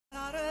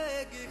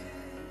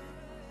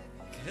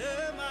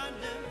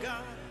ከማንም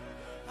ጋር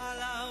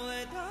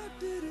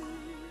አላወዳድርም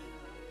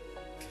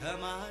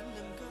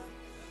ከማንም ጋር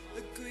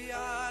እኩያ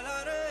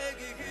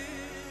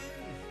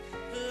አላረግህም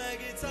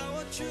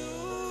ለጌታዎቹ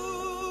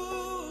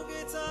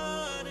ጌታ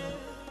ነህ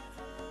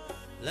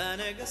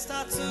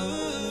ለነገሥታቱ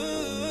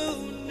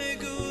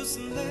ንጉሥ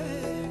ነህ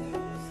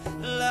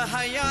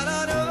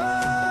ለኃያላኑ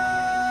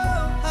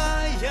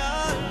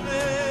ኃያል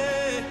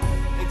ነህ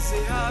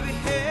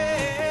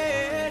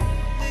እግዚአብሔር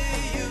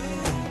ልዩ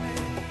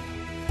ነህ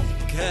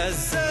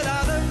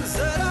ከዘላለም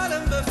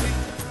ዘላለም በፊት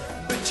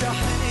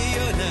ብቻህን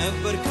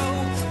የነበርከው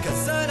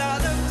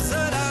ከዘላለም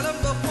ዘላለም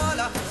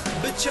በኋላ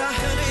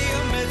ብቻህን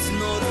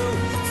የምትኖረው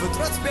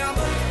ፍጥረት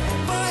ቢያመልክ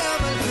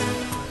ባያመልክ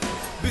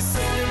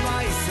ቢሰግድ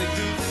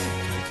ባይሰግድ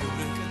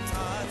ከክብር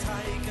ቅንጣት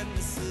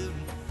አይቀንስም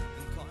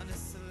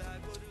እንኳንስ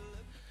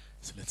ላይጎድልም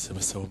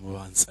ስለተሰበሰበው መባ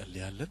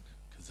እንጸልያለን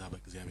ከዛ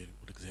በእግዚአብሔር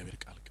ወደ እግዚአብሔር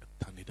ቃል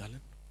ቀጥታ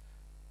እንሄዳለን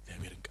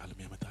እግዚአብሔርን ቃል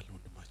የሚያመጣልን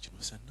ወንድማችን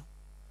ወሰን ነው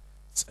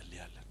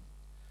እንጸልያለን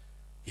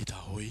ጌታ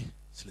ሆይ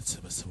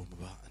ስለተሰበሰበው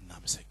መባ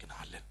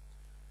እናመሰግናለን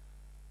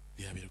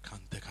እግዚአብሔር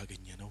ካንተ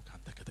ካገኘነው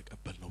ካንተ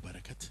ከተቀበልነው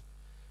በረከት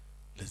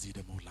ለዚህ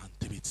ደግሞ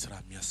ላንተ ቤት ስራ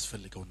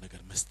የሚያስፈልገው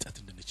ነገር መስጠት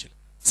እንድንችል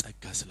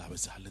ጸጋ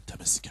ስላበዛህልን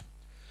ተመስገን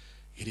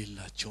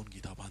የሌላቸውን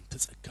ጌታ ባንተ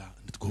ጸጋ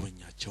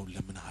እንድትጎበኛቸው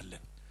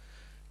ለምንሃለን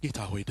ጌታ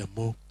ሆይ ደግሞ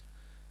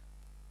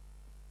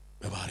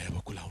በባሪያ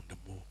በኩል አሁን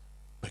ደግሞ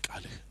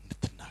በቃልህ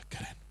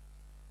እንድትናገረን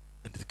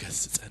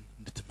እንድትገስጸን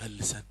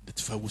እንድትመልሰን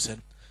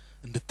እንድትፈውሰን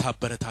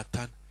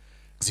እንድታበረታታን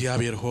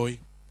እግዚአብሔር ሆይ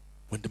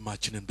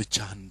ወንድማችንን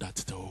ብቻህን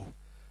እንዳትተው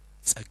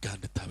ጸጋ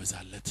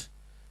እንድታበዛለት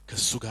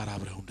ከሱ ጋር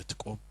አብረው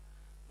እንድትቆም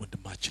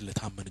ወንድማችን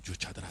ለታመን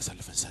እጆች አደራ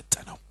አሳልፈን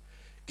ሰጠነው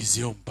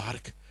ጊዜውን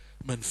ባርክ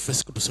መንፈስ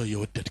ቅዱስ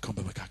የወደድከው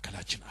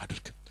በመካከላችን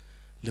አድርግ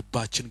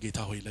ልባችን ጌታ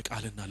ሆይ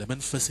ለቃልና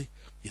ለመንፈስ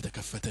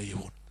የተከፈተ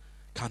ይሁን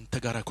ካንተ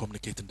ጋር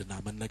ኮሙኒኬት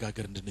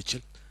መነጋገር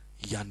እንድንችል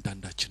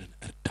እያንዳንዳችንን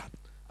እርዳን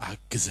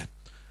አግዘን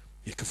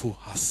የክፉ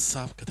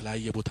ሐሳብ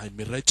ከተለያየ ቦታ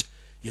የሚረጭ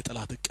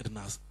የጠላት እቅድና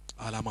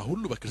ዓላማ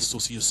ሁሉ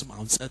በክርስቶስ ኢየሱስ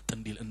አሁን ጸጥ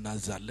እንዲል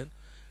እናዛለን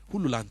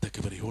ሁሉ ላንተ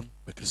ክብር ይሁን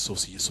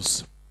በክርስቶስ ኢየሱስ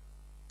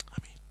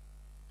አሜን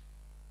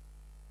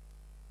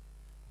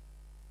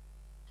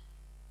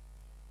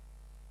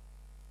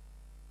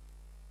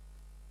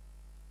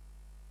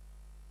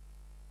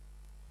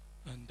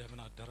እንደምን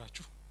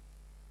አደራችሁ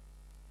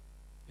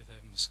ጌታ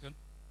ይመስገን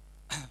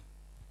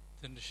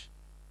ትንሽ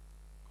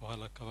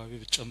ከኋላ አካባቢ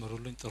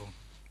ብትጨምሩልኝ ጥሩ ነው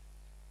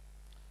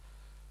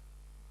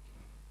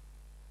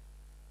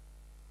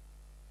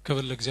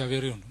ክብር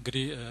ለእግዚአብሔር ይሁን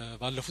እንግዲህ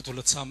ባለፉት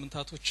 2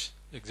 ሳምንታቶች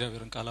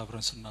የእግዚአብሔርን ቃል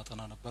አብረን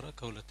ስናጠና ነበር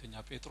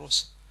ከሁለተኛ ጴጥሮስ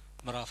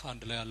ምዕራፍ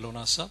 1 ላይ ያለውን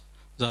ሐሳብ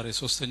ዛሬ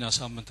 3ኛ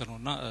ሳምንት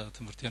ነውና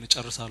ትምህርቴን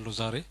እጨርሳለሁ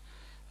ዛሬ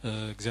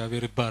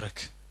እግዚአብሔር ይባረክ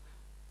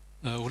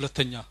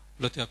ሁለተኛ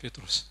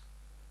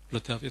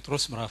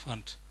ጴጥሮስ ምዕራፍ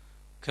 1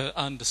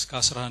 ከ1 እስከ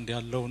 11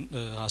 ያለውን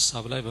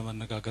ሐሳብ ላይ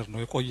በመነጋገር ነው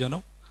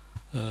የቆየነው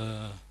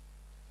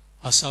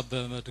ሐሳብ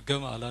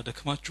በመድገም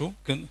አላደክማችሁም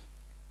ግን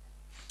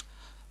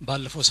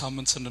ባለፈው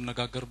ሳምንት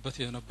ስንነጋገርበት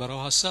የነበረው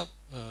ሐሳብ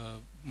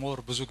ሞር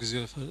ብዙ ጊዜ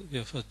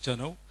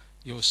የፈጀነው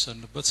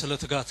የወሰንበት ስለ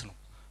ትጋት ነው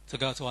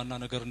ትጋት ዋና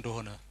ነገር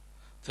እንደሆነ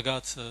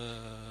ትጋት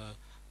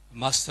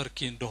ማስተር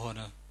ኪ እንደሆነ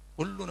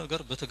ሁሉ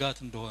ነገር በትጋት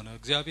እንደሆነ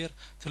እግዚአብሔር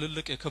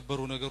ትልልቅ የከበሩ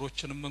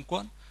ነገሮችንም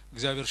እንኳን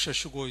እግዚአብሔር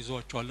ሸሽጎ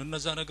ይዟቸዋል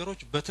እነዛ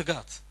ነገሮች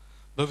በትጋት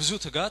በብዙ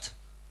ትጋት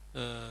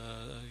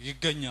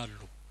ይገኛሉ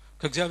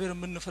ከእግዚአብሔር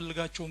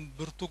የምንፈልጋቸው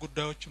ብርቱ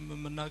ጉዳዮች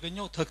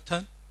የምናገኘው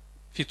ተግተን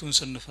ፊቱን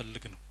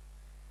ስንፈልግ ነው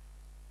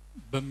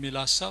በሚል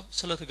ሐሳብ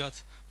ስለ ትጋት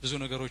ብዙ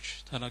ነገሮች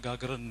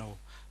ተነጋግረን ነው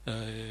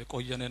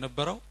ቆየነ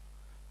የነበረው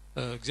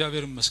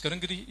እግዚአብሔር ይመስገን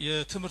እንግዲህ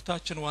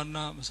የትምህርታችን ዋና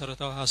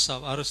መሰረታዊ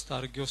ሐሳብ አርስት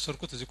አድርጌ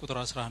ወሰድኩት እዚህ ቁጥር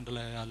 11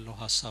 ላይ ያለው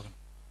ሐሳብ ነው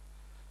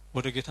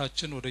ወደ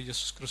ጌታችን ወደ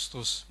ኢየሱስ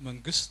ክርስቶስ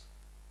መንግሥት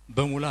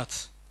በሙላት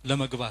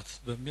ለመግባት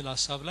በሚል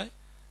ሐሳብ ላይ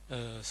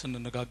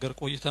ስንነጋገር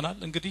ቆይተናል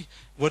እንግዲህ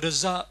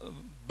ወደዛ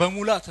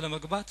በሙላት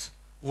ለመግባት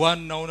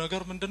ዋናው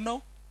ነገር ምንድነው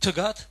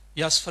ትጋት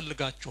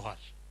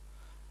ያስፈልጋችኋል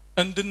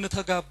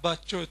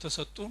እንድንተጋባቸው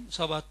የተሰጡን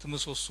 7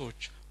 ምሰሶች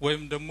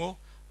ወይም ደግሞ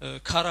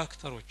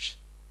ካራክተሮች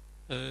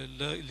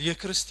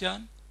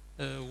ለክርስቲያን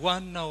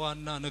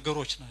ዋና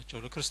ነገሮች ናቸው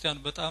ለክርስቲያን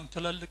በጣም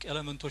ትላልቅ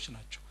ኤሌመንቶች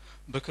ናቸው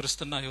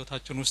በክርስትና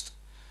ህይወታችን ውስጥ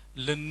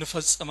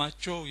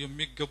ልንፈጽማቸው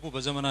የሚገቡ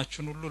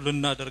በዘመናችን ሁሉ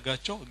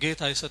ልናደርጋቸው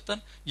ጌታ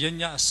የሰጠን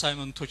የኛ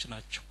አሳይመንቶች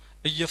ናቸው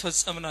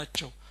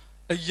እየፈጸምናቸው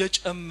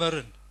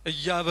እየጨመርን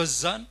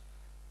እያበዛን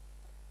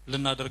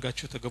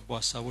ልናደርጋቸው የተገቡ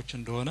ሐሳቦች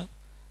እንደሆነ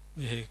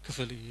ይሄ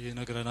ክፍል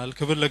ይነግረናል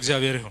ክብር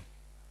ለእግዚአብሔር ይሁን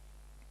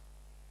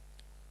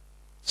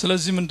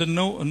ስለዚህ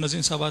ምንድነው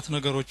እነዚህን 7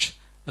 ነገሮች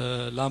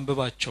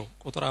ላንብባቸው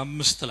ቁጥር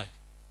 5 ላይ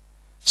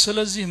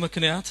ስለዚህ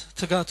ምክንያት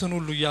ትጋትን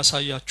ሁሉ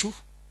ያሳያችሁ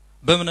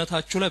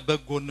በእምነታችሁ ላይ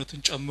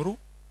በጎነትን ጨምሩ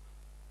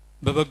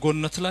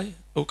በበጎነት ላይ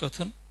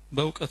ዕውቀትን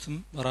በዕውቀትም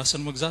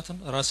ራስን መግዛትን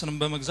ራስንም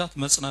በመግዛት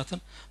መጽናትን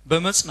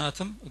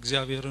በመጽናትም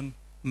እግዚአብሔርን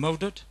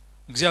መውደድ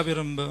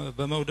እግዚአብሔርን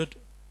በመውደድ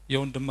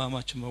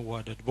የወንድማማች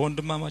መዋደድ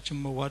በወንድማማች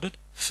መዋደድ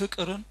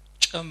ፍቅርን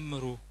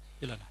ጨምሩ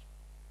ይለናል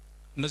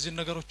እነዚህ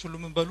ነገሮች ሁሉ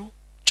ምን በሉ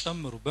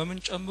ጨምሩ በምን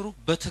ጨምሩ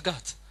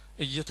በትጋት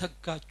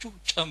እየተጋችሁ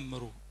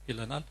ጨምሩ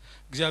ይለናል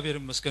እግዚአብሔር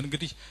ይመስገን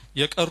እንግዲህ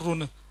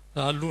የቀሩን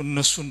አሉ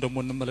እነሱን ደግሞ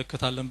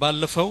እንመለከታለን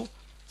ባለፈው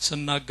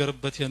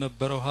ስናገርበት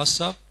የነበረው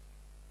ሐሳብ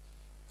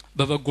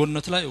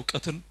በበጎነት ላይ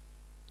ዕውቀትን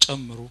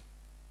ጨምሩ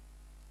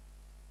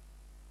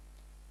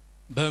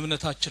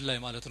በእምነታችን ላይ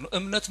ማለት ነው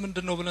እምነት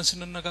ምንድነው ብለን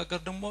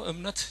ስንነጋገር ደግሞ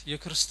እምነት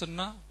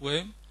የክርስትና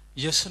ወይም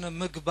የስነ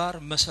ምግባር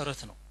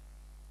መሰረት ነው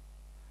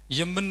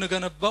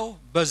የምንገነባው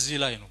በዚህ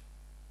ላይ ነው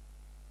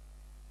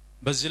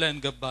በዚህ ላይ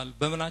እንገባል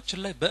በእምናችን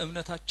ላይ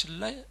በእምነታችን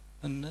ላይ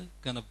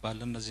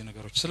እንገነባለን እነዚህ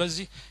ነገሮች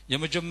ስለዚህ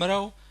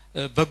የመጀመሪያው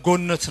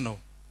በጎነት ነው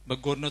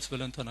በጎነት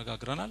ብለን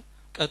ተነጋግረናል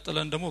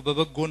ቀጥለን ደግሞ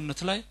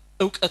በበጎነት ላይ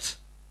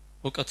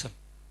ዕውቀትን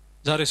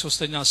ዛሬ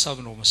ሶስተኛ ሐሳብ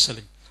ነው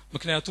መሰለኝ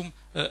ምክንያቱም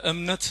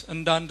እምነት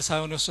እንደ አንድ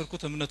ሳይሆን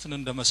የወሰድኩት እምነትን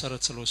እንደ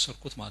መሰረት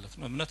ስለወሰድኩት ማለት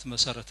ነው እምነት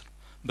መሰረት ነው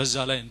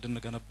በዛ ላይ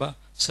እንድንገነባ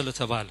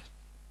ስለተባለ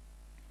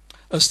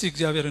እስቲ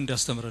እግዚአብሔር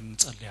እንዲያስተምረን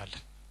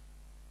እንጸልያለን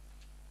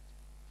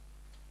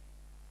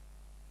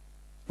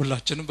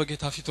ሁላችንም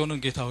በጌታ ፊት ሆነን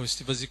ጌታ ሆይ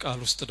እስቲ በዚህ ቃል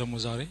ውስጥ ደግሞ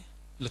ዛሬ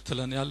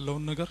ልትለን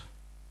ያለውን ነገር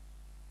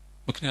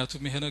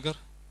ምክንያቱም ይሄ ነገር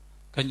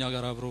ከኛ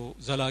ጋር አብሮ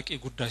ዘላቂ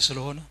ጉዳይ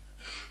ስለሆነ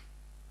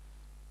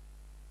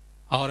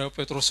ሐዋርያው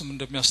ጴጥሮስም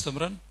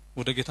እንደሚያስተምረን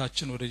ወደ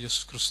ጌታችን ወደ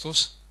ኢየሱስ ክርስቶስ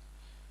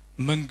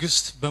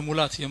መንግሥት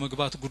በሙላት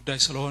የመግባት ጉዳይ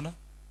ስለሆነ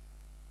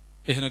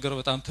ይሄ ነገር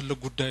በጣም ትልቅ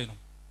ጉዳይ ነው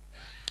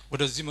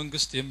ወደዚህ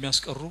መንግሥት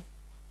የሚያስቀሩ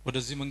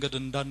ወደዚህ መንገድ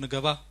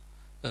እንዳንገባ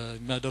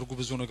የሚያደርጉ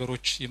ብዙ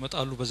ነገሮች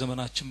ይመጣሉ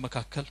በዘመናችን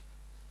መካከል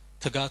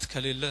ትጋት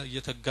ከሌለ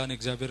እየተጋን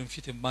እግዚአብሔርን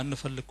ፊት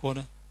የማንፈልግ ከሆነ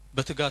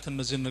በትጋት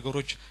እነዚህ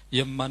ነገሮች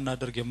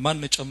የማናደርግ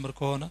የማንጨምር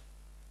ከሆነ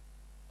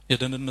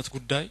የደህንነት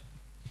ጉዳይ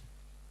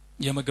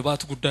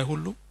የመግባት ጉዳይ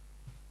ሁሉ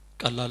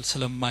ቀላል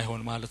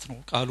ስለማይሆን ማለት ነው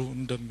ቃሉ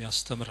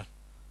እንደሚያስተምረን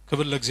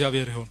ክብር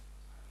ለእግዚአብሔር ይሁን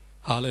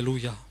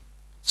ሃሌሉያ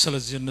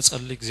ስለዚህ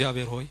እንጸልይ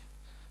እግዚአብሔር ሆይ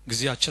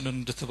ግዚያችንን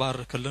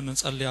እንድትባርክልን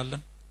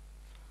እንጸልያለን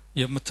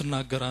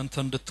የምትናገር አንተ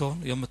እንድትሆን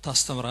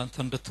የምታስተምር አንተ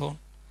እንድትሆን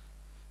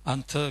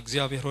አንተ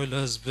እግዚአብሔር ሆይ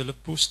ለሕዝብ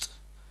ልብ ውስጥ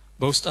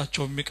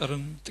በውስጣቸው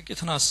የሚቀርን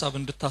ጥቂትን ሐሳብ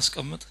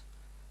እንድታስቀምጥ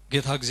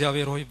ጌታ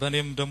እግዚአብሔር ሆይ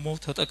በእኔም ደግሞ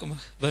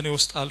ተጠቅመህ በእኔ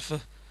ውስጥ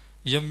አልፈህ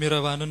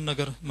የሚረባንን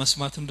ነገር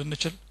መስማት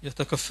እንድንችል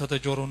የተከፈተ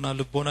ጆሮና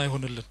ልቦና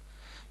ይሁንልን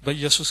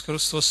በኢየሱስ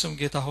ክርስቶስ ስም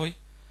ጌታ ሆይ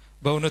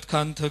በእውነት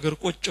ካንተ እግር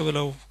ቁጭ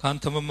ብለው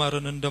ካንተ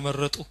መማርን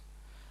እንደመረጡ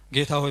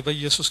ጌታ ሆይ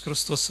በኢየሱስ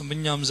ክርስቶስ ስም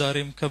እኛም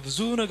ዛሬም ከብዙ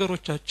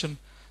ነገሮቻችን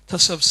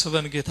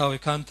ተሰብስበን ጌታ ሆይ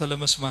ካንተ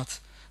ለመስማት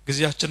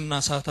ግዚያችንና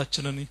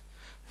ሰዓታችንን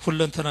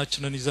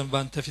ሁለንተናችንን ይዘን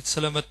ባንተ ፊት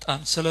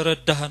ስለመጣን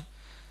ስለረዳህን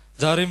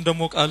ዛሬም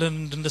ደግሞ ቃልን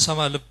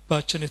እንድንሰማ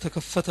ልባችን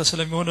የተከፈተ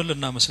ስለሚሆንልን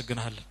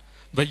እናመሰግናለን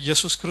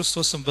በኢየሱስ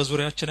ክርስቶስም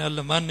በዙሪያችን ያለ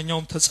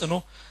ማንኛውም ተጽዕኖ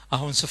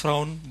አሁን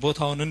ስፍራውን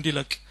ቦታውን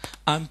እንዲለቅ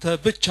አንተ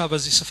ብቻ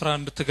በዚህ ስፍራ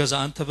እንድትገዛ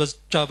አንተ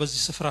ብቻ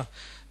በዚህ ስፍራ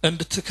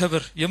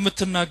እንድትከብር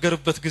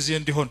የምትናገርበት ጊዜ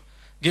እንዲሆን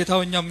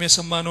ጌታውኛም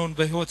የሰማነውን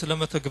በህይወት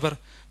ለመተግበር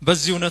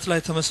በዚህ እውነት ላይ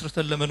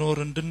ተመስርተን ለመኖር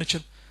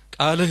እንድንችል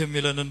ቃልህ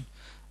የሚለንን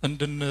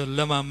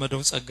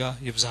እንድንለማመደው ጸጋ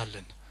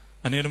ይብዛልን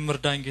እኔንም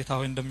እርዳኝ ጌታ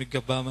ሆይ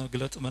እንደሚገባ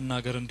መግለጥ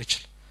መናገር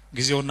እንድችል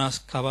ጊዜውና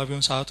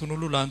አካባቢውን ሰዓቱን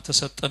ሁሉ ለአንተ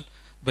ሰጠን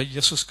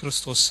በኢየሱስ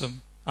ክርስቶስ ስም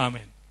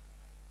አሜን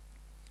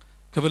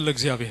ክብር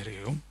ለእግዚአብሔር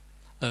ይሁን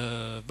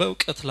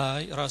በእውቀት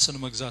ላይ ራስን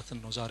መግዛትን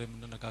ነው ዛሬ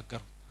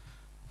የምንነጋገረው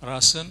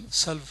ራስን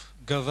ሰልፍ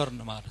ገቨርን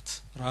ማለት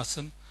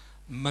ራስን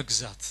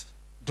መግዛት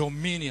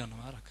ዶሚኒየን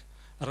ማለት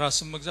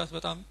ራስን መግዛት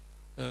በጣም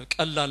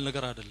ቀላል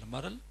ነገር አይደለም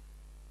አይደል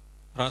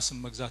ራስን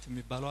መግዛት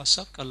የሚባለው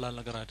ሐሳብ ቀላል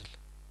ነገር አይደለም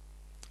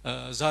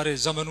ዛሬ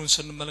ዘመኑን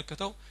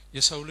ስንመለከተው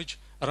የሰው ልጅ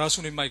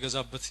ራሱን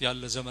የማይገዛበት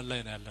ያለ ዘመን ላይ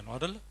ነው ያለነው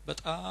አይደል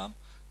በጣም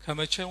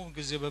ከመቼው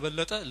ጊዜ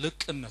በበለጠ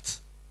ልቅነት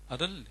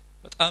አይደል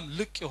በጣም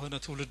ልቅ የሆነ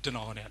ትውልድ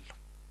ነው አሁን ያለው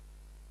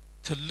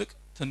ትልቅ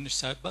ትንሽ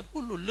ሳይባል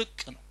ሁሉ ልቅ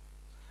ነው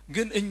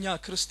ግን እኛ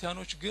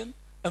ክርስቲያኖች ግን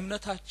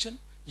እምነታችን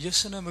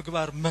የስነ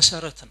ምግባር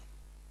መሰረት ነው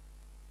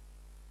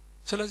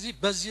ስለዚህ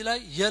በዚህ ላይ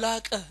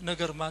የላቀ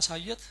ነገር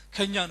ማሳየት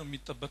ከኛ ነው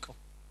የሚጠበቀው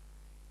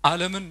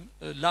ዓለምን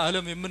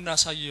ለዓለም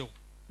የምናሳየው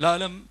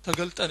ለዓለም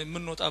ተገልጠን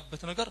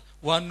የምንወጣበት ነገር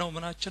ዋናው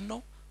ምናችን ነው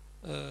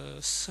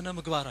ስነ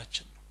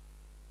ምግባራችን ነው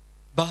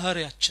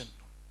ባህሪያችን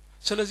ነው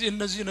ስለዚህ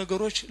እነዚህ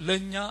ነገሮች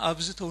ለኛ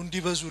አብዝተው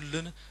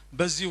እንዲበዙልን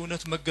በዚህ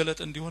እውነት መገለጥ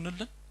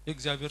እንዲሆንልን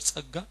የእግዚአብሔር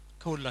ጸጋ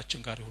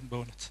ከሁላችን ጋር ይሁን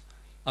በእውነት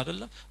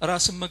አይደለም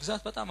ራስን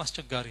መግዛት በጣም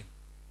አስቸጋሪ ነው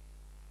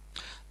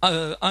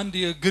አንድ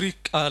የግሪክ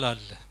ቃል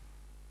አለ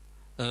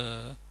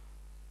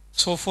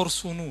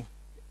ሶፎርሱኑ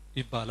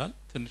ይባላል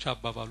ትንሽ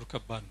አባባሉ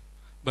ከባድ ነው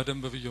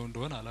በደንብ ብየው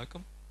እንደሆነ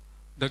አላቅም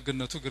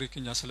ደግነቱ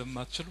ግሪክኛ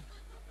ስለማትችሉ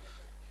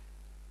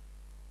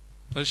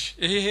እሺ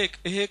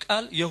ይሄ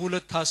ቃል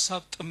የሁለት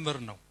ሐሳብ ጥምር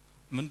ነው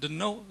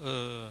ምንድነው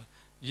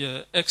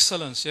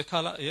የኤክሰለንስ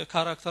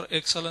የካራክተር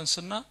ኤክሰለንስ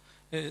እና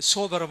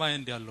ሶበር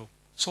ማይንድ ያለው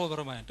ሶበር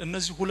ማይንድ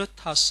እነዚህ ሁለት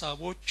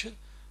ሐሳቦች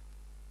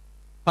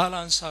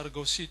ባላንስ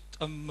አድርገው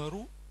ሲጠመሩ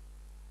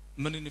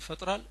ምንን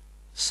ይፈጥራል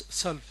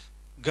ሰልፍ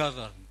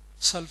ጋቨርን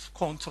ሰልፍ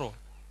ኮንትሮል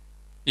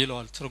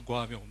ይለዋል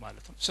ትርጓሜው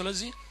ማለት ነው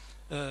ስለዚህ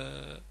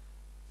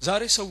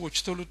ዛሬ ሰዎች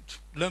ትውልድ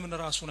ለምን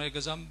ራሱን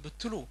አይገዛም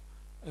ብትሉ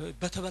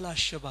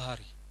በተበላሸ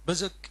ባህሪ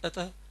በዘቀጠ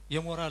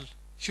የሞራል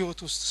ህይወት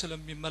ውስጥ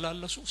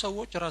ስለሚመላለሱ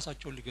ሰዎች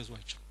ራሳቸውን ሊገዙ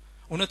አይችሉም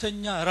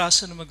እውነተኛ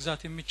ራስን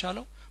መግዛት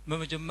የሚቻለው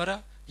በመጀመሪያ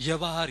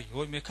የባህሪ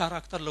ወይም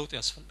የካራክተር ለውጥ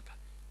ያስፈልጋል።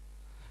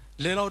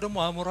 ሌላው ደግሞ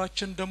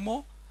አእምሮአችን ደግሞ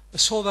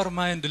ሶበር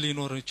ማይንድ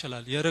ሊኖር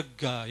ይችላል፣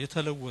 የረጋ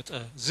የተለወጠ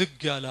ዝግ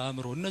ያለ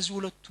አእምሮ። እነዚህ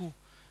ሁለቱ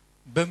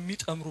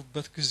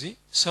በሚጠምሩበት ጊዜ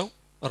ሰው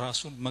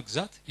ራሱን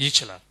መግዛት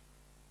ይችላል።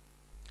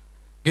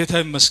 ጌታ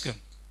ይመስገን።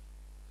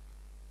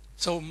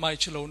 ሰው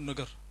የማይችለውን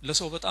ነገር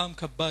ለሰው በጣም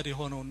ከባድ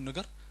የሆነውን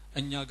ነገር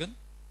እኛ ግን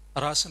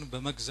ራስን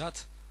በመግዛት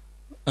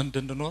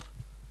እንድንኖር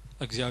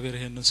እግዚአብሔር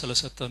ይሄንን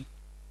ስለሰጠን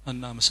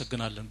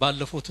እናመሰግናለን።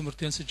 ባለፈው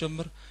ትምህርቴን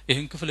ስጀምር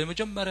ይሄን ክፍል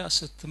የመጀመሪያ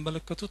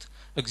ስትመለከቱት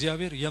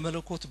እግዚአብሔር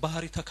የመለኮት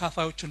ባህሪ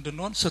ተካፋዮች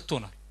እንድንሆን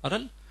ሰጥቶናል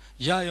አይደል?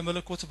 ያ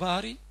የመለኮት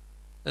ባህሪ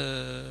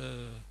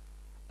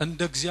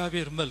እንደ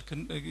እግዚአብሔር መልክ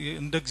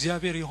እንደ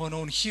እግዚአብሔር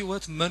የሆነውን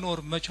ህይወት መኖር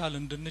መቻል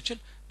እንድንችል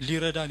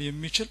ሊረዳን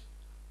የሚችል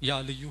ያ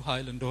ልዩ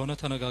ኃይል እንደሆነ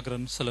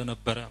ተነጋግረን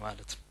ስለነበረ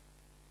ማለት ነው።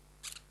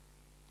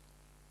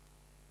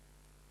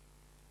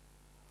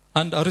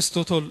 አንድ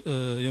አሪስቶትል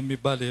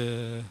የሚባል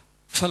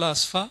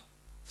ፈላስፋ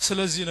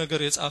ስለዚህ ነገር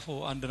የጻፈው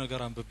አንድ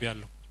ነገር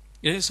አንብቤያለሁ።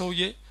 ይሄ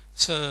ሰውዬ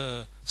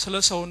ስለ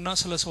ሰውና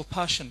ስለ ሰው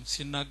ፓሽን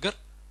ሲናገር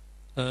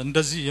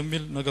እንደዚህ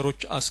የሚል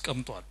ነገሮች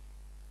አስቀምጧል።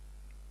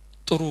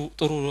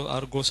 ጥሩ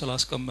አርጎ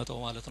ስላስቀመጠው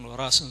ማለት ነው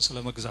ራስን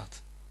ስለመግዛት።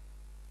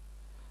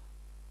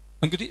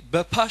 እንግዲህ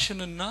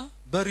በፓሽንና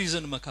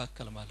በሪዝን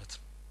መካከል ማለት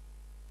ነው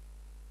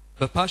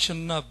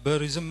በፓሽንና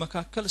በሪዝን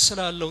መካከል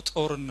ስላለው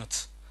ጦርነት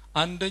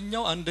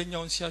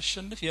አንደኛውን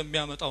ሲያሸንፍ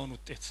የሚያመጣውን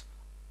ውጤት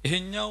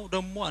ይሄኛው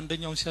ደግሞ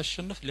አንደኛውን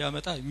ሲያሸንፍ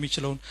ሊያመጣ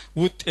የሚችለውን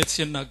ውጤት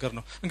ሲናገር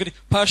ነው። እንግዲህ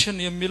ፓሽን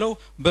የሚለው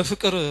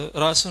በፍቅር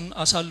ራስን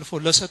አሳልፎ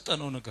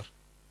ለሰጠነው ነገር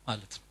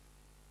ማለት ነው።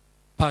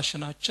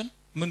 ፓሽናችን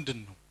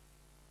ምንድነው?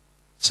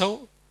 ሰው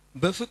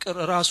በፍቅር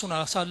ራሱን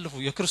አሳልፎ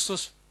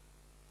የክርስቶስ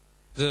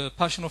the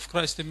passion of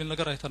Christ የሚል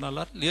ነገር አይተናል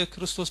አይደል?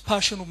 የክርስቶስ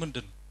ፓሽኑ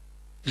ምንድነው?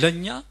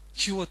 ለኛ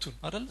ህይወቱን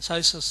አይደል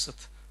ሳይሰስት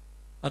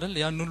አይደል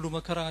ያን ሁሉ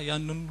መከራ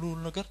ያን ሁሉ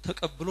ነገር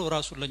ተቀብሎ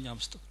ራሱን ለኛ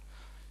መስጠት።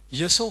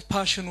 የሰው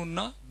ፓሽኑና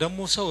ደግሞ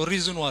ሰው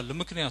ሪዝኑ አለ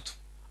ምክንያቱ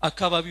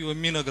አካባቢው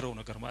የሚነግረው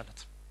ነገር ማለት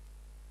ነው።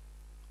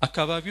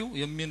 አካባቢው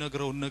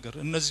የሚነግረው ነገር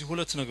እነዚህ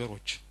ሁለት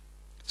ነገሮች።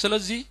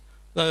 ስለዚህ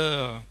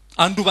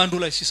አንዱ ባንዱ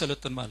ላይ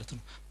ሲሰለጥን ማለት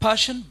ነው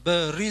ፓሽን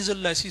በሪዝን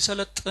ላይ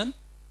ሲሰለጥን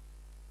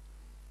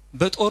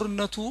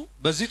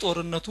በዚህ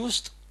ጦርነቱ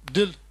ውስጥ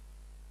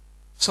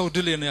ሰው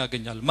ድል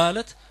ያገኛል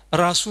ማለት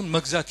ራሱን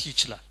መግዛት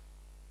ይችላል።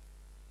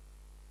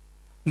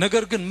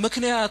 ነገር ግን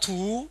ምክንያቱ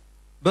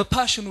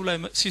በፓሽኑ ላይ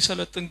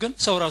ሲሰለጥን ግን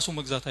ሰው ራሱ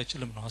መግዛት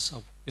አይችልም ነው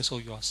ሐሳቡ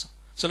የሰውየው ሐሳብ።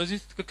 ስለዚህ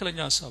ትክክለኛ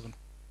ሐሳብ ነው።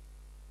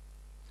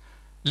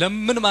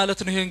 ለምን ማለት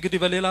ነው? ይሄ እንግዲህ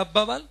በሌላ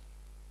አባባል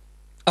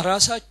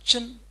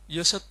ራሳችን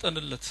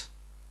የሰጠንለት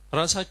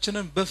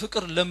ራሳችንን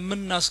በፍቅር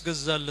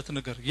ለምናስገዛለት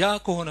ነገር ያ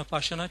ከሆነ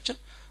ፓሽናችን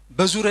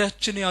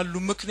በዙሪያችን ያሉ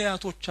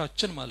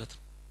ምክንያቶቻችን ማለት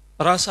ነው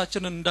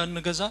ራሳችንን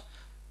እንዳንገዛ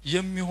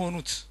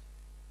የሚሆኑት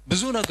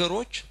ብዙ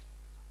ነገሮች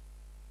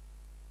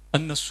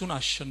እነሱን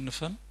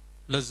አሸንፈን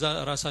ለዛ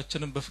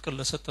ራሳችንን በፍቅር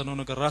ለሰጠነው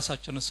ነገር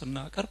ራሳችንን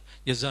ስናቀርብ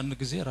የዛን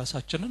ጊዜ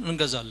ራሳችንን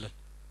እንገዛለን።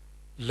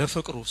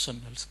 ለፍቅሩ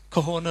ስንል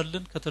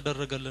ከሆነልን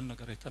ከተደረገልን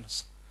ነገር የተነሳ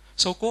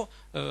ሰውኮ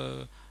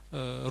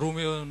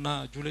ሮሚዮና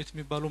ጁሊየት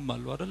የሚባሉም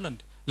አሉ አይደል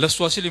እንዴ? ለሷ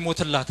ሲል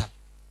ይሞትላታል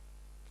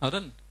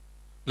አይደል?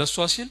 ለሷ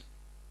ሲል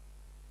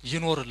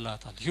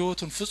ይኖርላታል፣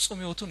 ህይወቱን ፍጹም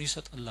ህይወቱን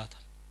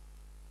ይሰጥላታል።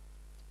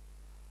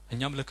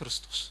 እኛም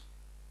ለክርስቶስ።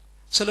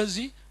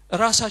 ስለዚህ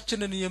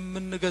ራሳችንን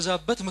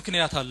የምንገዛበት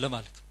ምክንያት አለ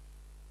ማለት ነው።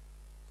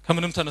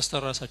 ከምንም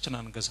ተነስተን ራሳችንን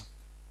አንገዛም።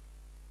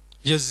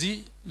 የዚህ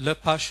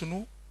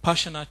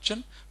ፓሽናችን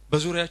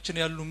በዙሪያችን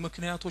ያሉ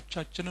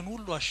ምክንያቶቻችንን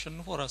ሁሉ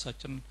አሸንፎ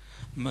ራሳችንን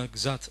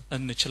መግዛት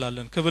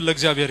እንችላለን። ክብር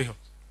ለእግዚአብሔር ይሁን።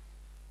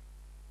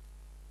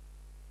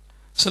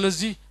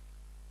 ስለዚህ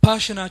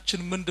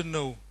ፓሽናችን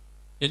ምንድነው?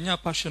 የኛ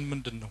ፓሽን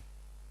ምንድነው?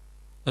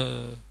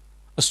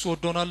 እሱ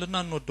ወዶናልና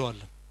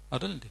እንወደዋለን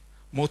አይደል እንዴ?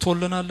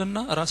 ሞቶልናልና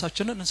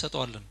ራሳችንን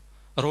እንሰጠዋለን።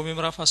 ሮሜ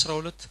ምዕራፍ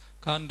 12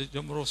 ከ1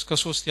 ጀምሮ እስከ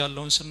 3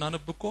 ያለውን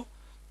ስናነብቆ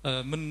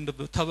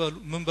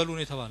ምን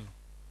በሉን የተባልነው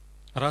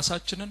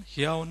ራሳችንን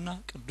ሕያውና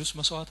ቅዱስ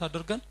መስዋዕት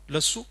አድርገን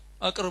ለሱ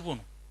አቅርቡ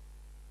ነው።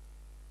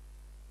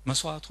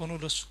 መስዋዕት ሆኖ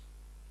ለሱ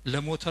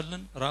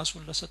ለሞተልን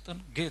ራሱን ለሰጠን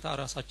ጌታ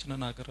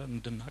ራሳችንን አገረን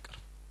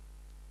እንድናቀርብ።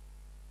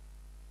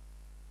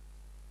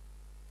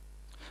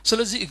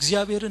 ስለዚህ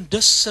እግዚአብሔርን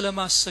ደስ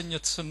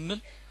ለማሰኘት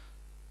ስንል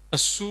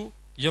እሱ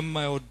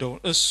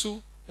የማይወደውን እሱ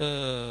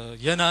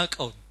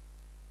የናቀውን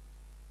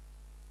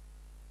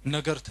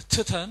ነገር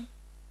ትተን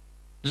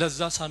ለዛ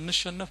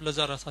ሳንሸነፍ ለዛ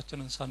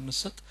ራሳችንን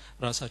ሳንሰጥ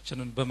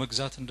ራሳችንን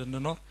በመግዛት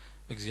እንድንኖር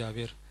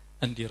እግዚአብሔር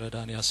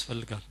እንዲረዳን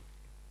ያስፈልጋል።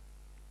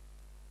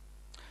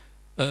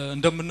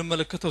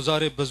 እንደምንመለከተው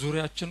ዛሬ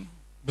በዙሪያችን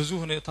ብዙ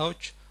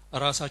ሁኔታዎች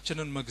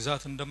ራሳችንን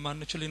መግዛት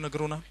እንደማንችል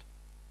ይነግሩናል።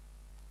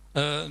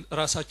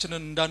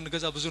 ራሳችንን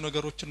እንዳንገዛ ብዙ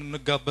ነገሮችን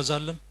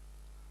እንጋበዛለን።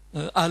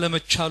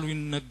 አለመቻሉ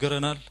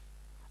ይነገረናል።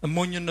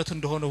 ሞኝነት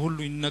እንደሆነ ሁሉ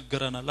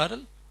ይነገረናል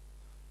አይደል?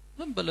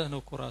 ምን ብለህ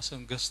ነው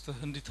ራስህን ገዝተህ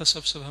እንዲህ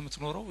ተሰብስበህ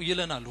የምትኖረው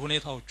ይለናል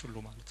ሁኔታዎች ሁሉ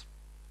ማለት ነው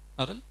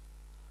አይደል?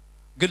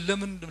 ግን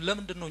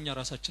ለምንድን ነው እኛ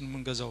ራሳችንን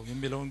የምንገዛው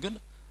የሚለውን ግን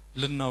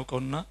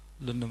ልናውቀውና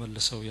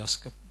ልንመልሰው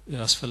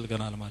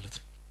ያስፈልገናል ማለት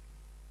ነው።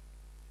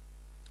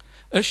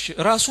 እሺ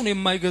ራሱን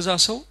የማይገዛ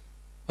ሰው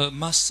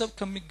ማሰብ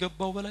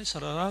ከሚገባው በላይ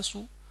ስለ ራሱ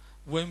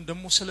ወይም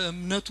ደግሞ ስለ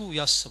እምነቱ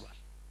ያስባል።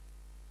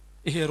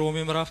 ይሄ ሮሜ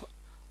ምዕራፍ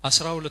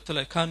 12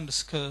 ላይ ከ1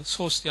 እስከ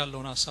 3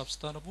 ያለውን ሐሳብ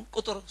ስታነቡ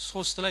ቁጥር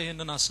 3 ላይ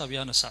ይሄንን ሐሳብ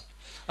ያነሳል።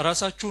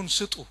 ራሳችሁን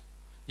ስጡ፣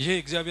 ይሄ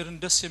እግዚአብሔርን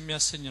ደስ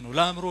የሚያሰኝ ነው፣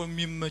 ለአእምሮ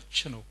የሚመች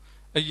ነው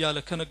እያለ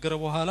ከነገረ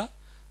በኋላ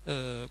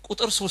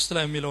ቁጥር 3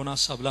 ላይ የሚለውን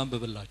ሐሳብ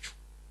ላንብብላችሁ።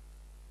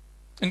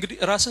 እንግዲህ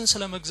ራስን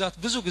ስለመግዛት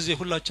ብዙ ጊዜ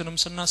ሁላችንም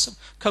ስናስብ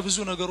ከብዙ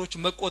ነገሮች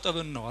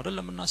መቆጠብን ነው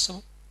አይደለም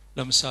እናስበው።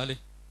 ለምሳሌ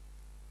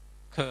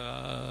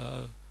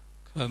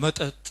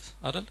ከመጠጥ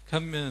አይደል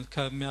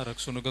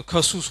ከሚያረክሱ ነገር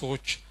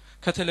ከሱሶች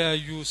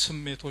ከተለያዩ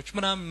ስሜቶች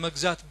ምናምን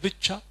መግዛት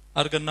ብቻ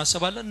አድርገን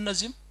እናስባለን።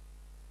 እነዚህም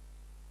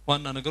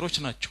ዋና ነገሮች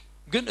ናቸው።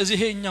 ግን እዚህ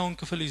ይሄኛውን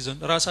ክፍል ይዘን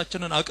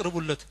ራሳችንን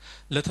አቅርቡለት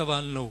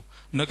ለተባልነው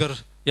ነገር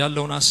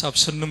ያለውን ሐሳብ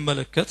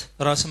ስንመለከት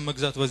ራስን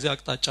መግዛት በዚህ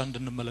አቅጣጫ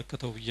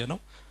እንድንመለከተው ብዬ ነው።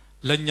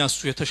 ለኛ እሱ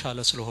የተሻለ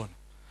ስለሆነ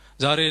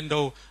ዛሬ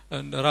እንደው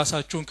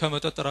ራሳችሁን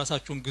ከመጠጥ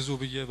ራሳችሁን ግዙ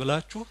ብዬ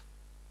ብላችሁ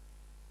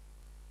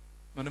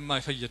ምንም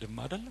አይፈየድም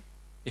አይደለም።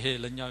 ይሄ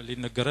ለኛ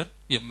ሊነገረን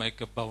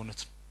የማይገባ እውነት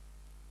ነው።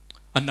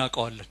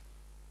 እናውቀዋለን።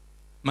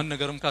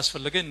 መነገርም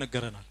ካስፈለገ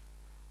ይነገረናል።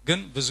 ግን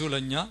ብዙ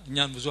ለኛ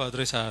እኛን ብዙ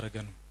አድሬስ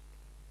አያረገንም።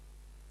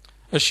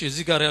 እሺ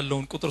እዚህ ጋር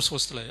ያለውን ቁጥር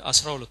 3 ላይ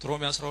 12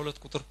 ሮሜ 12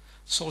 ቁጥር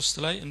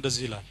 3 ላይ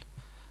እንደዚህ ይላል።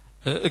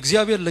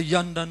 እግዚአብሔር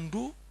ለእያንዳንዱ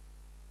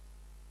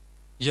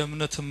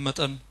የእምነትን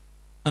መጠን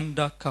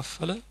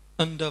እንዳካፈለ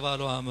እንደ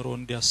ባለው አእምሮ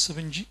እንዲያስብ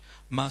እንጂ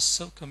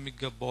ማሰብ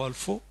ከሚገባው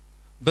አልፎ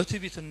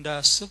በትዕቢት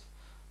እንዳያስብ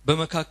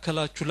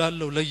በመካከላችሁ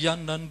ላለው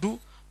ለእያንዳንዱ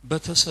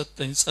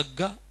በተሰጠኝ ጸጋ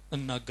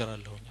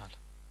እናገራለሁኝ አለ።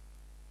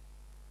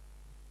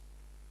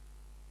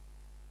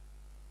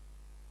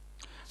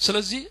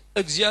 ስለዚህ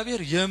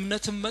እግዚአብሔር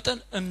የእምነትን መጠን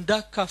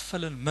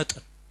እንዳካፈለን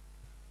መጠን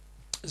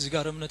እዚህ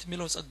ጋር እምነት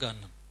የሚለው ጸጋን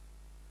ነው።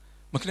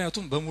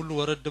 ምክንያቱም በሙሉ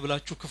ወረድ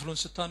ብላችሁ ክፍሉን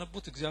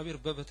ስታነቡት እግዚአብሔር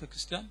በቤተ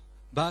ክርስቲያን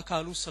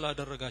በአካሉ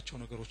ስላደረጋቸው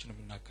ነገሮች ነው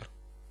የሚናገረው።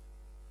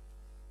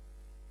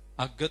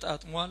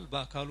 አገጣጥሟል፣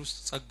 በአካሉ ውስጥ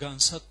ጸጋን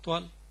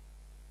ሰጥቷል።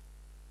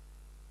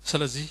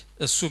 ስለዚህ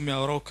እሱ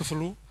የሚያወራው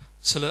ክፍሉ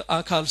ስለ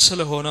አካል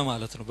ስለሆነ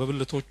ማለት ነው።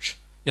 በብልቶች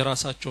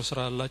የራሳቸው ስራ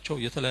አላቸው፣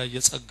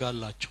 የተለያየ ጸጋ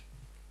አላቸው።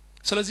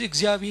 ስለዚህ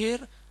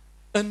እግዚአብሔር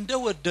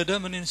እንደወደደ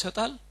ምን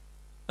ይሰጣል?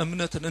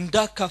 እምነትን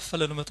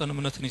እንዳካፈለን መጠን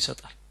እምነትን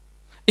ይሰጣል።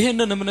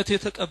 ይሄንን እምነት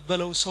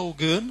የተቀበለው ሰው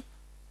ግን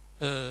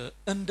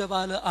እንደ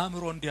ባለ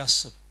አእምሮ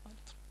እንዲያስብ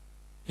ማለት ነው።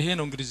 ይሄ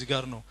ነው እንግዲህ እዚህ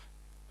ጋር ነው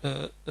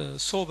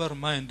ሶበር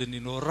ማይንድ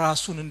እንዲኖር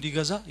ራሱን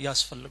እንዲገዛ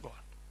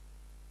ያስፈልገዋል።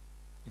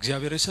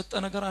 እግዚአብሔር የሰጠ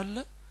ነገር አለ።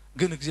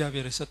 ግን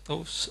እግዚአብሔር የሰጠው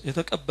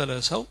የተቀበለ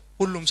ሰው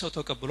ሁሉም ሰው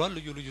ተቀብሏል።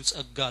 ልዩ ልዩ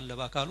ጸጋ አለ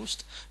በአካል ውስጥ።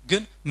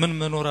 ግን ምን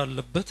መኖር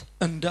አለበት?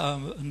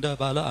 እንደ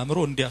ባለ አእምሮ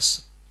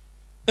እንዲያስብ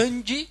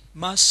እንጂ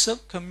ማሰብ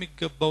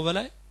ከሚገባው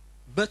በላይ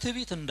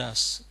በትዕቢት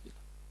እንዳያስብ።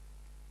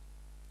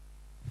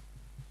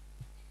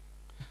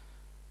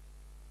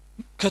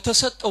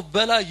 ከተሰጠው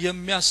በላይ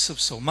የሚያስብ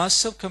ሰው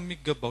ማሰብ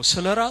ከሚገባው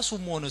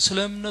ስለራሱም ሆነ ስለ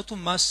እምነቱ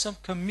ማሰብ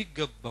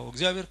ከሚገባው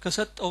እግዚአብሔር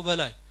ከሰጠው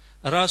በላይ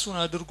ራሱን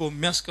አድርጎ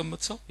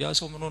የሚያስቀምጥ ሰው ያ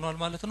ሰው ምን ሆኗል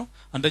ማለት ነው?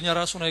 አንደኛ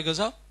ራሱን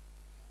አይገዛም፣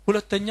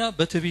 ሁለተኛ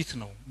በትዕቢት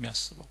ነው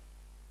የሚያስበው።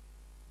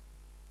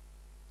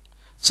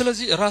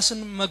 ስለዚህ ራስን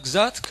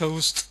መግዛት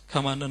ከውስጥ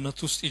ከማንነት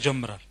ውስጥ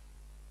ይጀምራል።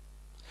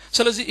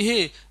 ስለዚህ ይሄ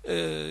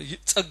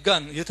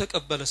ጸጋን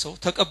የተቀበለ ሰው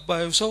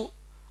ተቀባዩ ሰው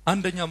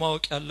አንደኛ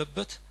ማወቅ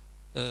ያለበት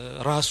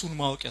ራሱን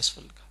ማወቅ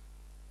ያስፈልጋል።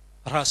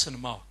 ራስን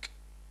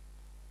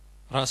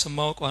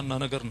ማወቅ ዋና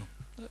ነገር ነው።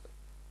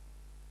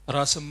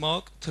 ራስን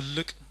ማወቅ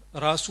ትልቅ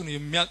ራሱን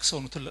የሚያውቅ ሰው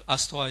ነው ትልቅ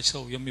አስተዋይ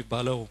ሰው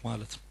የሚባለው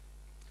ማለት ነው።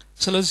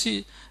 ስለዚህ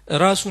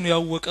ራሱን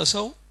ያወቀ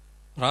ሰው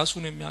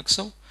ራሱን የሚያውቅ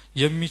ሰው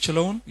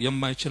የሚችለውን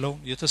የማይችለውን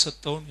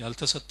የተሰጠውን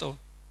ያልተሰጠውን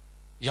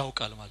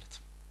ያውቃል ማለት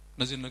ነው።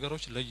 እነዚህ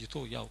ነገሮች ለይቶ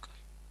ያውቃል።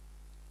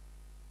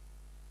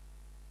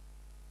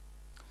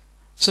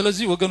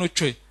 ስለዚህ ወገኖች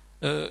ሆይ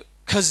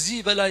ከዚህ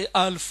በላይ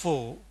አልፎ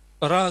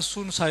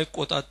ራሱን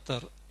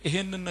ሳይቆጣጠር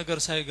ይሄንን ነገር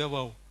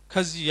ሳይገባው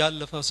ከዚህ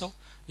ያለፈ ሰው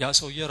ያ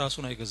ሰውዬ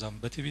ራሱን አይገዛም።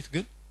 በትዕቢት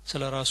ግን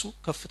ስለራሱ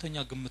ከፍተኛ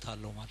ግምት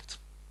አለው ማለት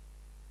ነው።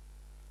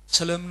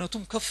 ስለ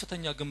እምነቱም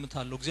ከፍተኛ ግምት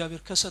አለው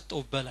እግዚአብሔር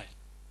ከሰጠው በላይ።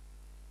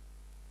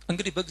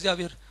 እንግዲህ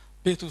በእግዚአብሔር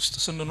ቤት ውስጥ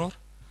ስንኖር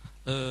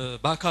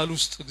በአካል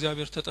ውስጥ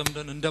እግዚአብሔር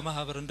ተጠምደን እንደ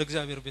ማህበር እንደ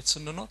እግዚአብሔር ቤት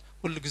ስንኖር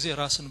ሁሉ ጊዜ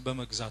ራስን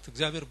በመግዛት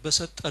እግዚአብሔር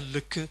በሰጠን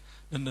ልክ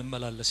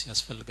እንመላለስ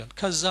ያስፈልጋል።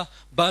 ከዛ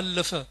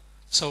ባለፈ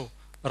ሰው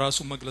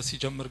ራሱን መግለጽ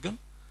ሲጀምር ግን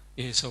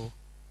ይሄ ሰው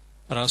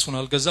ራሱን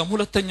አልገዛም።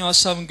 ሁለተኛው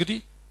ሐሳብ እንግዲህ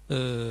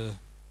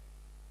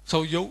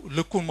ሰውየው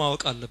ልኩን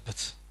ማወቅ አለበት።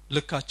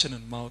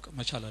 ልካችንን ማወቅ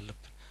መቻል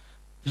አለብን።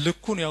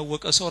 ልኩን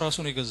ያወቀ ሰው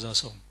ራሱን የገዛ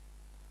ሰው ነው።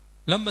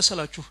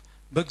 ለምሳላችሁ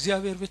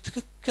በእግዚአብሔር ቤት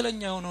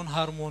ትክክለኛ የሆነውን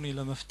ሃርሞኒ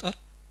ለመፍጠር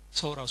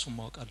ሰው ራሱን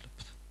ማወቅ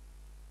አለበት።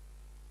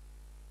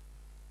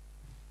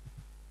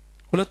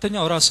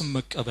 ሁለተኛው ራስን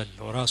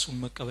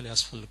መቀበል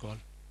ያስፈልገዋል።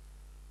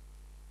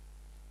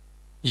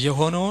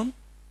 የሆነውን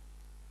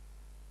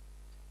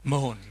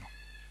መሆን ነው።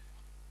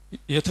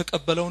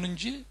 የተቀበለውን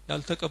እንጂ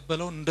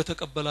ያልተቀበለውን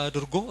እንደተቀበለ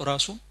አድርጎ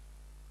ራሱን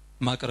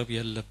ማቅረብ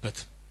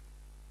የለበትም።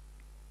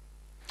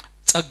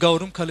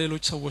 ጸጋውንም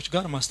ከሌሎች ሰዎች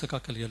ጋር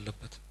ማስተካከል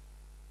የለበትም።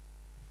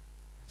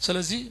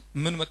 ስለዚህ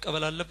ምን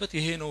መቀበል አለበት?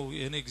 ይሄ ነው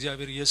የኔ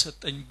እግዚአብሔር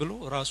የሰጠኝ ብሎ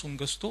ራሱን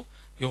ገዝቶ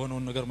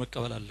የሆነውን ነገር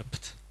መቀበል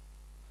አለበት።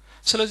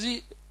 ስለዚህ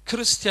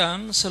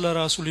ክርስቲያን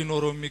ስለራሱ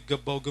ሊኖረው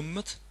የሚገባው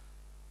ግምት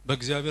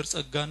በእግዚአብሔር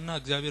ጸጋና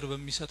እግዚአብሔር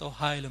በሚሰጠው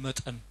ኃይል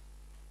መጠን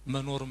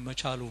መኖር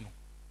መቻሉ ነው።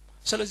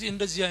 ስለዚህ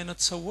እንደዚህ አይነት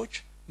ሰዎች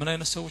ምን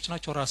አይነት ሰዎች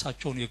ናቸው?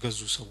 ራሳቸውን የገዙ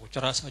ሰዎች፣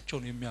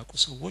 ራሳቸውን የሚያውቁ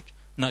ሰዎች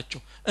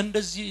ናቸው።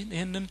 እንደዚህ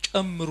ይሄንን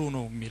ጨምሩ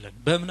ነው የሚለን።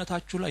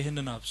 በእምነታችሁ ላይ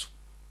ይሄንን አብዙ።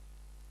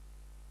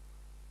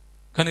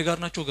 ከኔ ጋር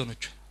ናቸው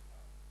ወገኖች?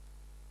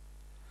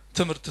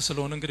 ትምህርት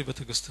ስለሆነ እንግዲህ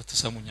በትዕግስት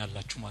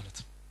ትሰሙኛላችሁ ማለት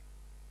ነው።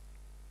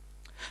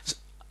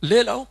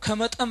 ሌላው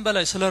ከመጠን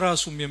በላይ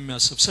ስለራሱም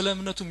የሚያስብ ስለ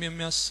እምነቱም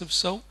የሚያስብ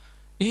ሰው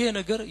ይሄ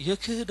ነገር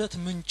የክህደት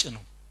ምንጭ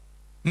ነው።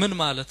 ምን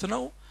ማለት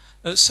ነው?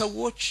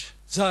 ሰዎች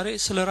ዛሬ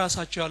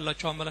ስለራሳቸው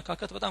ያላቸው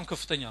አመለካከት በጣም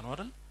ከፍተኛ ነው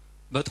አይደል?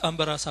 በጣም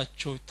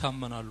በራሳቸው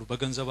ይታመናሉ፣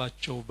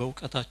 በገንዘባቸው፣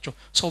 በእውቀታቸው።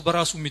 ሰው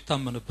በራሱ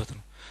የሚታመንበት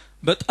ነው።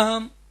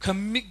 በጣም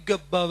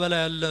ከሚገባ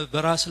በላይ ያለ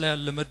በራስ ላይ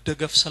ያለ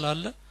መደገፍ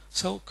ስላለ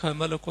ሰው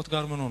ከመለኮት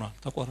ጋር ምን ሆኗል?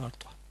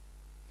 ተቆራርጧል።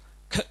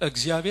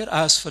 ከእግዚአብሔር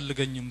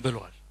አያስፈልገኝም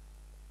ብሏል።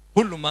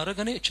 ሁሉም ማድረግ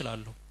እኔ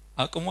እችላለሁ፣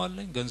 አቅሙ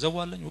አለኝ፣ ገንዘቡ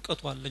አለኝ፣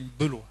 እውቀቱ አለኝ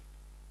ብሏል።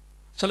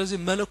 ስለዚህ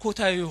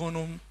መለኮታዊ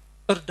የሆነውን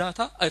እርዳታ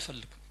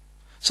አይፈልግም።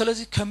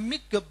 ስለዚህ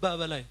ከሚገባ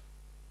በላይ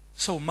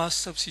ሰው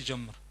ማሰብ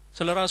ሲጀምር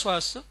ስለራሱ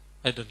አያስብ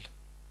አይደለም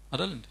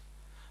አይደል እንዴ?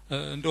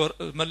 እንደው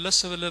መለስ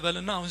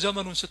ብለበልና አሁን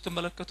ዘመኑን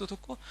ስትመለከቱት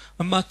እኮ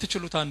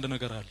የማትችሉት አንድ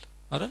ነገር አለ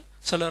አይደል?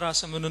 ስለራስ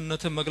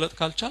ምንነትን መግለጥ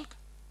ካልቻልክ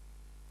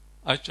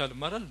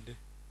አይቻልም አይደል እንዴ?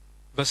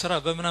 በስራ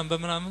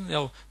በመናምን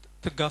ያው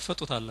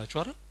ትጋፈጡታላችሁ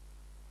አይደል?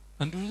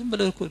 አንዱ ዝም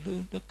ብለህ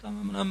ደቃ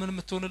ምናምን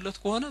የምትሆንለት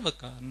ከሆነ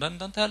በቃ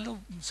እንዳንተ ያለው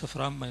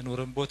ስፍራም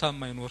አይኖርም፣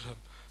 ቦታም አይኖርም፣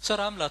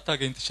 ስራም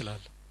ላታገኝ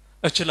ትችላለህ።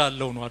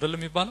 እችላለሁ ነው አይደል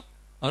የሚባለው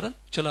አይደል?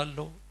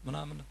 እችላለሁ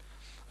ምናምን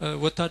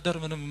ወታደር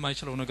ምንም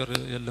የማይችለው ነገር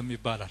የለም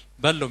ይባላል።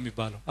 በለው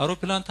የሚባለው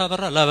አውሮፕላን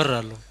ታበራ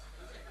ላበራለሁ።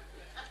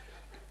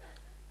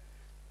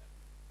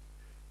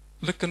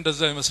 ልክ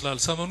እንደዛ ይመስላል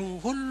ሰመኑ።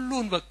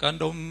 ሁሉን በቃ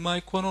እንደው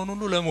የማይኮነውን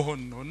ሁሉ ለመሆን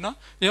ነውና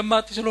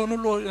የማትችለውን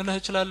ሁሉ እኔ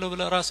እችላለሁ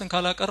ብለህ ራስን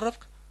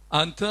ካላቀረብክ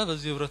አንተ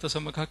በዚህ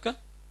ህብረተሰብ መካከል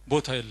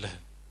ቦታ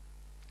የለህም።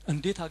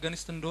 እንዴት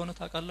አገኒስት እንደሆነ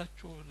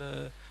ታውቃላችሁ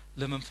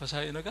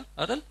ለመንፈሳዊ ነገር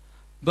አይደል?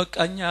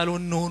 በቃኛ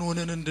ያልሆነውን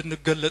ሆነን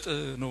እንድንገለጥ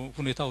ነው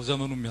ሁኔታው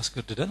ዘመኑ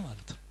የሚያስገድደን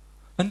ማለት ነው።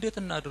 እንዴት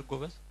እናድርጎ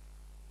በስ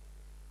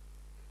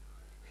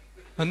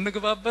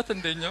እንግባበት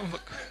እንደኛው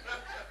በቃ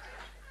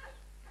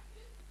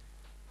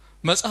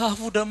መጽሐፉ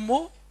ደግሞ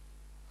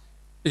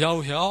ያው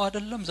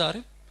አይደለም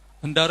ዛሬም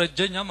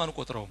እንዳረጀኛም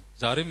አንቆጥረውም።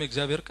 ዛሬም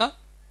የእግዚአብሔር ቃል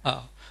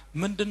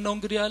ምንድነው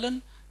እንግዲህ ያለን?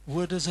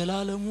 ወደ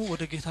ዘላለሙ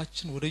ወደ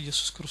ጌታችን ወደ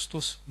ኢየሱስ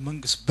ክርስቶስ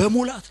መንግሥት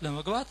በሙላት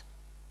ለመግባት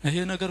ይሄ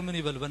ነገር ምን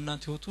ይበል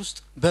በእናንተ ህይወት ውስጥ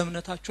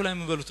በእምነታችሁ ላይ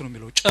ምን በሉት ነው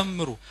የሚለው?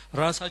 ጨምሩ፣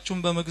 ራሳችሁን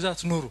በመግዛት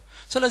ኑሩ።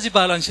 ስለዚህ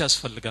ባላንስ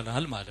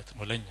ያስፈልጋል ማለት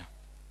ነው ለኛ።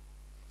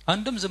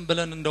 አንድም ዝም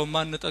ብለን እንደው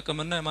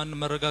ማንጠቅምና የማን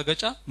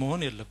መረጋገጫ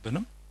መሆን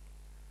የለብንም።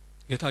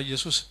 ጌታ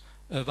ኢየሱስ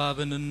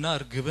እባብንና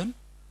እርግብን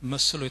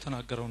መስሎ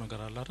የተናገረው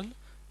ነገር አለ አይደል?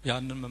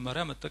 ያንን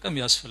መመሪያ መጠቀም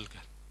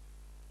ያስፈልጋል።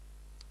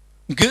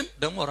 ግን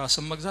ደግሞ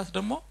ራስን መግዛት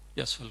ደግሞ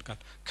ያስፈልጋል።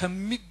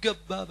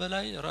 ከሚገባ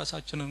በላይ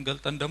ራሳችንን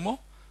ገልጠን ደግሞ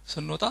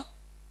ስንወጣ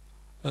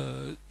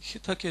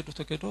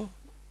ተከዶ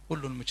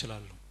ሁሉንም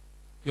እንችላለን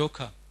ዮካ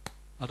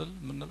አይደል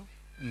ምንለው?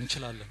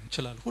 እንችላለን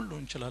ሁሉን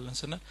እንችላለን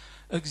ስንል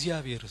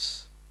እግዚአብሔርስ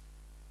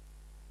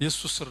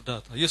ኢየሱስ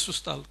እርዳታ ኢየሱስ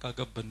ጣልቃ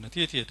ገብነት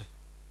የት ሄደ?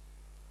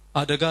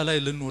 አደጋ ላይ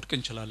ልንወድቅ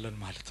እንችላለን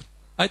ማለት ነው።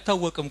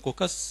 አይታወቅም እኮ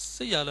ከስ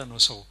ያለ ነው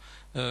ሰው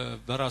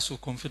በራሱ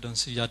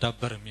ኮንፊደንስ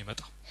ያዳበረ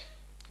የሚመጣው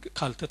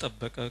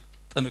ካልተጠበቀ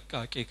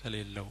ጥንቃቄ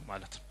ከሌለው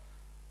ማለት ነው።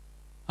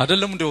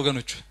 አይደለም እንደ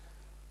ወገኖች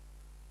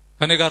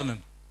ከኔ ጋር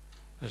ነን?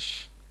 እሺ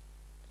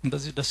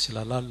እንደዚህ ደስ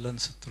ይላል አለን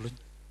ስትሉኝ።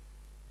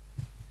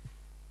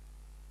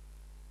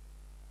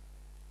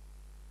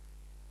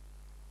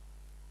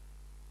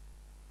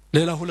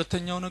 ሌላ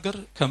ሁለተኛው ነገር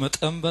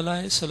ከመጠን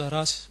በላይ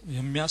ስለራስ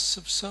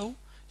የሚያስብ ሰው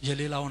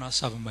የሌላውን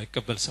ሐሳብ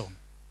የማይቀበል ሰው ነው።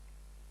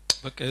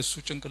 በቃ የሱ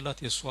ጭንቅላት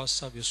የሱ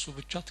ሐሳብ የሱ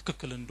ብቻ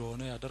ትክክል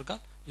እንደሆነ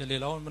ያደርጋል።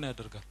 የሌላውን ምን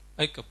ያደርጋል?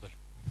 አይቀበልም።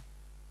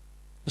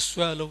 እሱ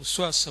ያለው እሱ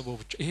ያሰበው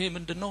ብቻ። ይሄ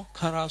ምንድነው?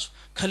 ከራሱ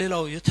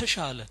ከሌላው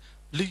የተሻለ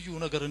ልዩ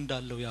ነገር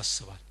እንዳለው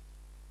ያስባል።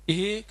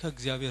 ይሄ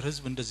ከእግዚአብሔር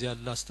ሕዝብ እንደዚህ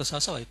ያለ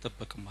አስተሳሰብ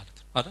አይጠበቅም ማለት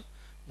ነው አይደል?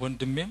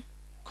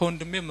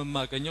 ከወንድሜም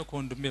የማገኘው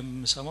ከወንድሜም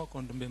የምሰማው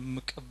ከወንድሜም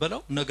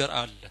የምቀበለው ነገር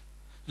አለ።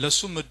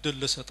 ለሱም እድል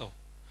ልሰጠው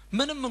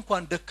ምንም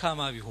እንኳን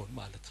ደካማ ቢሆን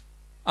ማለት ነው።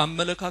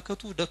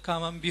 አመለካከቱ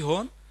ደካማም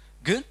ቢሆን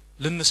ግን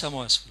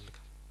ልንሰማው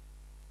ያስፈልጋል።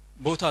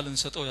 ቦታ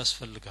ልንሰጠው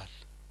ያስፈልጋል።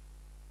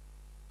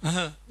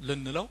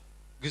 ልንለው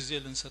ጊዜ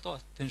ልንሰጠው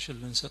አቴንሽን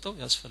ልንሰጠው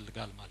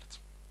ያስፈልጋል ማለት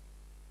ነው።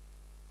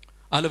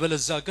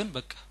 አለበለዚያ ግን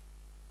በቃ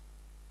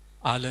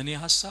አለኔ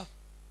ሐሳብ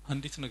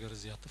አንዲት ነገር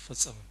እዚህ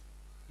አትፈጸምም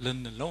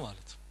ልንለው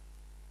ማለት ነው።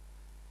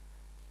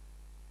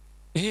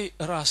 ይሄ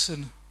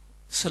ራስን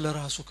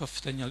ስለራሱ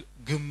ከፍተኛ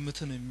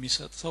ግምትን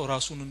የሚሰጥ ሰው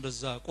ራሱን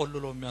እንደዛ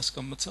ቆልሎ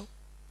የሚያስቀምጥ ሰው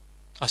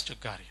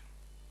አስቸጋሪ ነው።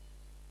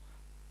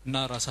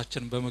 እና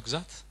ራሳችንን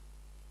በመግዛት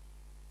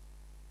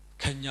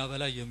ከኛ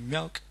በላይ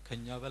የሚያውቅ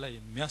ከኛ በላይ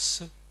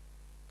የሚያስብ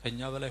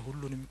ከኛ በላይ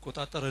ሁሉን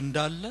የሚቆጣጠር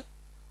እንዳለ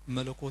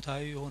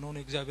መለኮታዊ የሆነውን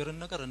የእግዚአብሔርን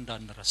ነገር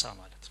እንዳንረሳ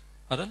ማለት ነው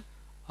አይደል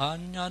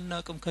አኛና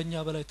አቅም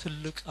ከኛ በላይ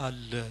ትልቅ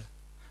አለ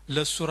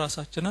ለሱ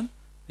ራሳችንን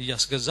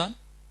እያስገዛን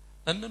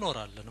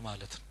እንኖራለን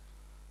ማለት ነው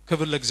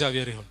ክብር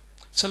ለእግዚአብሔር ይሁን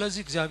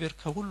ስለዚህ እግዚአብሔር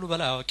ከሁሉ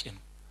በላይ አዋቂ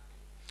ነው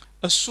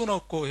እሱ ነው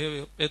እኮ ይሄ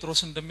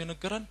ጴጥሮስ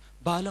እንደሚነገረን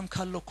በዓለም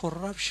ካለው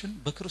ኮራፕሽን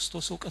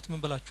በክርስቶስ ዕውቀት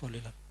ምን ብላችኋል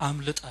ይላል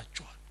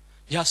አምልጣችኋል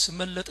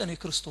ያስመለጠን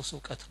የክርስቶስ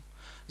ዕውቀት ነው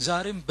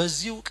ዛሬም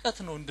በዚህ ዕውቀት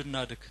ነው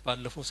እንድናድግ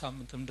ባለፈው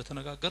ሳምንት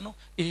እንደተነጋገርነው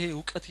ይሄ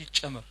ዕውቀት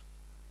ይጨመር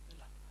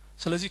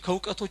ስለዚህ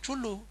ከዕውቀቶች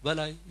ሁሉ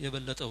በላይ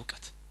የበለጠ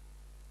ዕውቀት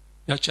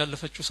ያቺ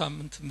ያለፈችው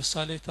ሳምንት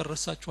ምሳሌ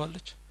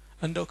ተረሳችኋለች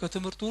እንደው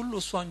ከትምህርቱ ሁሉ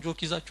እሷን ጆክ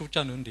ይዛችሁ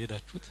ብቻ ነው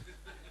እንደሄዳችሁት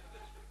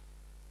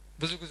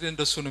ብዙ ጊዜ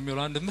እንደሱ ነው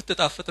የሚለው አንድ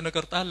የምትጣፍጥ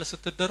ነገር ጣለ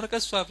ስትደረቀ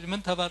እሷ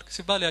ምን ተባልክ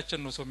ሲባል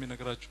ያችን ነው ሰው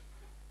የሚነግራችሁ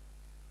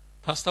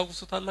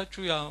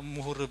ታስታውሱታላችሁ ያ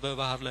ምሁር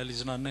በባህር ላይ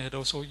ሊዝናና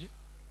ሄደው ሰውዬ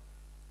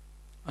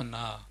እና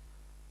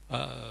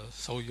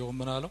ሰውየው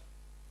ምን አለው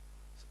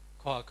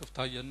ከዋክብት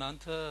አየና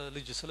አንተ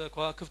ልጅ ስለ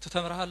ከዋክብት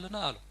ተምረሃልና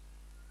አለው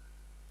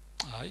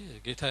አይ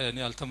ጌታዬ እኔ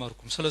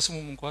አልተማርኩም ስለ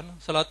ስሙም እንኳን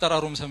ስለ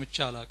አጠራሩም ሰምቼ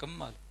አላቅም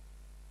አለ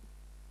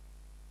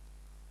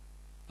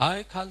አይ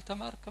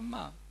ካልተማርክማ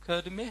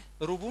ከእድሜ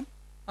ሩቡን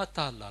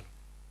አታላሉ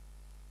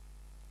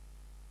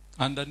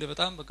አንዳንዴ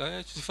በጣም በቃ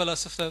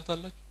ሲፈላስፍ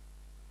ታዩታላችሁ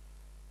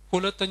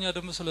ሁለተኛ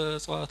ደግሞ ስለ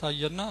ጸዋት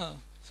አየና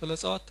ስለ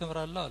ጸዋት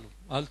ተምራለህ አሉ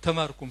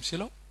አልተማርኩም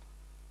ሲለው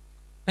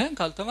እን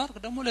ካልተማርክ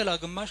ደግሞ ሌላ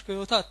ግማሽ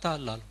ከህይወት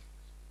አታላሉ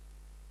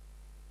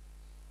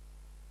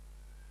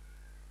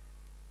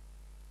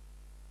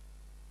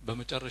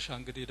በመጨረሻ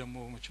እንግዲህ ደግሞ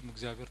መቼም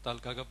እግዚአብሔር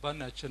ጣልቃ ገባና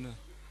ያችን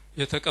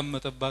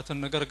የተቀመጠባትን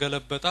ነገር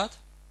ገለበጣት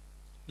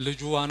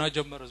ልጁ ዋና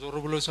ጀመረ ዞር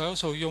ብሎ ሳይው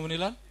ሰውየው ምን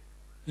ይላል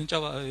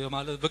እንጨባ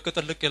ማለት በቅ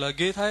ጥልቅ ይላል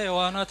ጌታዬ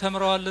ዋና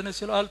ተምረዋልን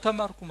ሲለው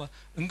አልተማርኩም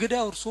እንግዲህ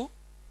አውርሶ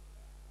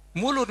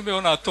ሙሉ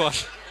እድሜውን አጥቷል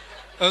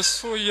እሱ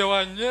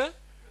እየዋኘ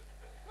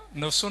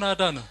ነፍሱን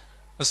አዳነ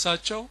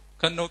እሳቸው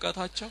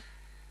ከነውቀታቸው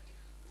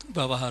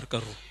በባህር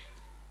ቀሩ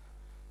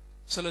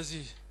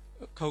ስለዚህ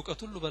ከውቀት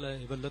ሁሉ በላይ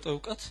የበለጠ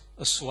ዕውቀት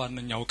እሱ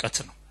ዋነኛ ዕውቀት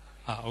ነው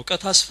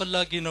ዕውቀት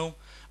አስፈላጊ ነው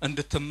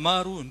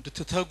እንድትማሩ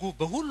እንድትተጉ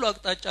በሁሉ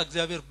አቅጣጫ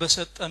እግዚአብሔር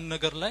በሰጠን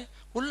ነገር ላይ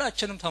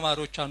ሁላችንም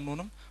ተማሪዎች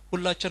አንሆንም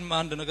ሁላችንም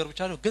አንድ ነገር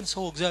ብቻ ነው ግን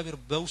ሰው እግዚአብሔር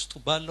በውስጡ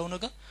ባለው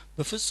ነገር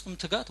በፍጹም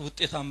ትጋት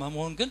ውጤታማ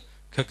መሆን ግን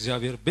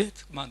ከእግዚአብሔር ቤት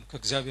ማን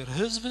ከእግዚአብሔር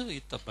ሕዝብ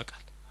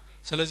ይጠበቃል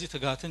ስለዚህ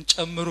ትጋትን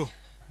ጨምሩ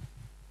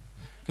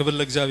ክብር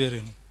ለእግዚአብሔር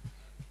ይሁን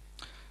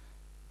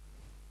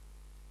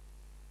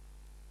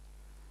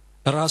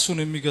ራሱን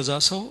የሚገዛ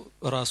ሰው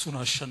ራሱን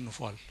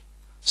አሸንፏል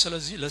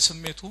ስለዚህ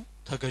ለስሜቱ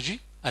ተገዢ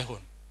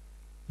አይሆንም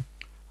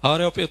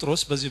ሐዋርያው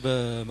ጴጥሮስ በዚህ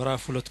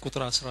በምዕራፍ 2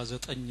 ቁጥር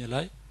 19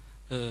 ላይ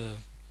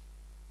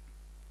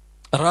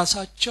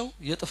ራሳቸው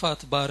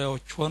የጥፋት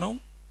ባሪያዎች ሆነው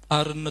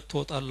አርነት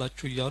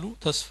ተወጣላችሁ እያሉ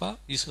ተስፋ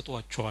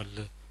ይሰጧቸዋል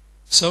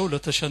ሰው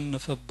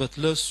ለተሸነፈበት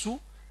ለሱ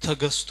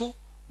ተገዝቶ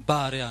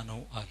ባሪያ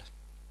ነው አለ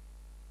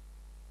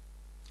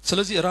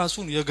ስለዚህ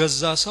ራሱን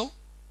የገዛ ሰው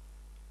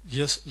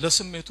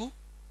ለስሜቱ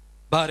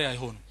ባሪያ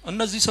አይሆንም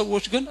እነዚህ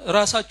ሰዎች ግን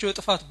ራሳቸው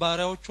የጥፋት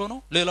ባሪያዎች ሆነው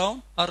ሌላውን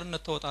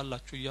አርነት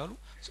ተወጣላችሁ እያሉ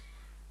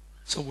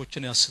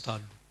ሰዎችን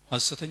ያስታሉ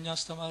ሐሰተኛ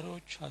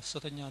አስተማሪዎች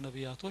ሐሰተኛ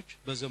ነቢያቶች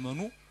በዘመኑ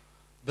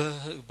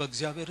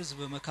በእግዚአብሔር ሕዝብ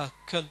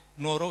መካከል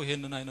ኖረው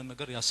ይሄንን አይነት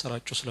ነገር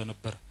ያሰራጩ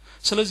ስለነበር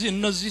ስለዚህ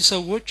እነዚህ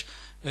ሰዎች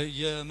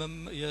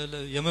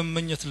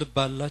የመመኘት ልብ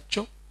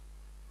አላቸው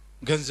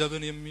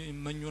ገንዘብን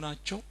የሚመኙ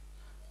ናቸው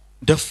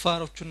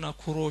ደፋሮችና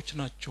ኩሮዎች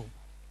ናቸው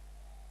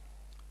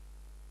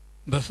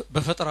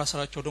በፈጠራ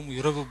ስራቸው ደግሞ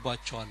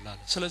ይረብባቸዋል አለ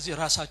ስለዚህ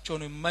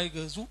ራሳቸውን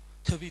የማይገዙ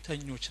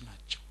ትዕቢተኞች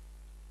ናቸው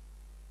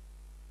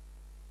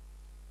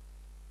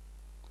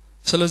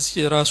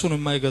ስለዚህ ራሱን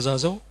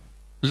የማይገዛዘው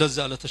ለዛ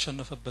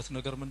ለተሸነፈበት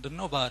ነገር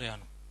ምንድነው ባሪያ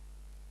ነው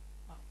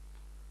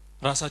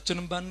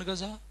ራሳችንን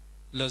ባንገዛ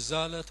ለዛ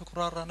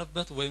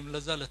ለተኩራራንበት ወይም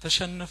ለዛ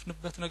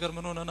ለተሸነፍንበት ነገር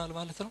ምን ሆነናል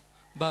ማለት ነው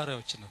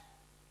ባሪያዎች ነን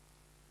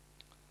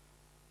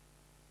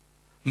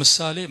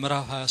ምሳሌ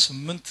ምዕራፍ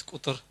 25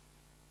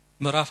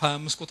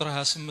 ቁጥር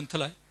 28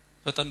 ላይ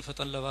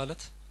ፈጠን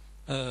ለማለት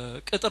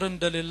ቅጥር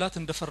እንደሌላት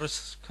እንደፈረሰ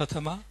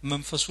ከተማ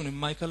መንፈሱን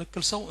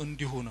የማይከለክል ሰው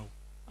እንዲሁ ነው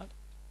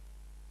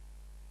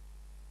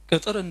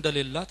ቅጥር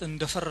እንደሌላት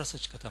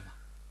እንደፈረሰች ከተማ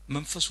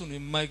መንፈሱን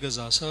የማይገዛ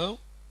ሰው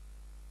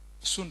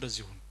እሱ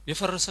እንደዚህ ሆነ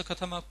የፈረሰ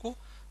ከተማ እኮ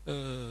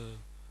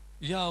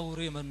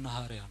ያውሬ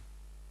መናኸሪያ ነው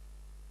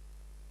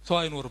ሰው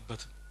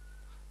አይኖርበትም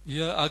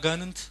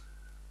የአጋንንት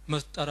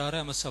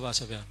መጠራሪያ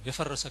መሰባሰቢያ ነው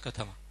የፈረሰ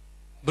ከተማ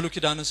ብሉይ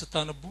ኪዳንን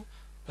ስታነቡ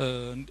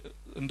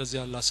እንደዚህ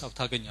ያለ ሐሳብ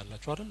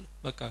ታገኛላችሁ አይደል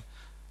በቃ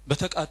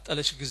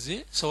በተቃጠለች ጊዜ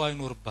ሰው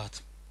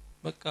አይኖርባትም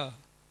በቃ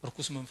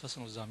ርኩስ መንፈስ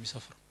ነው እዛ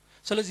የሚሰፍረው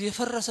ስለዚህ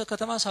የፈረሰ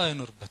ከተማ ሰው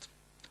አይኖርበትም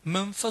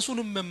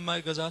መንፈሱንም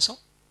የማይገዛ ሰው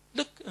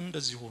ልክ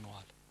እንደዚህ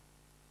ሆኗል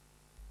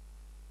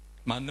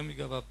ማንንም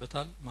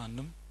ይገባበታል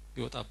ማንንም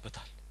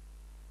ይወጣበታል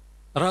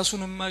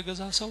ራሱን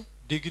የማይገዛ ሰው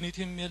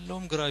ዲግኒቲም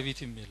የለውም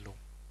ግራቪቲም የለውም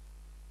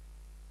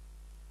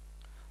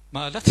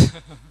ማለት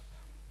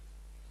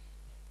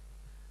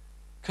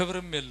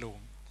ክብርም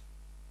የለውም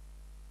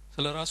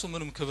ስለራሱ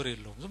ምንም ክብር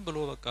የለውም ዝም ብሎ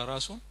በቃ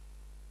ራሱን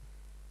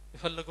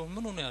የፈለገው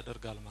ምን ሆነ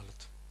ያደርጋል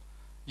ማለት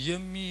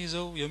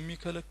የሚይዘው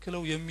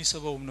የሚከለክለው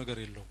የሚስበውም ነገር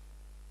የለው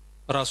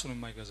ራሱን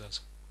የማይገዛ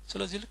ሰው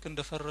ስለዚህ ልክ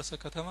እንደፈረሰ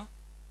ከተማ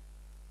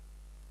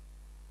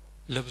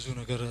ለብዙ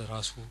ነገር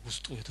ራሱ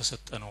ውስጡ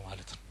የተሰጠ ነው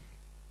ማለት ነው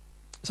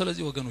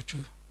ስለዚህ ወገኖቹ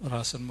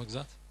ራስን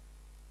መግዛት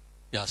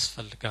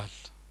ያስፈልጋል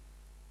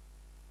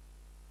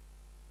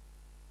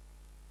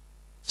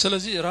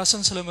ስለዚህ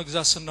ራስን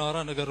ስለመግዛት ስናወራ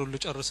ነገር ሁሉ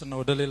ጨርስና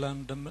ወደ ሌላ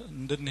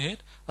እንድንሄድ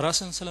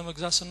ራስን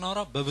ስለመግዛት ስናወራ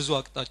በብዙ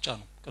አቅጣጫ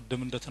ነው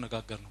ቀደም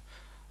እንደተነጋገርነው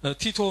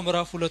ቲቶ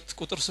ምዕራፍ 2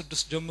 ቁጥር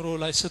 6 ጀምሮ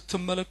ላይ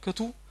ስትመለከቱ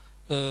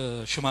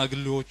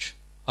ሽማግሌዎች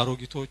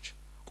አሮጊቶች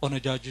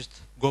ቆነጃጅት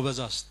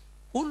ጎበዛስት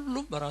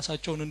ሁሉም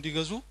ራሳቸውን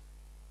እንዲገዙ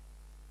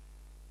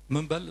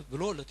ምን በል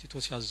ብሎ ለቲቶ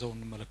ሲያዘው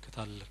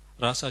እንመለከታለን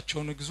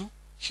ራሳቸውን ግዙ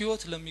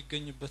ህይወት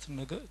ለሚገኝበት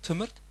ነገር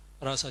ትምርት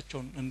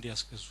ራሳቸውን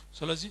እንዲያስገዙ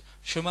ስለዚህ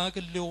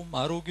ሽማግሌውም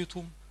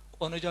አሮጊቱም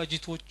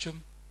ቆነጃጅቶችም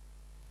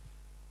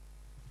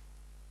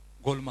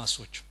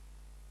ጎልማሶችም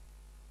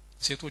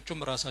ሴቶችም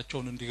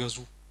ራሳቸውን እንዲገዙ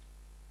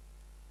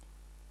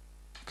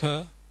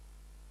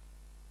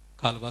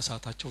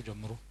ከአልባሳታቸው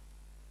ጀምሮ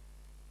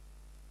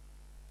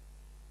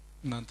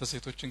እናንተ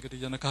ሴቶች እንግዲህ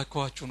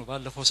የነካካዋችሁ ነው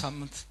ባለፈው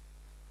ሳምንት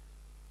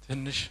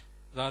ትንሽ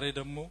ዛሬ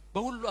ደግሞ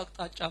በሁሉ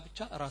አቅጣጫ ብቻ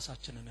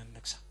ራሳችንን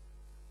እንግዛ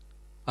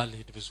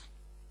አልሄድ ብዙ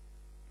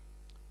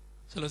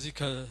ስለዚህ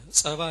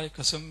ከጸባይ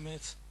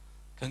ከስሜት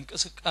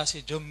ከእንቅስቃሴ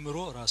ጀምሮ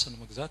ራስን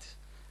መግዛት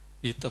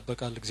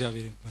ይተበቃል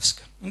እግዚአብሔር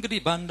ይመስገን እንግዲህ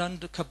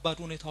በአንዳንድ ከባድ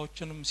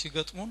ሁኔታዎችንም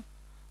ሲገጥሙን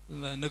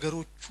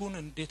ነገሮቹን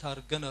እንዴት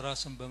አድርገን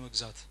ራስን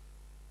በመግዛት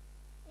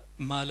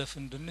ማለፍ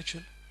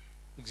እንድንችል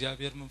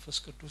እግዚአብሔር መንፈስ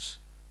ቅዱስ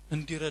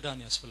እንዲረዳን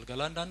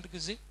ያስፈልጋል አንዳንድ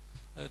ጊዜ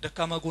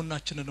ደካማ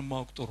ጎናችንን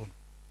ማወቅ ጥሩ ነው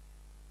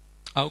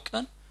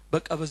አውቀን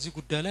በቃ በዚህ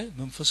ጉዳይ ላይ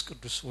መንፈስ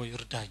ቅዱስ ወይ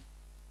እርዳኝ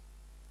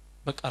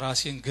በቃ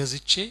ራሴን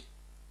ገዝቼ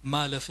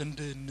ማለፍ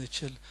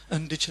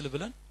እንድችል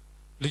ብለን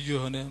ልዩ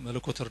የሆነ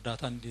መለኮት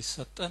እርዳታ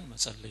እንዲሰጠን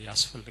መጸለይ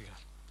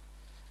ያስፈልጋል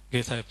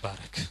ጌታ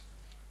ይባረክ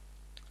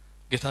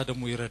ጌታ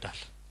ደግሞ ይረዳል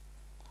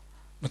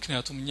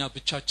ምክንያቱም እኛ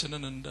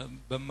ብቻችንን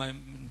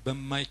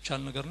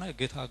በማይቻል ነገርና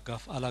ጌታ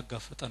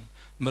አላጋፈጠን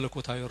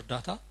መለኮታዊ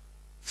እርዳታ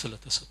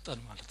ስለተሰጠን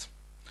ማለት ነው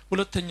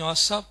ሁለተኛው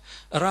ሐሳብ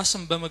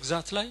ራስን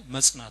በመግዛት ላይ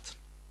መጽናት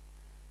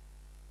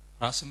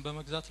ራስን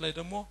በመግዛት ላይ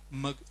ደግሞ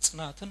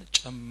መጽናትን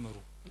ጨምሩ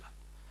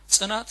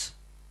ጽናት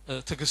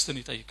ትዕግስትን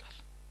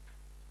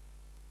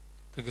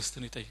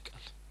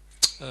ይጠይቃል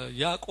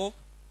ያዕቆብ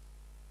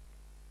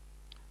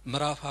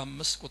ምዕራፍ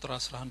 5 ቁጥር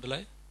 11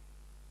 ላይ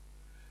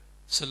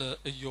ስለ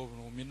ኢዮብ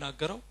ነው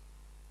የሚናገረው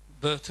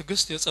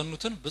በትዕግስት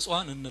የጸኑትን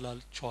ብፁዓን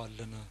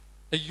እንላቸዋለን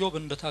ኢዮብ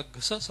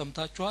እንደታገሰ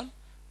ሰምታችኋል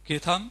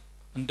ጌታም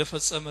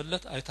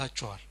እንደፈጸመለት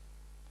አይታችኋል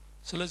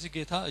ስለዚህ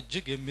ጌታ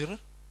እጅግ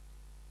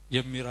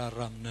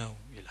የሚራራም ነው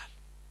ይላል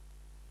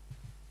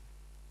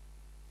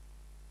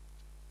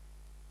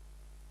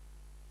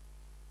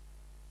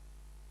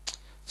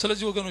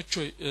ስለዚህ ወገኖች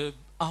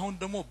አሁን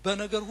ደግሞ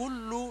በነገር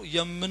ሁሉ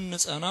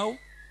የምንጸናው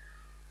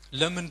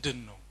ለምንድን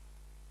ነው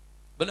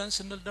ብለን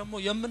ስንል ደግሞ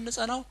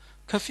የምንጸናው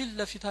ከፊል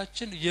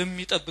ለፊታችን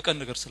የሚጠብቀን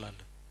ነገር ስላለ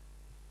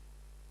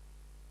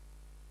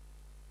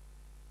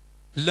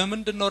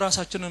ለምንድን ነው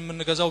ራሳችንን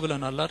የምንገዛው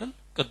ብለናል አይደል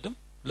ቀደም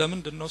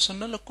ለምንድን ነው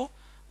ስንል እኮ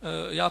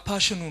ያ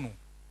ፓሽኑ ነው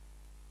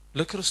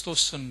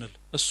ለክርስቶስ ስንል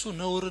እሱ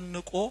ነውርን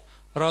ንቆ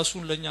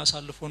ራሱን ለኛ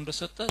አሳልፎ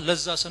እንደሰጠ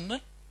ለዛ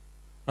ስንል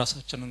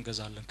ራሳችንን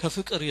እንገዛለን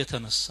ከፍቅር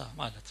የተነሳ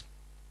ማለት ነው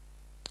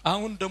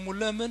አሁን ደግሞ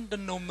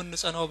ለምንድን ነው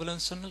የምንጸናው ብለን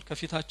ስንል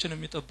ከፊታችን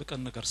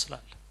የሚጠብቀን ነገር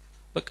ስላለ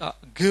በቃ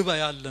ግባ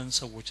ያለን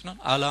ሰዎች ነን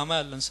አላማ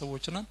ያለን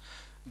ሰዎች ነን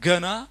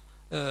ገና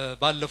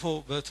ባለፈው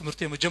በትምህርት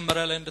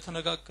የመጀመሪያ ላይ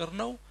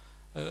እንደተነጋገርነው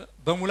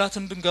በሙላት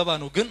እንድንገባ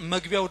ነው ግን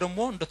መግቢያው ደግሞ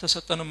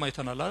እንደተሰጠንም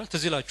አይተናል አይደል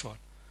ትዝ ይላችኋል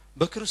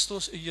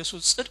በክርስቶስ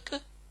ኢየሱስ ጽድቅ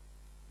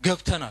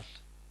ገብተናል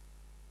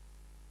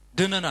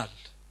ድነናል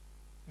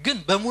ግን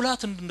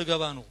በሙላት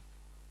እንድንገባ ነው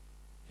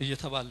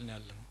እየተባልን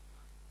ያለነው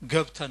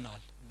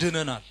ገብተናል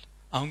ድነናል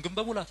አሁን ግን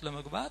በሙላት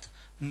ለመግባት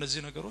እነዚህ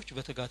ነገሮች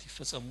በትጋት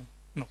ይፈጸሙ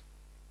ነው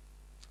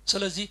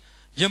ስለዚህ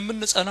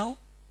የምንጸናው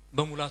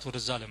በሙላት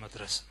ወደዛ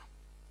ለመድረስ ነው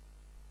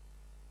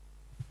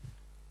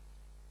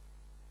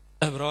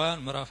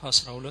ዕብራውያን ምዕራፍ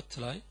 12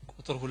 ላይ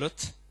ቁጥር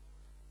 2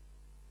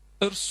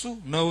 እርሱ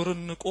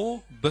ነውርን ንቆ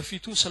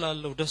በፊቱ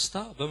ስላለው ደስታ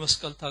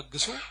በመስቀል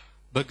ታግሶ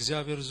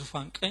በእግዚአብሔር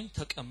ዙፋን ቀኝ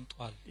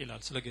ተቀምጧል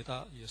ይላል ስለ ጌታ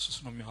ኢየሱስ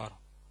ነው የሚያወራው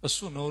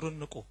እሱ ነውርን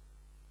ንቆ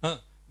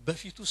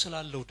በፊቱ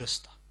ስላለው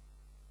ደስታ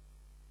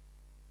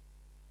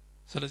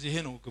ስለዚህ ይሄ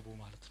ነው ግቡ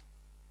ማለት ነው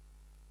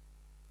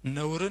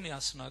ነውርን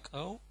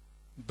ያስናቀው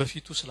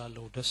በፊቱ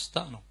ስላለው ደስታ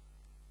ነው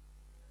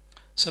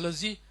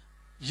ስለዚህ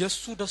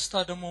የሱ ደስታ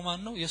ደግሞ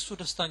ማን ነው የሱ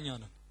ደስታኛ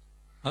ነን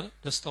አይደል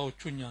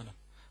ደስታዎቹኛ ነን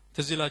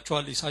ትዝ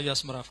ይላችኋል ኢሳይያስ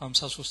ምዕራፍ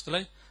 53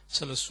 ላይ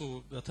ስለሱ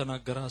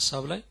በተናገረ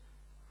ሐሳብ ላይ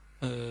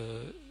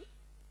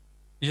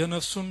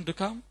የነፍሱን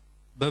ድካም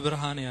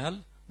በብርሃን ያህል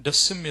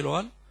ደስም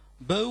ይለዋል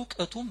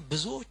በእውቀቱም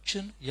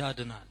ብዙዎችን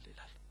ያድናል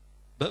ይላል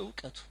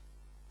በእውቀቱ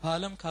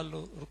በዓለም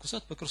ካለው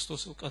ርኩሰት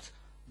በክርስቶስ ዕውቀት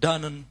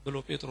ዳንን ብሎ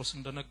ጴጥሮስ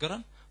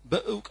እንደነገረን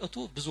በእውቀቱ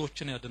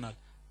ብዙዎችን ያድናል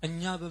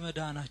እኛ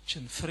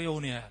በመዳናችን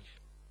ፍሬውን ያያል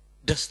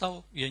ደስታው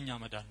የኛ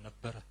መዳን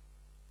ነበረ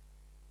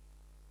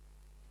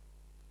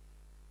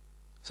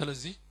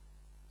ስለዚህ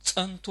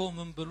ጸንቶ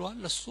ምን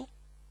ብሏል እሱ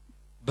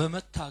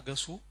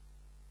በመታገሱ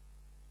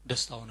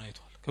ደስታውን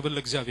አይቷል ክብር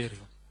ለእግዚአብሔር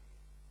ይሁን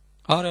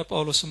ሐዋርያ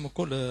ጳውሎስም እኮ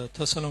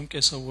ለተሰሎንቄ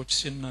ሰዎች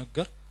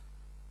ሲናገር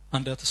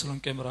አንደኛ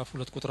ተሰሎንቄ ምዕራፍ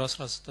 2 ቁጥር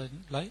 19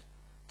 ላይ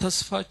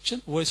ተስፋችን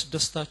ወይስ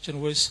ደስታችን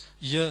ወይስ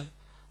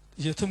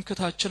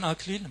የትምክታችን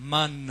አክሊል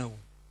ማን ነው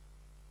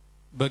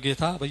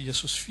በጌታ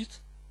በኢየሱስ ፊት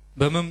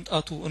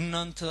በመምጣቱ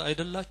እናንተ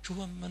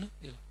አይደላችሁም ምን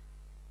ይላል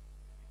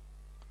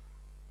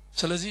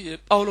ስለዚህ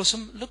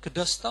ጳውሎስም ልክ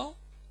ደስታው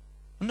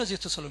እነዚህ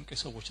የተሰሎንቄ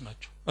ሰዎች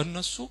ናቸው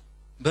እነሱ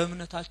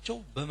በእምነታቸው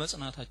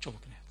በመጽናታቸው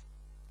ምክንያት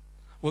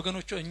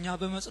ወገኖቹ እኛ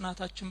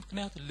በመጽናታችን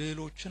ምክንያት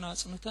ሌሎችን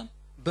አጽንተን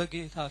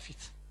በጌታ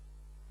ፊት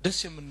ደስ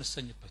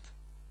የምንሰኝበት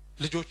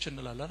ልጆች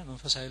እንላለን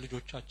መንፈሳዊ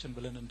ልጆቻችን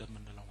ብለን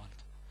እንደምንለው ማለት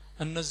ነው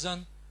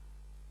እነዛን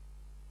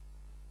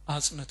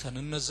አጽንተን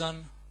እነዛን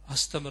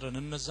አስተምረን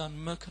እነዛን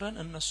መክረን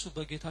እነሱ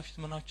በጌታ ፊት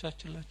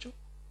ምናቻችላቸው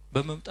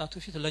በመምጣቱ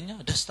ፊት ለኛ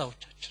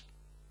ደስታዎቻችን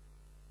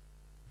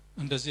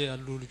እንደዚህ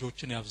ያሉ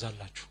ልጆችን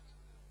ያብዛላችሁ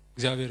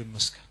እግዚአብሔር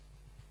ይመስገን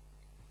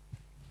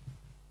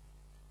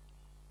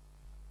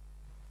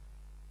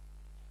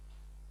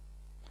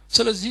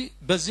ስለዚህ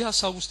በዚህ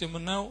ሐሳብ ውስጥ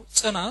የምናየው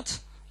ጽናት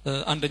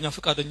አንደኛ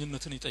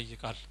ፈቃደኝነትን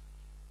ይጠይቃል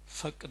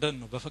ፈቅደን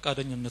ነው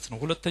በፈቃደኝነት ነው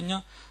ሁለተኛ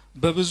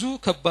በብዙ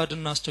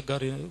ከባድና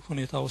አስቸጋሪ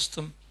ሁኔታ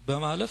ውስጥም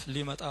በማለፍ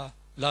ሊመጣ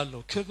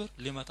ላለው ክብር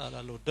ሊመጣ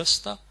ላለው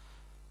ደስታ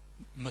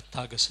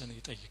መታገስን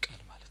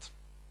ይጠይቃል ማለት ነው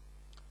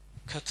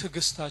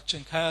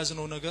ከትግስታችን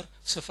ከያዝነው ነገር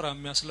ስፍራ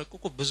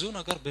የሚያስለቅቁ ብዙ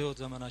ነገር በህይወት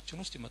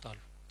ዘመናችን ውስጥ ይመጣሉ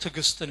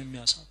ትግስትን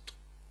የሚያሳጡ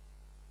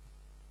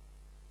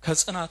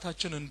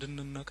ከጽናታችን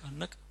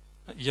እንድንነቃነቅ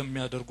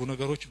የሚያደርጉ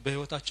ነገሮች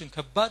በህይወታችን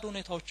ከባድ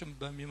ሁኔታዎችን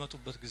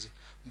በሚመጡበት ጊዜ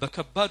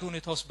በከባድ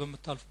ሁኔታ ውስጥ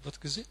በመታልፉበት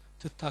ጊዜ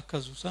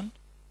ትታከዙ ዘንድ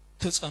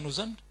ትጸኑ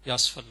ዘንድ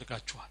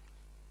ያስፈልጋችኋል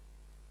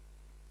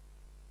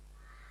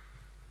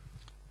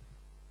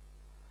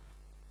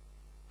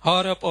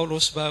ሐዋርያ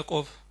ጳውሎስ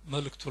በያዕቆብ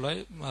መልእክቱ ላይ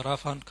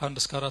ምዕራፍ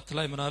 1:1-4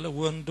 ላይ ምን አለ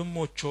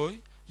ወንድሞች ሆይ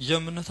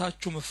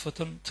የእምነታችሁ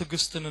መፈተን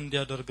ትግስትን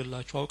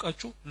እንዲያደርግላችሁ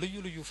አውቃችሁ ልዩ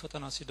ልዩ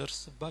ፈተና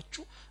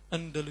ሲደርስባችሁ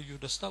እንደ ልዩ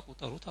ደስታ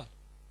ቁጠሩት አለ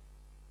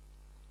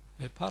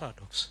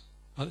ፓራዶክስ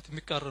ማለት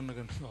የሚቃረን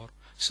ነገር ነው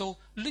ሰው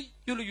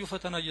ልዩ ልዩ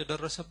ፈተና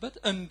እየደረሰበት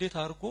እንዴት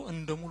አድርጎ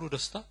እንደ ሙሉ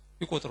ደስታ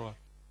ይቆጥረዋል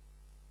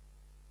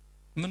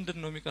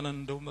ምንድነው የሚቀናን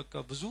እንደው መቃ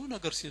ብዙ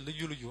ነገር ሲል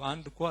ልዩ ልዩ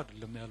አንድ እኮ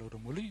አይደለም ያለው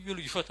ደግሞ ልዩ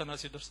ልዩ ፈተና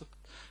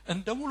ሲደርስበት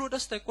እንደ ሙሉ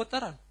ደስታ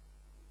ይቆጠራል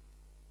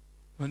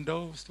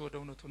እንደው እስቲ ወደ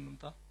እውነቱ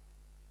እንምጣ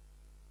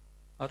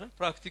አረ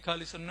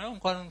ፕራክቲካሊ ስናየው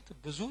እንኳን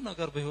ብዙ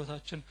ነገር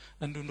በህይወታችን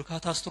እንደ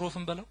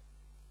ካታስትሮፍን በለው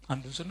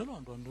አንዱን ስንለው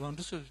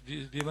አንዱ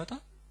ቢመጣ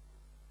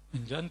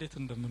እንጃ እንዴት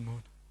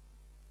እንደምንሆን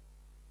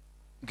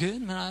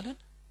ግን ምን አለን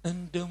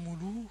እንደ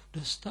ሙሉ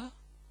ደስታ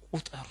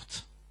ቁጠሩት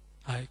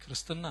አይ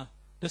ክርስትና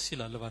ደስ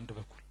ይላል በአንድ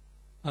በኩል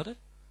አይደል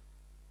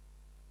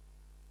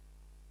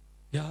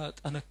ያ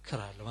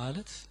ጠነክራል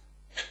ማለት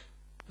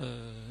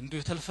እንዴ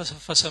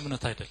የተልፈሰፈሰ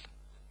እምነት አይደለም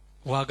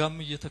ዋጋም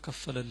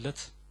እየተከፈለለት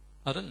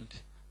አይደል እንዴ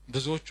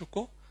ብዙዎች እኮ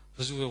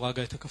ብዙ ዋጋ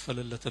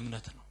የተከፈለለት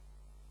እምነት ነው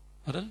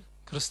አይደል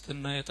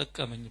ክርስትና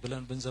የጠቀመኝ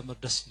ብለን ብንዘምር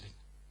ደስ ይለኝ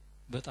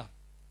በጣም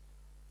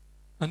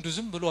አንዱ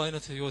ዝም ብሎ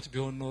አይነት ህይወት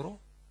ቢሆን ኖሮ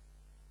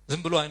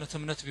ዝም ብሎ አይነት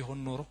እምነት ቢሆን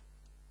ኖሮ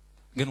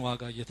ግን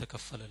ዋጋ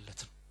እየተከፈለለት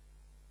ነው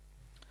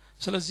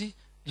ስለዚህ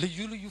ልዩ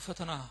ልዩ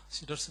ፈተና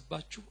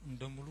ሲደርስባችሁ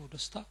እንደሙሉ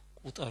ደስታ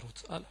ቁጠሩት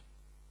አለ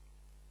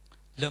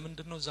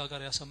ለምንድነው እዛ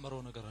ጋር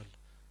ያሰመረው ነገር አለ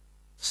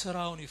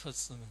ስራውን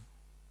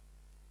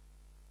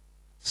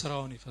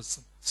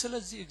ይፈጽም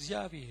ስለዚህ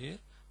እግዚአብሔር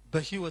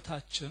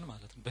በህይወታችን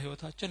ማለት ነው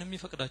በህይወታችን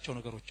የሚፈቅዳቸው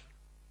ነገሮች አሉ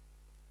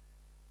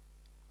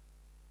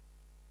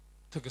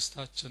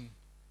ትግስታችን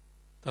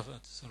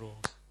ተፈትኖ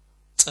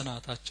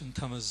ጽናታችን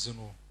ተመዝኖ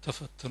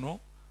ተፈትኖ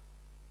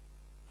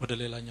ወደ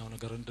ሌላኛው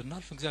ነገር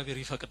እንድናልፍ እግዚአብሔር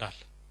ይፈቅዳል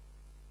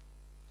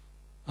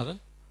አይደል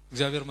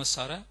እግዚአብሔር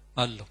መሳሪያ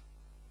አለው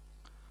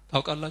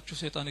ታውቃላችሁ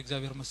ሰይጣን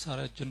እግዚአብሔር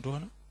መሳሪያ እጅ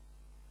እንደሆነ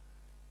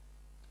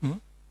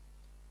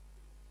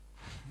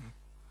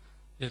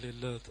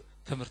የሌለ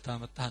ትምህርት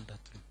አመጣ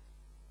እንዳትሉ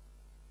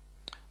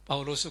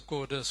ጳውሎስ እኮ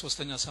ወደ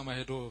 3ኛ ሰማይ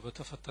ሄዶ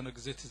በተፈተነ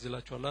ጊዜ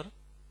ትዝላችኋል አይደል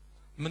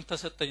ምን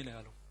ተሰጠኝ ነው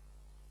ያለው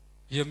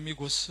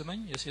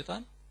የሚጎስመኝ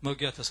የሰይጣን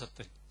መግያ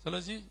ተሰጠኝ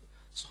ስለዚህ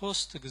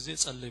 3 ጊዜ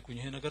ጸለይኩኝ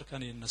ይሄ ነገር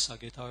ከኔ ይነሳ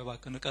ጌታ ወይ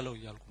ባከነ ቀለው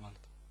ይያልኩ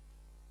ማለት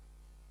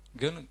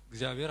ግን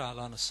እግዚአብሔር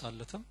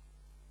አላነሳለትም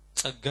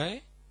ጸጋዬ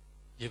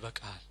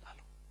ይበቃል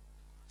አለው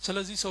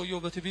ስለዚህ ሰውየው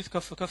በትዕቢት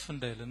ከፍ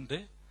እንዳይል እንደ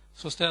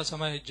 3ኛ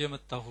ሰማይ ሄጄ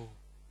መጣሁ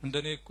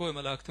እንደኔ እኮ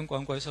የመላእክትን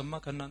ቋንቋ ይሰማ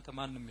ከናንተ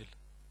ማንንም ይል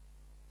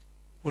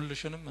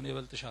ሁልሽንም እኔ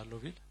በልጥሻለሁ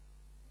ቢል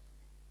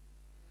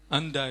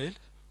እንዳይል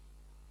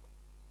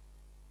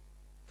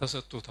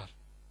ተሰጥቶታል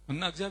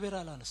እና እግዚአብሔር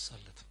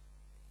አላነሳለትም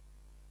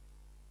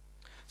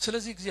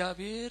ስለዚህ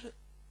እግዚአብሔር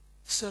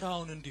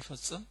ስራውን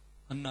እንዲፈጽም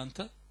እናንተ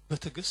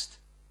በትግስት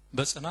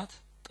በጽናት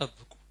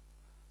ጠብቁ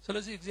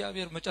ስለዚህ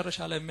እግዚአብሔር መጨረሻ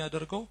ላይ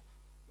የሚያደርገው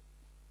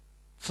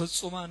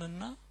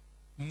ፍጹማንና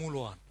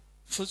ሙሉዋን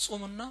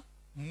ፍጹምና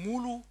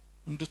ሙሉ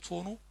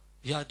እንድትሆኑ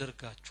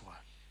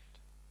ያደርጋችኋል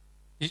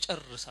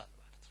ይጨርሳል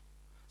ማለት ነው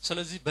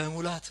ስለዚህ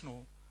በሙላት ነው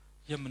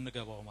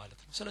የምንገባው ማለት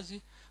ነው። ስለዚህ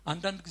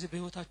አንዳንድ ጊዜ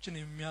በህይወታችን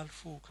የሚያልፉ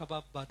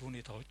ከባባድ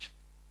ሁኔታዎች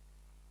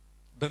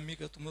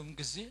በሚገጥሙም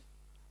ጊዜ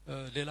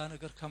ሌላ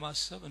ነገር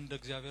ከማሰብ እንደ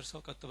እግዚአብሔር ሰው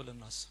ቀጥ ብለን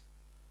እናስብ።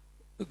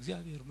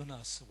 እግዚአብሔር ምን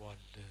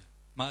አስቧል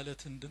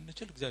ማለት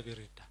እንድንችል እግዚአብሔር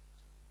ይርዳል።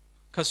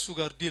 ከሱ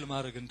ጋር ዲል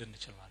ማድረግ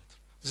እንድንችል ማለት ነው።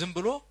 ዝም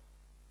ብሎ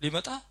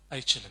ሊመጣ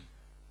አይችልም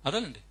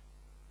አይደል እንዴ?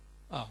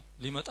 አዎ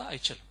ሊመጣ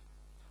አይችልም።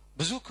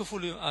 ብዙ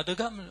ክፉል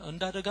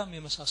አደጋም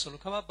የመሳሰሉ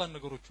ከባባድ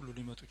ነገሮች ሁሉ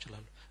ሊመጡ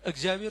ይችላሉ።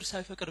 እግዚአብሔር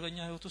ሳይፈቅድ በእኛ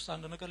ህይወት ውስጥ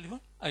አንድ ነገር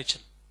ሊሆን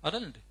አይችልም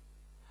አይደል እንዴ?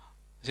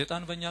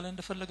 ሰይጣን በእኛ ላይ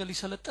እንደፈለገ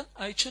ሊሰለጥን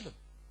አይችልም።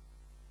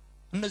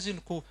 እነዚህን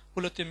እኮ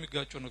ሁለት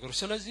የሚጋጩ ነገሮች።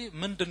 ስለዚህ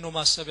ምንድነው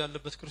ማሰብ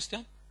ያለበት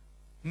ክርስቲያን?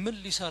 ምን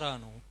ሊሰራ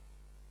ነው?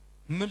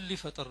 ምን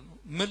ሊፈጠር ነው?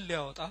 ምን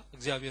ሊያወጣ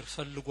እግዚአብሔር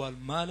ፈልጓል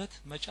ማለት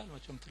መቻል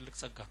መቼም ትልቅ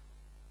ጸጋ ነው።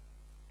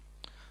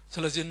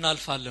 ስለዚህ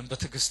እናልፋለን፣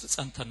 በትዕግስት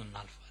ጸንተን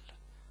እናልፋለን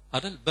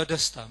አይደል?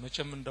 በደስታ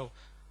መቼም እንደው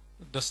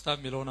ደስታ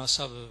የሚለውን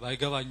ሐሳብ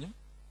ባይገባኝም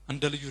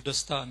እንደ ልዩ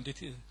ደስታ እንዴት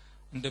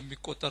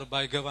እንደሚቆጠር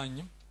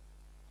ባይገባኝም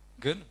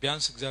ግን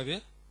ቢያንስ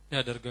እግዚአብሔር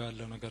ያደርገው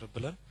ያለው ነገር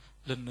ብለን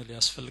ልንል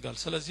ያስፈልጋል።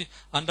 ስለዚህ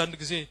አንዳንድ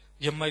ጊዜ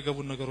የማይገቡ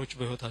ነገሮች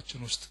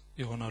በህይወታችን ውስጥ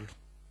ይሆናሉ።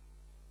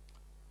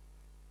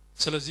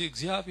 ስለዚህ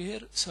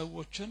እግዚአብሔር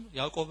ሰዎችን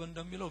ያዕቆብ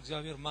እንደሚለው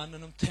እግዚአብሔር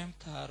ማንንም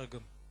ቴምፕት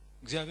አያደርግም።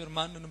 እግዚአብሔር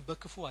ማንንም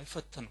በክፉ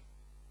አይፈትንም።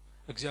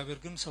 እግዚአብሔር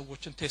ግን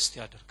ሰዎችን ቴስት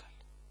ያደርጋል።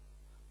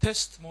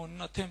 ቴስት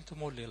መሆንና ቴምፕት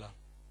መሆን ሌላ ነው።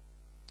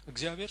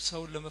 እግዚአብሔር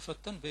ሰውን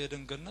ለመፈተን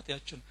በኤደን ገነት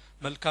ያችን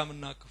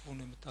መልካምና ክፉን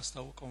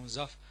የምታስታውቀውን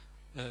ዛፍ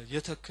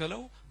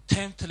የተከለው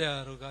ቴምፕት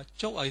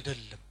ሊያደርጋቸው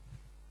አይደለም።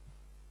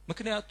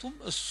 ምክንያቱም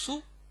እሱ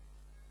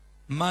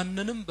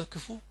ማንንም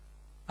በክፉ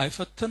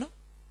አይፈትንም፣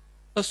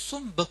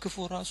 እሱም በክፉ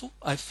ራሱ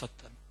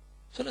አይፈተንም።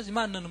 ስለዚህ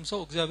ማንንም ሰው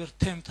እግዚአብሔር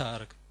ቴምፕት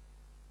አያደርግም።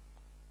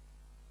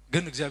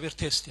 ግን እግዚአብሔር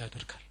ቴስት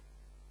ያደርጋል፣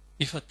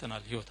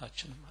 ይፈትናል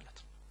ህይወታችንን ማለት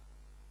ነው።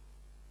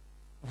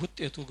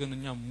 ውጤቱ ግን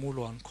እኛ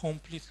ሙሉን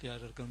ኮምፕሊት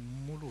ሊያደርገን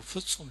ሙሉ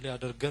ፍጹም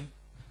ሊያደርገን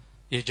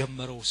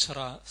የጀመረው ስራ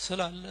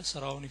ስላለ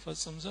ስራውን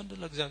ይፈጽም ዘንድ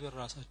ለእግዚአብሔር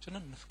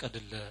ራሳችንን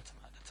እንፍቀድለት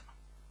ማለት ነው።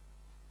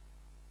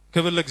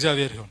 ክብር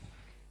ለእግዚአብሔር ይሁን።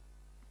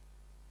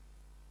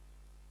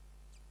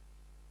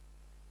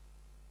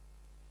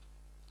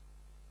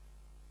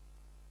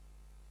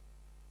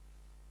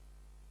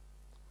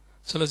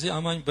 ስለዚህ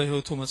አማኝ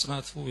በህይወቱ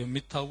መጽናቱ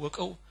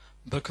የሚታወቀው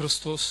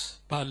በክርስቶስ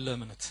ባለ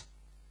እምነት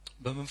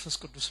በመንፈስ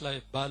ቅዱስ ላይ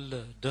ባለ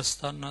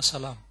ደስታና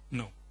ሰላም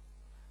ነው።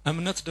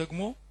 እምነት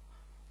ደግሞ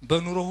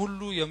በኑሮ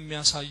ሁሉ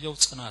የሚያሳየው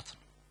ጽናት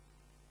ነው።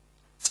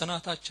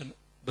 ጽናታችን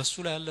በሱ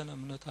ላይ ያለን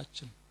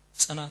እምነታችን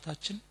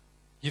ጽናታችን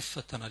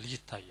ይፈተናል፣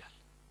 ይታያል።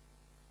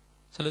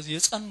 ስለዚህ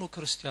የጸኑ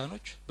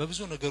ክርስቲያኖች በብዙ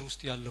ነገር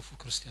ውስጥ ያለፉ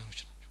ክርስቲያኖች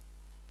ናቸው።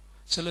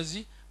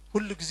 ስለዚህ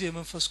ሁሉ ጊዜ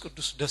የመንፈስ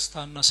ቅዱስ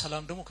ደስታና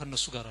ሰላም ደግሞ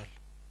ከነሱ ጋር አለ።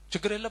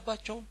 ችግር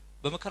የለባቸውም፣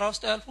 በመከራ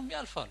ውስጥ ያልፉም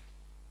ያልፋሉ።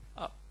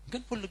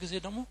 ግን ሁሉ ጊዜ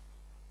ደግሞ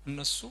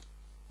እነሱ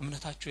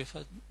እምነታቸው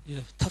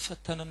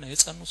የተፈተነና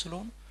የጸኑ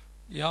ስለሆኑ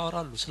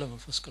ያወራሉ ስለ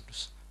መንፈስ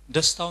ቅዱስ፣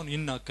 ደስታውን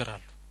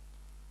ይናገራሉ።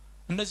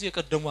 እነዚህ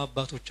የቀደሙ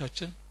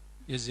አባቶቻችን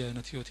የዚህ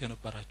አይነት ህይወት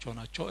የነበራቸው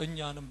ናቸው።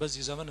 እኛንም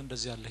በዚህ ዘመን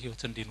እንደዚህ ያለ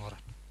ህይወት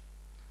እንዲኖረን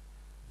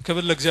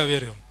ክብር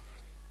ለእግዚአብሔር ይሁን።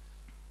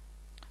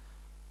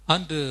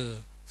 አንድ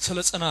ስለ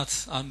ጽናት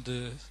አንድ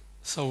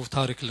ሰው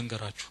ታሪክ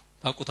ልንገራችሁ።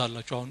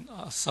 ታውቁታላችሁ። አሁን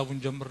ሐሳቡን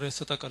ጀምሬ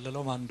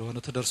ተጠቀለለው ማን እንደሆነ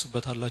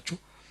ተደርሱበታላችሁ።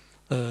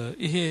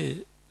 ይሄ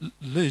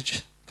ልጅ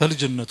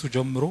ከልጅነቱ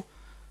ጀምሮ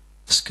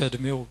እስከ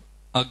እድሜው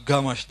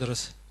አጋማሽ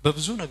ድረስ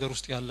በብዙ ነገር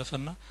ውስጥ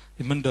ያለፈና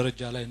ምን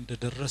ደረጃ ላይ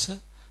እንደደረሰ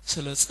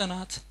ስለ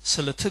ጽናት፣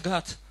 ስለ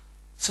ትጋት፣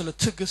 ስለ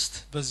ትዕግስት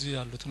በዚህ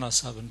ያሉትን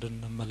ሐሳብ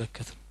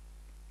እንድንመለከት ነው።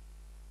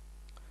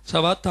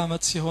 7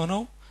 አመት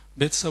ሲሆነው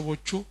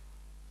ቤተሰቦቹ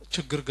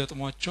ችግር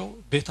ገጥሟቸው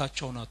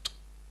ቤታቸውን አጡ።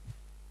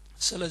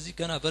 ስለዚህ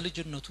ገና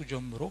በልጅነቱ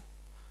ጀምሮ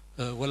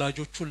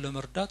ወላጆቹን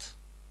ለመርዳት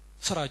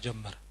ስራ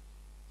ጀመረ።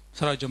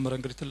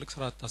 እንግዲህ ትልቅ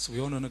ስራ አታስቡ።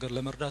 የሆነ ነገር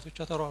ለመርዳት ብቻ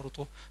ተሯሩጦ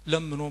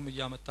ለምኖም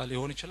እያመጣ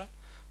ሊሆን ይችላል።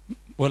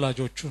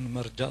 ወላጆቹን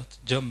መርዳት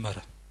ጀመረ።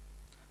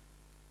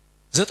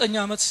 9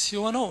 አመት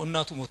ሲሆነው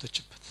እናቱ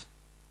ሞተችበት።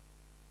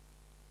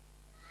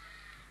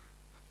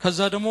 ከዛ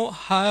ደግሞ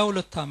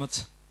 22 አመት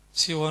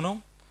ሲሆነው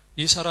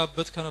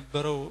ይሰራበት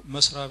ከነበረው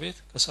መስሪያ ቤት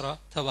ከስራ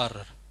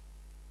ተባረረ።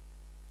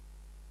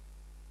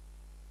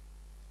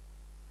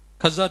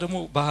 ከዛ ደግሞ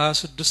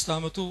በ26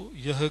 አመቱ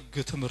የህግ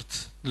ትምህርት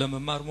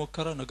ለመማር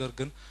ሞከረ። ነገር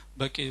ግን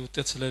በቂ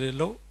ውጤት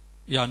ስለሌለው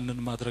ያንን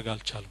ማድረግ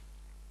አልቻለም።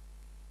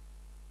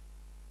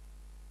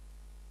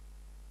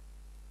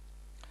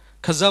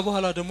 ከዛ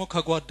በኋላ ደግሞ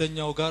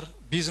ከጓደኛው ጋር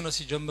ቢዝነስ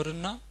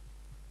ይጀምርና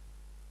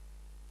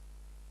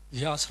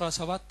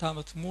የ17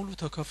 አመት ሙሉ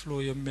ተከፍሎ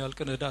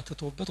የሚያልቅን ዕዳ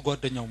ትቶበት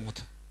ጓደኛው ሞተ።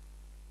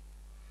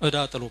 ዕዳ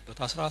ጥሎበት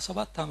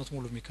 17 አመት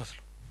ሙሉ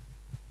የሚከፍለው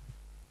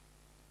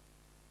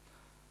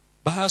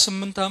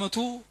በ28 አመቱ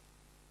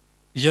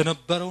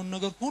የነበረውን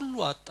ነገር ሁሉ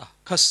አጣ፣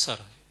 ከሰረ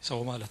ሰው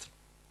ማለት ነው።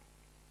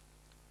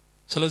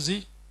 ስለዚህ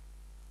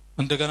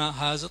እንደገና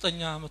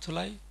 29 አመቱ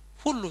ላይ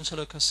ሁሉን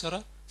ስለከሰረ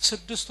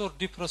 6 ወር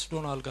ዲፕረስድ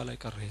ሆኖ አልጋ ላይ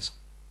ቀረ ሰው።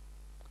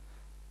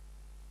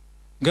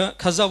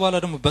 ከዛ በኋላ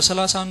ደግሞ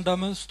በ31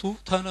 አመቱ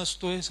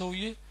ተነስቶ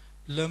የሰውዬ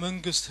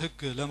ለመንግስት ህግ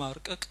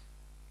ለማርቀቅ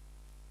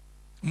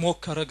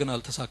ሞከረ ግን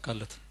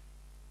አልተሳካለትም።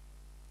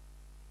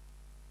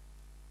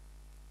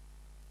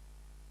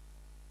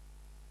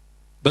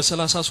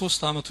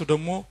 በ33 አመቱ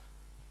ደግሞ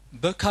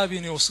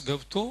በካቢኔ ውስጥ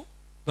ገብቶ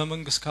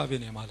በመንግስት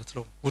ካቢኔ ማለት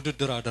ነው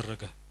ውድድር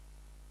አደረገ።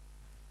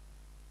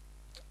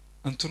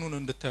 እንትኑን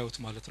እንድታዩት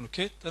ማለት ነው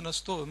ከየት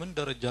ተነስቶ ምን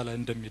ደረጃ ላይ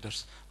እንደሚደርስ።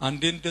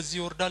 አንዴ እንደዚህ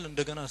ይወርዳል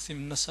እንደገና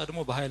ሲነሳ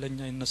ደግሞ በኃይለኛ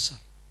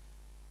ይነሳል።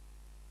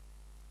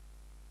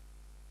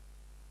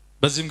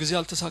 በዚህም ጊዜ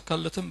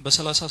አልተሳካለትም።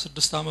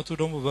 በ36 አመቱ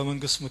ደግሞ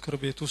በመንግስት ምክር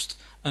ቤት ውስጥ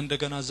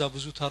እንደገና እዛ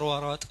ብዙ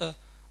ተሯሯጠ።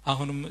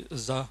 አሁንም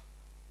እዛ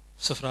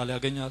ስፍራ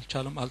ሊያገኝ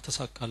አልቻለም፣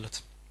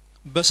 አልተሳካለትም።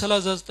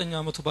 በ39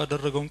 አመቱ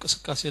ባደረገው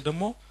እንቅስቃሴ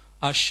ደግሞ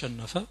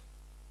አሸነፈ።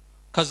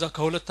 ከዛ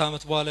ከሁለት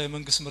አመት በኋላ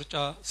የመንግስት ምርጫ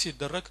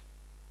ሲደረግ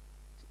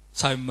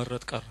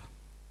ሳይመረጥ ቀረ።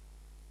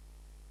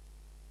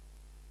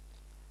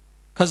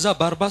 ከዛ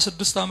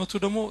በ46 አመቱ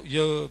ደግሞ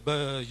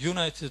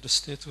በዩናይትድ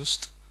ስቴትስ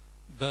ውስጥ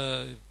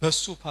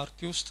በሱ ፓርቲ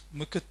ውስጥ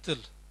ምክትል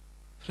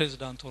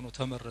ፕሬዝዳንት ሆኖ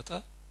ተመረጠ።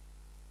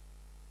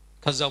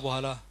 ከዛ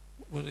በኋላ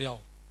ያው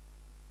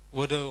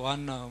ወደ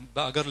ዋና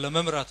በአገር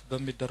ለመምራት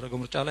በሚደረገው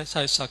ምርጫ ላይ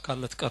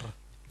ሳይሳካለት ቀረ።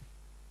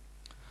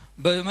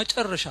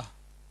 በመጨረሻ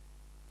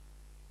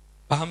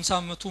በ50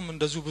 አመቱም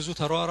እንደዚሁ ብዙ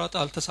ተሯሯጠ፣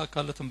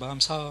 አልተሳካለትም።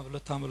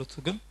 በ52 አመቱ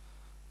ግን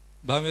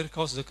በአሜሪካ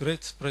ውስጥ ዘ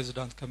ግሬት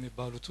ፕሬዝዳንት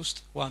ከሚባሉት ውስጥ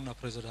ዋና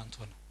ፕሬዝዳንት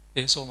ሆነ።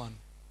 ይሄ ሰው ማን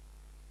ነው?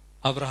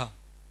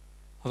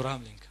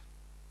 አብርሃም ሊንከን።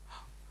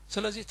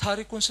 ስለዚህ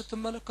ታሪኩን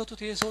ስትመለከቱት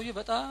ይሄ ሰውዬ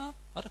በጣም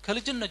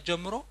ከልጅነት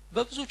ጀምሮ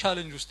በብዙ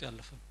ቻሌንጅ ውስጥ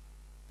ያለፈ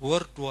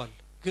ወርዷል፣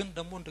 ግን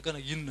ደግሞ እንደገና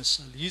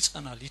ይነሳል፣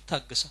 ይጸናል፣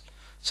 ይታገሳል።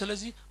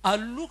 ስለዚህ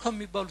አሉ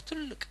ከሚባሉ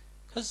ትልቅ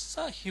ከዛ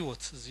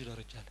ህይወት እዚህ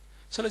ደረጃ ላይ።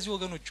 ስለዚህ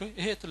ወገኖች ሆይ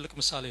ይሄ ትልቅ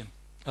ምሳሌ ነው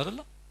አይደል?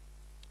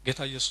 ጌታ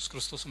ኢየሱስ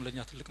ክርስቶስም ለኛ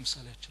ትልቅ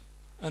ምሳሌያችን።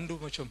 እንዱ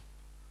መቼም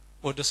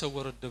ወደ ሰው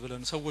ወረደ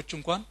ብለን ሰዎች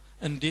እንኳን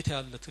እንዴት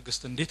ያለ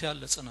ትግስት፣ እንዴት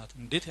ያለ ጽናት፣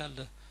 እንዴት ያለ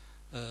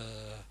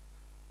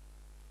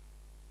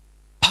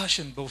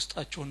ፓሽን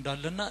በውስጣቸው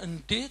እንዳለና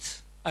እንዴት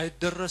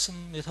አይደረስም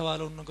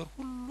የተባለውን ነገር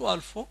ሁሉ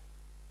አልፎ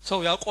ሰው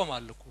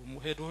ያቆማል እኮ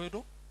ሄዶ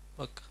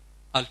በቃ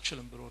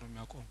አልችልም ብሎ ነው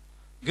የሚያቆም።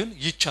 ግን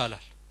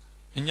ይቻላል፣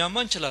 እኛማ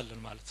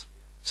እንችላለን ማለት ነው።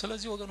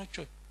 ስለዚህ ወገኖች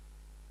ሆይ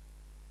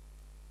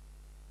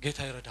ጌታ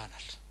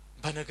ይረዳናል።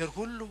 በነገር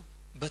ሁሉ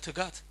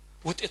በትጋት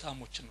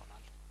ውጤታሞች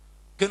እንሆናለን።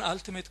 ግን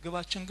አልቲሜት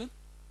ግባችን ግን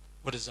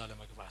ወደዛ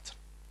ለመግባት ነው።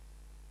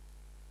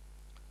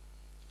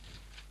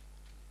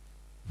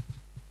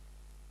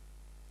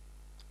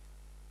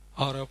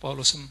 ሐዋርያው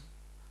ጳውሎስም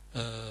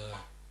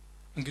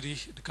እንግዲህ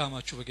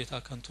ድካማችሁ በጌታ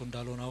ከንቱ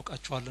እንዳልሆነ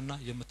አውቃችኋልና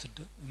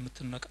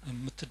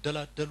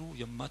የምትደላደሉ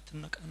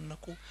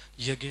የማትነቃነቁ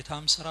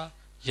የጌታም ስራ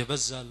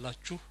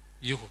የበዛላችሁ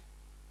ይሁን።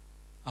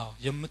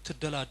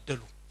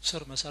 የምትደላደሉ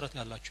ስር መሰረት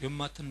ያላችሁ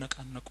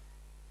የማትነቃነቁ።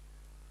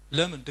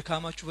 ለምን?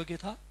 ድካማችሁ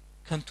በጌታ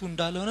ከንቱ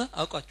እንዳልሆነ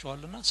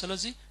አውቃችኋልና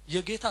ስለዚህ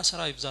የጌታ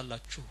ስራ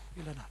ይብዛላችሁ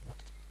ይለናል።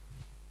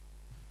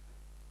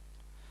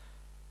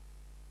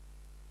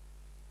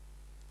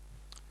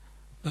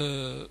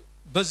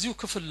 በዚሁ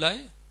ክፍል ላይ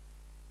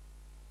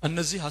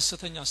እነዚህ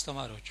ሐሰተኛ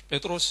አስተማሪዎች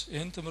ጴጥሮስ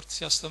ይህን ትምህርት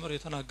ሲያስተምር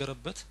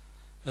የተናገረበት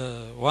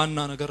ዋና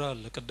ነገር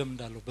አለ። ቀደም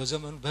እንዳለው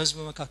በዘመኑ በህዝብ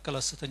መካከል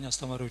ሐሰተኛ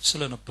አስተማሪዎች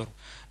ስለነበሩ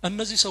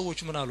እነዚህ ሰዎች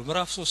ምን አሉ?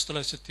 ምዕራፍ 3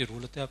 ላይ ስትሄዱ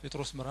ሁለተኛ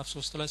ጴጥሮስ ምዕራፍ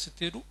 3 ላይ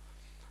ስትሄዱ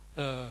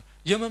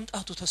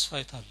የመምጣቱ ተስፋ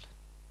ይታል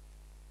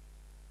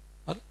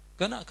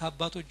ገና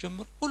ከአባቶች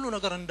ጀምሮ ሁሉ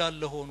ነገር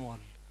እንዳለ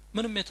ሆኗል፣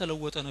 ምንም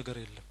የተለወጠ ነገር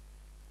የለም።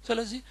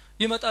 ስለዚህ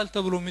ይመጣል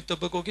ተብሎ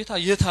የሚጠበቀው ጌታ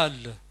የት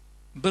አለ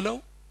ብለው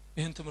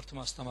ይህን ትምህርት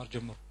ማስተማር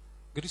ጀመሩ።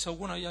 እንግዲህ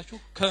ሰውን አያችሁ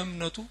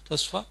ከእምነቱ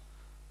ተስፋ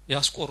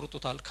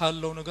ያስቆርጡታል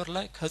ካለው ነገር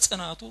ላይ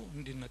ከጽናቱ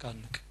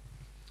እንዲነቃነቅ።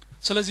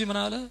 ስለዚህ ምን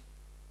አለ?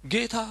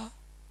 ጌታ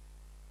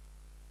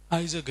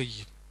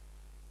አይዘገይም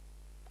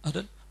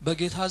አይደል?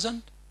 በጌታ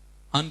ዘንድ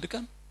አንድ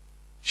ቀን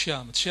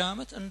ሺህ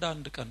ዓመት እንደ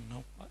አንድ ቀን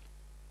ነው።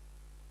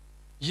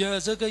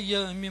 የዘገየ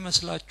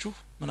የሚመስላችሁ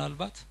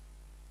ምናልባት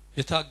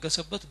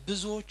የታገሰበት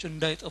ብዙዎች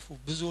እንዳይጠፉ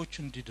ብዙዎች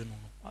እንዲድኑ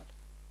ነው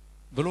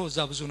ብሎ እዛ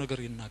ብዙ ነገር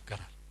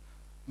ይናገራል።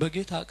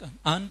 በጌታ ቀን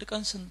አንድ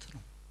ቀን ስንት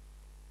ነው?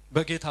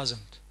 በጌታ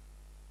ዘንድ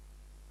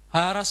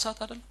 24 ሰዓት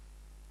አይደለም።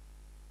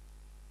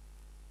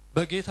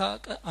 በጌታ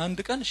አንድ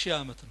ቀን ሺህ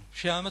ዓመት ነው።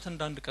 ሺህ ዓመት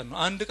እንደ አንድ ቀን ነው።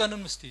 አንድ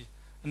ቀንን እስቲ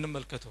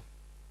እንመልከተው።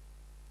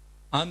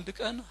 አንድ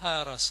ቀን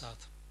 24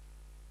 ሰዓት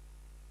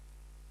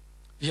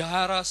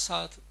የ24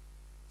 ሰዓት።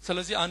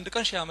 ስለዚህ አንድ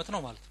ቀን ሺህ ዓመት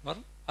ነው ማለት ነው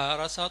አይደል?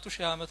 24 ሰዓቱ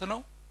ሺህ ዓመት ነው።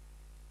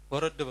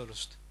 ወረድ በል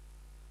ውስጥ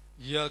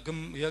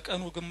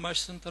የቀኑ ግማሽ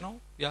ስንት ነው?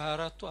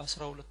 የ24ቱ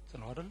 12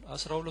 ነው አይደል?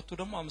 12ቱ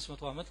ደግሞ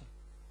 500 ዓመት ነው።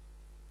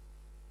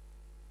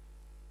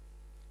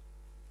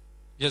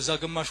 የዛ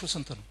ግማሹ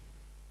ስንት ነው?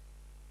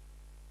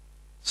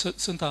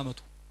 ስንት ዓመቱ?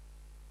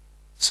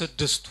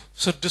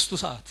 ስድስቱ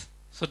ሰዓት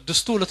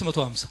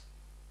 250።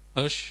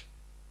 እሺ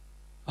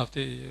አብቴ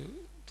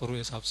ጥሩ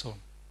የሳብ ሰው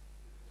ነው።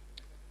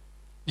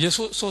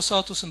 የሶስት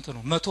ሰዓቱ ስንት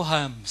ነው?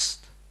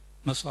 125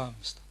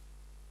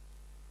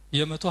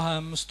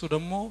 የ125ቱ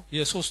ደግሞ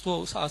የሶስቱ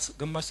ሰዓት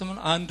ግማሽ ስምን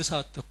አንድ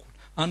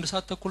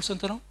ሰዓት ተኩል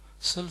ስንት ነው?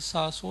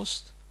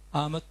 63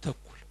 ዓመት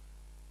ተኩል።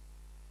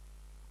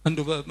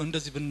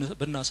 እንደዚህ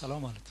ብናሰላው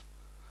ማለት ነው።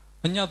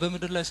 እኛ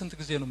በምድር ላይ ስንት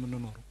ጊዜ ነው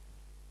የምንኖረው?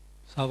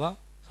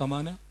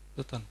 80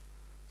 90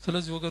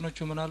 ስለዚህ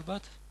ወገኖቹ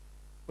ምናልባት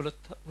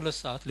ሁለት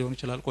ሰዓት ሊሆን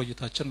ይችላል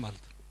ቆይታችን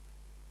ማለት ነው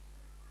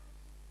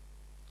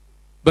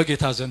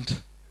በጌታ ዘንድ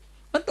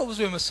እንደው ብዙ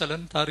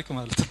የመሰለን ታሪክ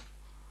ማለት ነው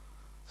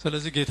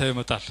ስለዚህ ጌታ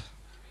ይመጣል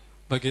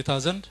በጌታ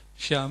ዘንድ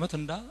 1000 ዓመት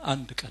እንደ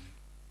አንድ ቀን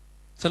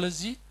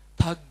ስለዚህ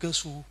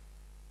ታገሱ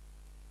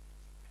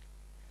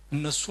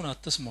እነሱን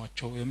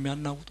አትስሟቸው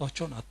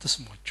የሚያናውጧቸውን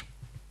አትስሟቸው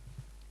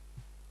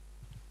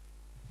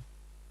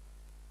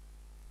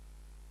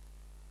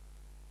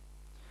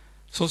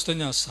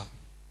ሶስተኛ ሐሳብ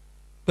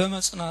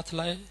በመጽናት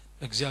ላይ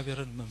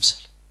እግዚአብሔርን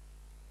መምሰል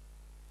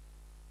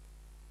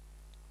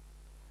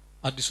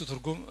አዲሱ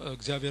ትርጉም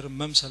እግዚአብሔርን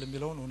መምሰል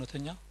የሚለውን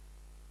እውነተኛ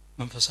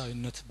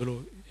መንፈሳዊነት ብሎ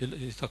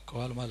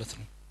ይተካዋል ማለት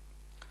ነው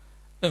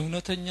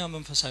እውነተኛ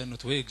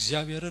መንፈሳዊነት ወይ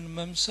እግዚአብሔርን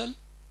መምሰል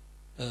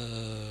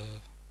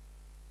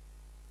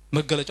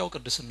መገለጫው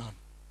ቅድስና ነው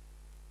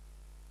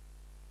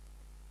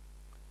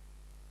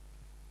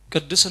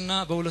ቅድስና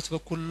በሁለት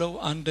በኩል ነው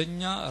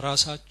አንደኛ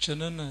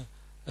ራሳችንን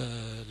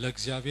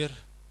ለእግዚአብሔር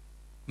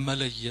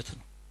መለየት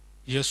ነው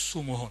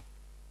የሱ መሆን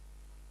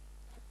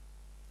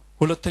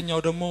ሁለተኛው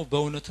ደግሞ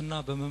በእውነትና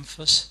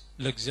በመንፈስ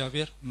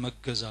ለእግዚአብሔር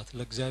መገዛት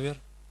ለእግዚአብሔር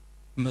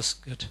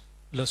መስገድ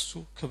ለሱ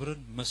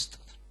ክብርን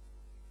መስጠት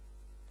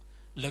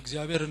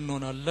ለእግዚአብሔር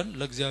እንሆናለን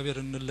ለእግዚአብሔር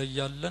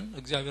እንለያለን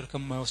እግዚአብሔር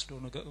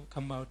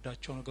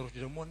ከማይወዳቸው ነገሮች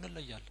ደግሞ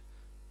እንለያለን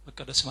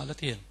መቀደስ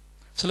ማለት ይሄ ነው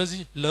ስለዚህ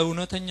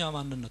ለእውነተኛ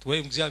ማንነት ወይ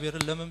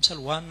እግዚአብሔርን ለመምሰል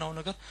ዋናው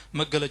ነገር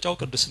መገለጫው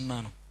ቅድስና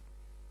ነው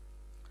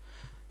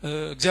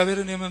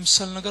እግዚአብሔርን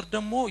የመምሰል ነገር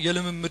ደግሞ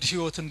የልምምድ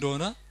ህይወት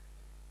እንደሆነ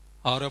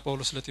ሐዋርያው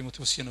ጳውሎስ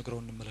ለጢሞቴዎስ ሲነግረው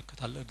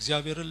እንመለከታለን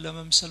እግዚአብሔርን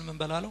ለመምሰል ምን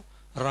በላለው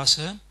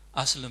ራስህን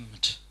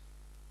አስለምድ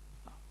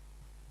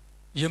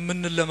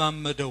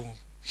የምንለማመደው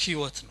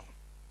ህይወት ነው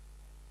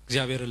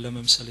እግዚአብሔርን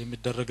ለመምሰል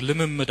የሚደረግ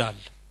ልምምድ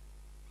አለ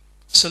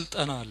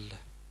ስልጠና አለ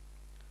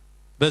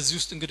በዚህ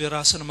ውስጥ እንግዲህ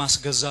ራስን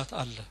ማስገዛት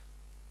አለ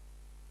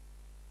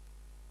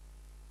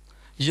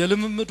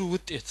የልምምዱ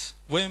ውጤት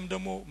ወይም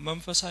ደግሞ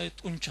መንፈሳዊ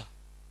ጡንቻ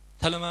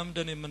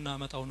ተለማምደን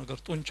የምናመጣው ነገር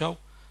ጡንቻው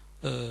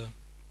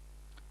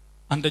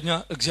አንደኛ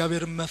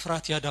እግዚአብሔርን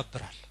መፍራት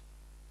ያዳብራል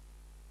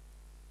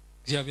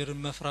እግዚአብሔርን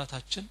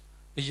መፍራታችን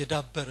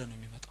እየዳበረ ነው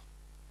የሚመጣው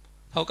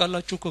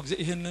ታውቃላችሁ እኮ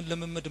ይሄንን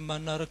ልምምድ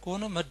ማናረግ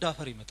ከሆነ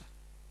መዳፈር ይመጣል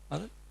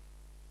አይደል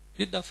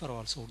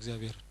ይዳፈራል ሰው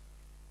እግዚአብሔርን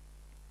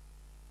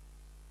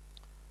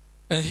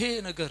ይሄ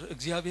ነገር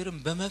እግዚአብሔርን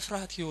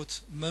በመፍራት ህይወት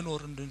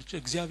መኖር እንድንችል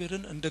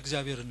እግዚአብሔርን እንደ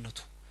እግዚአብሔርነቱ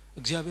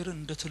እግዚአብሔርን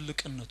እንደ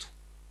ትልቅነቱ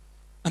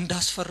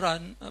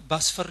እንዳስፈራን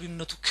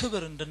ባስፈሪነቱ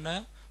ክብር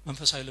እንድናየው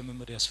መንፈሳዊ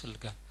ልምምድ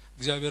ያስፈልጋል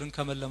እግዚአብሔርን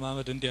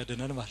ከመለማመድ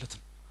እንዲያድነን ማለት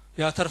ነው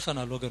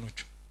ያተርፈናል ወገኖች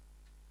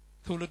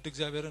ትውልድ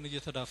እግዚአብሔርን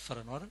እየተዳፈረ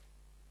ነው አይደል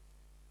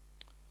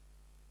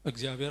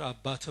እግዚአብሔር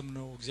አባትም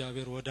ነው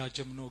እግዚአብሔር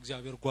ወዳጅም ነው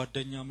እግዚአብሔር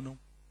ጓደኛም ነው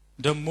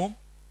ደሞም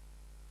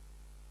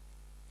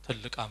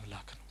ትልቅ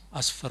አምላክ ነው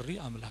አስፈሪ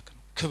አምላክ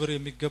ነው ክብር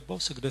የሚገባው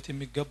ስግደት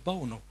የሚገባው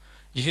ነው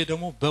ይሄ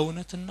ደግሞ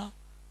በእውነትና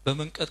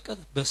በመንቀጥቀጥ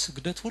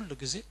በስግደት ሁሉ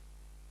ጊዜ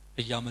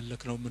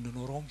እያመለክ ነው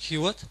የምንኖረው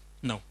ህይወት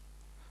ነው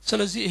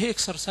ስለዚህ ይሄ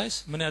ኤክሰርሳይዝ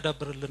ምን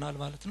ያዳብርልናል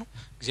ማለት ነው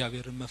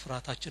እግዚአብሔርን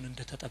መፍራታችን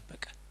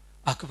እንደተጠበቀ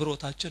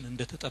አክብሮታችን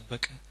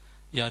እንደተጠበቀ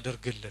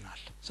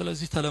ያደርግልናል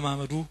ስለዚህ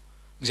ተለማመዱ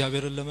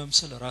እግዚአብሔርን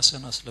ለመምሰል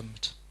ራስን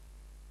አስለምድ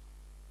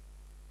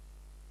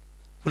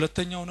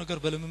ሁለተኛው ነገር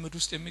በልምምድ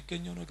ውስጥ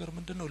የሚገኘው ነገር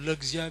ምንድነው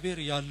ለእግዚአብሔር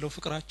ያለው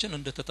ፍቅራችን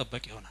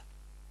እንደተጠበቀ ይሆናል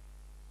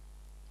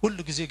ሁሉ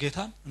ጊዜ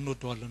ጌታን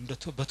እንወደዋለን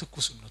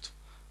በትኩስነቱ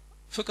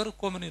ፍቅር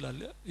እኮ ምን ይላል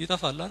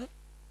ይጠፋል አይደል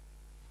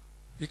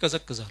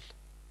ይቀዘቅዛል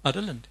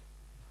አይደል እንዴ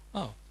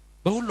አዎ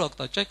በሁሉ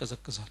አቅጣጫ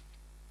ይቀዘቅዛል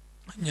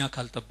እኛ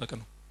ካልጠበቅ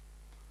ነው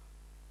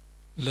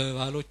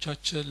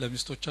ለባሎቻችን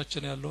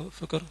ለሚስቶቻችን ያለው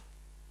ፍቅር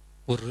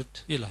ውርድ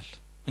ይላል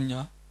እኛ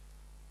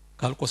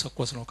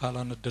ካልቆሰቆስ ነው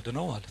ካላነደድ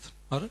ነው ማለት ነው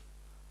አይደል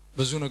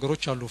ብዙ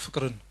ነገሮች አሉ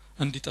ፍቅርን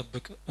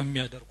እንዲጠብቅ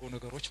የሚያደርጉ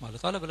ነገሮች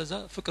ማለት አለ በለዛ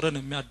ፍቅርን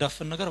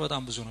የሚያዳፍን ነገር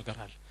በጣም ብዙ ነገር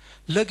አለ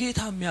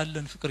ለጌታም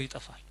ያለን ፍቅር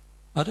ይጠፋል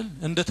አይደል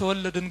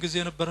እንደተወለድን ጊዜ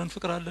የነበረን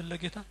ፍቅር አለ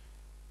ለጌታ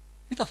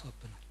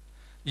ይጠፋብናል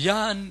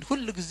ያን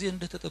ሁሉ ጊዜ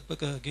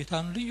እንደተጠበቀ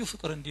ጌታን ልዩ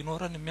ፍቅር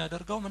እንዲኖረን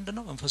የሚያደርገው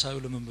ምንድነው መንፈሳዊ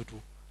ልምምዱ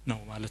ነው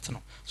ማለት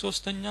ነው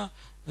ሶስተኛ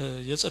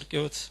የጽድቅ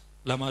ህይወት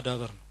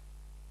ለማዳበር ነው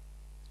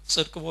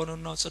ጽድቅ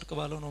በሆነና ጽድቅ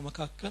ባልሆነው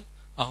መካከል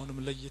አሁንም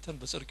ለይተን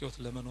በጽድቅ ህይወት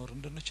ለመኖር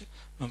እንድንችል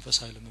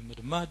መንፈሳዊ ልምምድ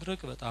ማድረግ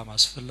በጣም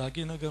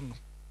አስፈላጊ ነገር ነው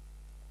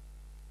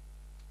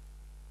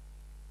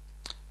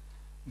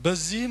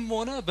በዚህም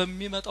ሆነ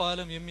በሚመጣው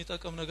ዓለም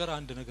የሚጠቅም ነገር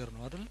አንድ ነገር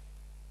ነው አይደል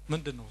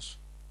ምንድነው እሱ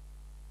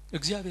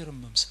እግዚአብሔርን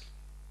መምሰል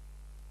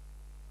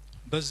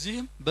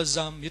በዚህም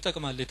በዛም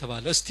ይጠቅማል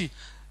የተባለ እስቲ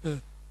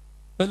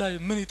በላይ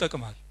ምን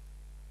ይጠቅማል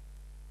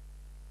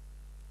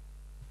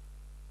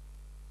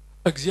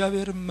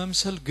እግዚአብሔርን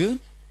መምሰል ግን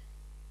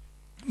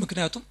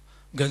ምክንያቱም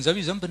ገንዘብ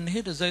ይዘን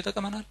ብንሄድ እዛ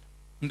ይጠቅመናል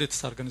እንዴት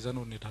ሳርገን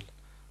ይዘነው እንሄዳለን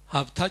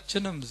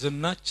ሀብታችንም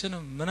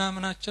ዝናችንም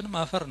ምናምናችንም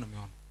አፈር ነው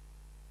የሚሆነው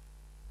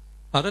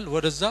አይደል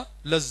ወደዛ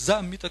ለዛ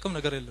የሚጠቅም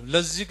ነገር የለም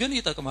ለዚህ ግን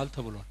ይጠቅማል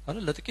ተብሏል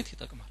አይደል ለጥቂት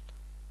ይጠቅማል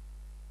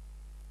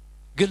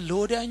ግን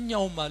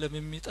ለወዲያኛው ዓለም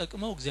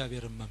የሚጠቅመው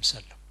እግዚአብሔርን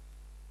መምሰል ነው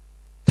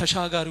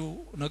ተሻጋሪው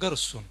ነገር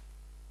እሱ ነው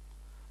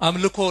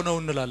አምልኮ ነው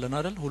እንላለን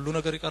አይደል ሁሉ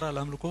ነገር ይቀራል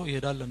አምልኮ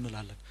ይሄዳል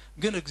እንላለን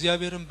ግን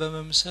እግዚአብሔርን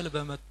በመምሰል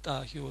በመጣ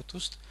ህይወት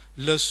ውስጥ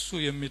ለሱ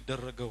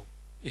የሚደረገው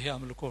ይሄ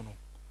አምልኮ ነው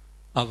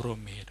አብሮ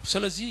የሚሄደው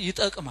ስለዚህ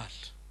ይጠቅማል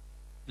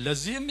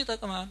ለዚህም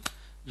ይጠቅማል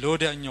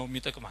ለወዲያኛውም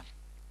ይጠቅማል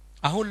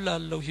አሁን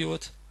ላለው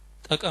ህይወት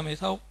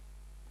ጠቀሜታው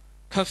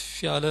ከፍ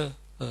ያለ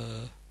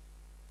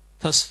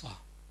ተስፋ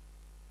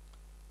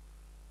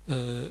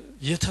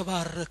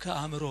የተባረከ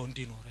አእምሮ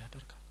እንዲኖር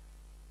ያደርጋል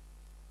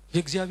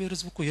የእግዚአብሔር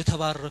ሕዝብ እኮ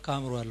የተባረከ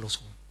አእምሮ ያለው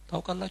ሰው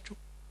ታውቃላችሁ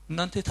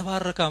እናንተ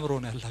የተባረከ አእምሮ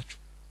ነው ያላችሁ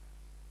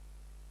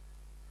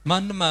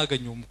ማንንም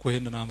አያገኘውም እኮ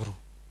ይሄንን አእምሮ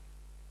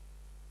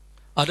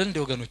አይደል እንዴ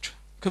ወገኖች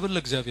ክብር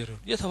ለእግዚአብሔር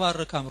ይሁን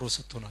የተባረከ አእምሮ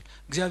ሰጥቶናል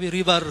እግዚአብሔር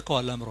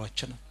ይባርከዋል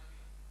አእምሮአችንን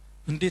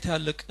እንዴት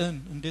ያለ ቅን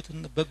እንዴት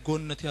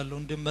በጎነት ያለው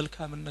እንዴት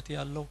መልካምነት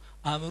ያለው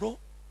አእምሮ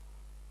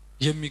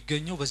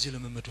የሚገኘው በዚህ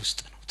ልምምድ ውስጥ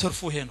ነው ትርፉ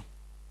ይሄ ነው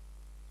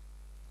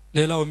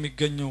ሌላው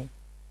የሚገኘው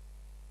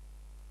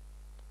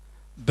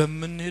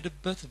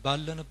በመንሄድበት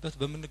ባለንበት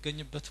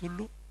በመንገኝበት ሁሉ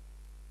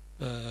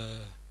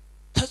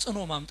ተጽኖ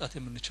ማምጣት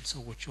የምንችል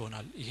ሰዎች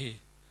ይሆናል ይሄ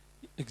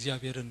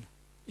እግዚአብሔርን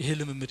ይሄ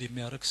ልምምድ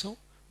የሚያረግ ሰው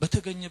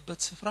በተገኘበት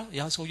ስፍራ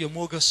ያ ሰው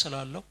የሞገስ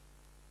ስላለው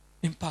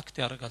ኢምፓክት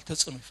ያደርጋል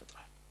ተጽኖ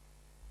ይፈጥራል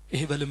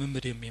ይሄ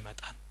በልምምድ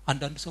የሚመጣ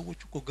አንዳንድ ሰዎች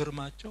እኮ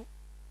ግርማቸው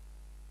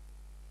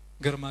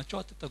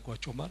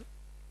አትጠጓቸው ማለት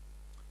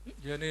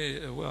የኔ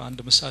አንድ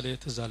ምሳሌ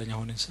ተዛለኝ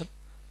አሁን እንሰል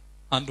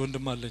አንድ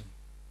ወንድም አለኝ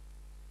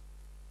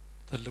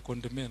ትልቅ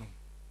ወንድሜ ነው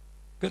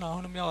ግን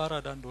አሁንም ያው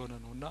አራዳ እንደሆነ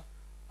ነውና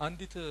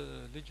አንዲት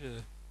ልጅ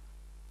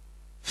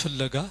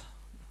ፍለጋ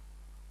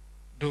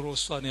ድሮ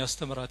እሷን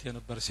ያስተምራት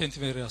የነበር ሴንት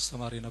ሜሪ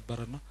አስተማሪ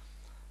ነበርና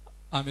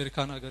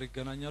አሜሪካን ሀገር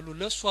ይገናኛሉ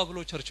ለሷ ብሎ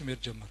ቸርች መሄድ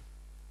ጀመረ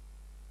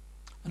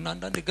እና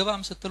አንዳንዴ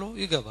ገባም ስትለው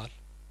ይገባል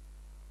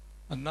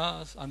እና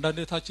አንዳንዴ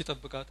ታች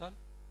ይጠብቃታል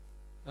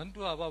አንዱ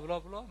አባብላ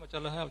ብሏ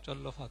መጨረሻ ያው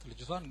ጨለፋት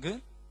ልጅቷን ግን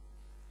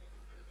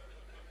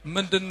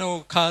ምንድነው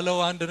ካለው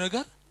አንድ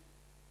ነገር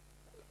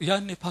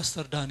ያኔ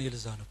ፓስተር ዳንኤል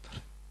እዛ ነበር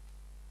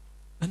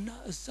እና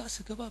እዛ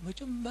ስገባ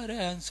መጀመሪያ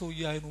ያን ሰው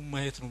ያይኑን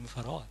ማየት ነው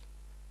ምፈራው አለ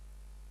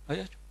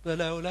አያችሁ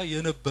በላዩ ላይ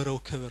የነበረው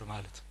ክብር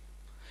ማለት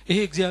ይሄ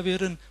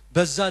እግዚአብሔርን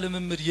በዛ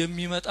ልምምድ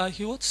የሚመጣ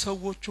ህይወት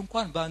ሰዎች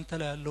እንኳን በአንተ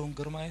ላይ ያለውን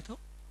ግርማ አይተው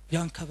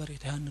ያን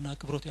ከበሬታ ያንና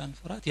ክብሮት ያን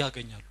ፍራት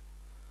ያገኛሉ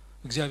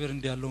እግዚአብሔር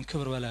እንዲያለውን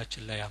ክብር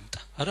በላያችን ላይ ያምጣ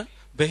አይደል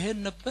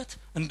በሄንበት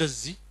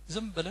እንደዚህ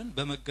ዝም ብለን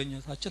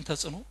በመገኘታችን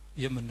ተጽኖ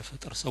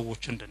የምንፈጥር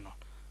ሰዎች እንድንሆን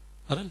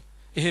አይደል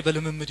ይሄ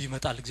በልምምድ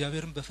ይመጣል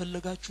እግዚአብሔርን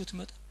በፈለጋችሁት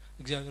መጠን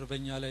እግዚአብሔር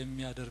በእኛ ላይ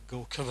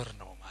የሚያደርገው ክብር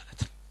ነው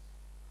ማለት ነው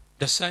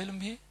ደስ አይልም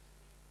ይሄ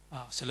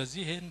ስለዚህ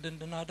ይሄ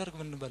እንድናደርግ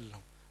ምን በል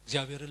ነው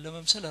እግዚአብሔርን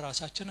ለመምሰል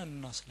ራሳችንን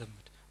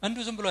እናስለምድ እንዱ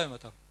ዝም ብሎ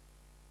አይመጣም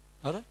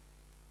አይደል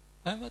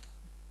አይመጣም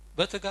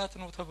በትጋት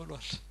ነው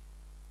ተብሏል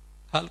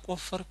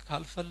ካልቆፈርክ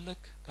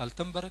ካልፈለክ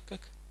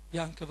ካልተንበረከክ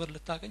ያን ክብር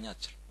ልታገኝ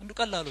አትችል እንዱ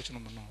ቀላሎች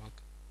ነው ምንዋጋ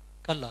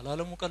ቀላል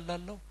ዓለሙ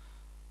ቀላለው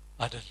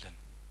አይደለም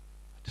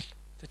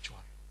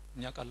ተቻለ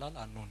እኛ ቀላል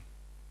አንሆን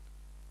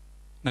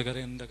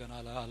ነገሬን እንደገና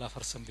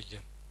አላፈርስም ብዬ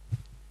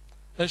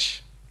እሺ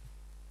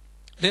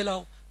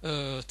ሌላው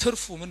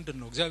ትርፉ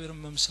ምንድነው እግዚአብሔርን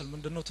መምሰል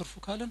ምንድነው ትርፉ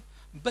ካለን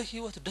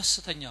በህይወት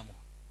ደስተኛ መሆን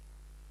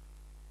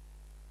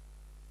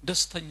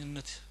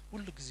ደስተኝነት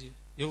ሁሉ ጊዜ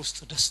የውስጥ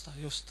ደስታ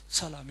የውስጥ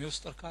ሰላም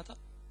የውስጥ እርካታ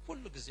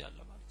ሁሉ ጊዜ አለ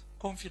ማለት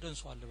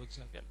ኮንፊደንስ አለ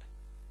በእግዚአብሔር ላይ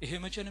ይሄ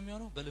መቼ ነው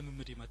የሚሆነው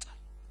በልምምድ ይመጣል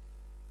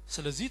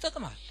ስለዚህ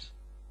ይጠቅማል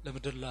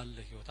ለምድር ላለ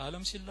ህይወት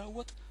ዓለም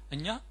ሲላወጥ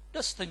እኛ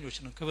ደስተኞች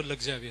ነን ክብር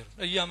ለእግዚአብሔር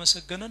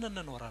እያመሰገነን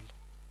እንኖራለን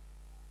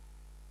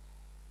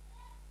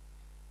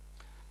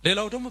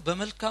ሌላው ደግሞ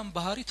በመልካም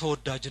ባህሪ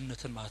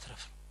ተወዳጅነትን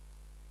ማትረፍ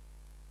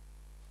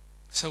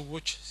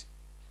ሰዎች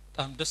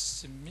በጣም ደስ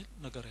የሚል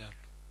ነገር ያለው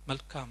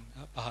መልካም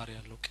ባህሪ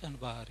ያለው ቀን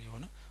ባህሪ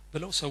ሆነ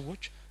ብለው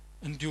ሰዎች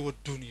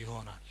እንዲወዱን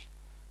ይሆናል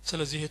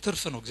ስለዚህ ይሄ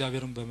ትርፍ ነው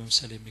እግዚአብሔርን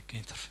በመምሰል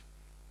የሚገኝ ትርፍ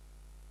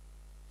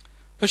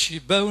እሺ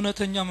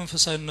በእውነተኛ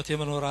መንፈሳዊነት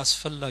የመኖር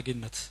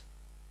አስፈላጊነት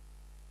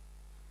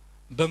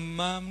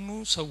በማምኑ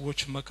ሰዎች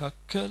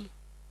መካከል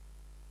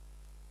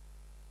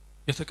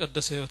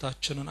የተቀደሰ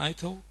ህይወታችንን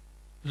አይተው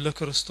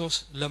ለክርስቶስ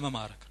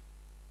ለመማረክ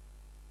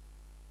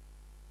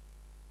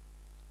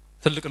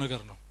ትልቅ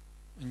ነገር ነው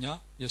እኛ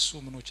የሱ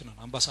ምኖች ነን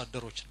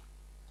አምባሳደሮች ነን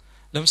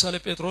ለምሳሌ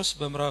ጴጥሮስ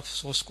በምዕራፍ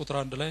 3 ቁጥር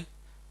 1 ላይ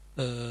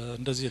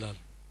እንደዚህ ይላል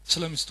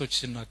ስለሚስቶች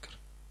ሲናገር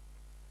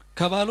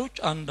ከባሎች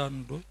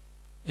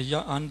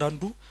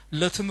አንዳንዱ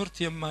ለትምህርት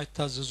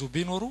የማይታዘዙ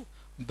ቢኖሩ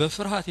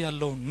በፍርሃት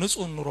ያለውን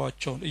ንጹህ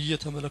ኑሯቸውን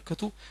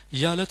እየተመለከቱ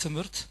ያለ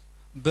ትምህርት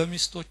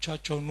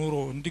በሚስቶቻቸው ኑሮ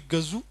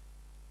እንዲገዙ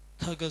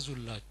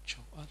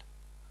ተገዙላቸው አለ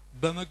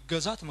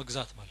በመገዛት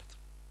መግዛት ማለት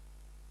ነው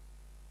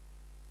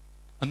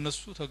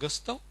እነሱ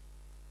ተገዝተው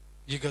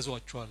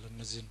ይገዟቸዋል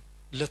እነዚህ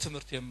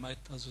ለትምህርት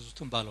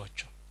የማይታዘዙትን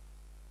ባሏቸው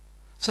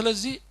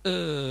ስለዚህ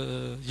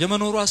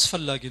የመኖሩ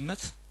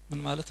አስፈላጊነት ምን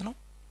ማለት ነው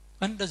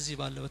እንደዚህ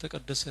ባለ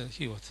በተቀደሰ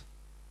ህይወት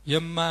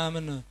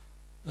የማያምን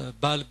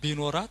ባል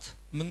ቢኖራት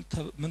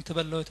ምን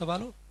ተበላው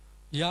የተባለው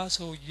ያ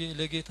ሰውዬ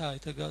ለጌታ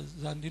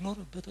የተገዛ እንዲኖር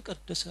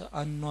በተቀደሰ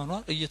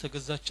አኗኗር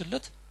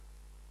እየተገዛችለት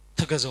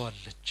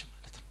ተገዛዋለች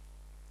ማለት ነው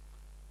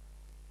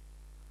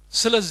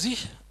ስለዚህ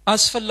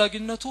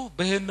አስፈላጊነቱ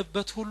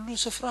በሄንበት ሁሉ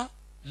ስፍራ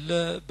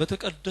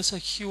በተቀደሰ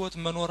ህይወት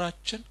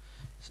መኖራችን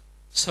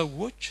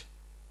ሰዎች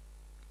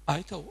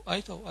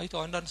አይተው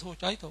አንዳንድ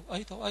ሰዎች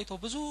አይተው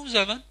ብዙ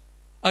ዘመን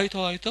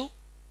አይተው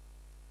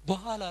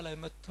በኋላ ላይ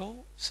መጥተው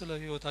ስለ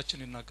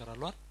ህይወታችን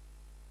ይናገራሉ አይደል?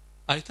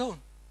 አይተውን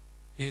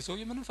ይሄ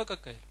ሰውዬ ምንም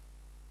ፈቀቅ አይል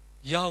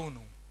ያው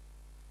ነው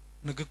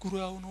ንግግሩ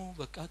ያው ነው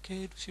በቃ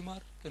ከሄዱ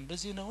ሲማር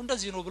እንደዚህ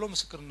ነው ብሎ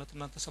ምስክርነት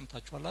እናንተ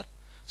ሰምታችኋል አይደል?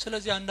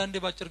 ስለዚህ አንዳንዴ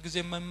ባጭር ጊዜ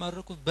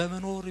የማይማረኩ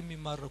በመኖር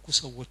የሚማረኩ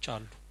ሰዎች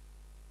አሉ።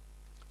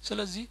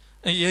 ስለዚህ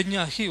የኛ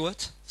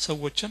ህይወት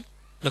ሰዎችን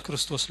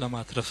ለክርስቶስ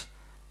ለማትረፍ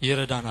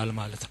ይረዳናል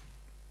ማለት ነው።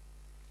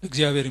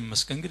 እግዚአብሔር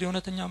ይመስገን። እንግዲህ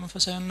እውነተኛ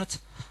መንፈሳዊነት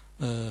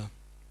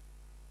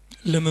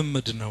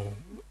ልምምድ ነው።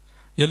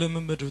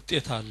 የልምምድ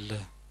ውጤት አለ።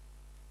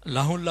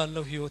 ለአሁን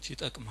ላለው ህይወት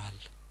ይጠቅማል።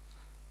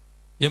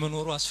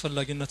 የመኖሩ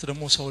አስፈላጊነት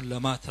ደግሞ ሰውን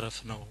ለማትረፍ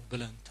ነው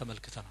ብለን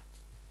ተመልክተናል።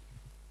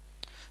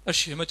 እሺ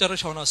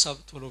የመጨረሻውን ሐሳብ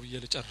ቶሎ ብዬ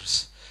ልጨርስ።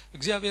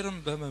 እግዚአብሔርን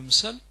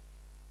በመምሰል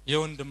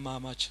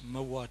የወንድማማች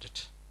መዋደድ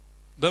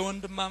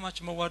በወንድማማች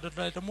መዋደድ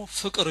ላይ ደግሞ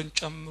ፍቅርን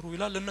ጨምሩ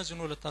ይላል።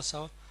 እነዚህን ሁለት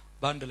ሐሳብ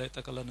በአንድ ላይ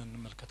ጠቅለን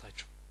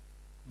እንመልከታቸው።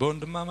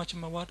 በወንድማማች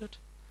መዋደድ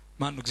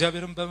ማን ነው?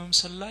 እግዚአብሔርን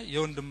በመምሰል ላይ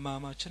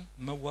የወንድማማችን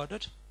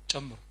መዋደድ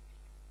ጨምሩ።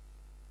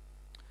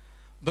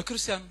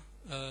 በክርስቲያን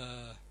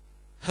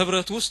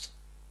ህብረት ውስጥ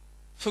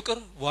ፍቅር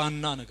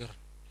ዋና ነገር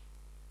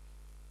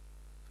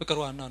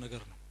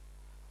ነው።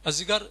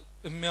 እዚህ ጋር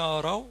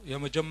የሚያወራው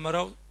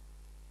የመጀመሪያው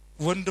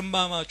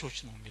ወንድማማቾች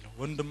ነው የሚለው።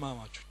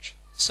 ወንድማማቾች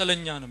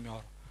ስለኛ ነው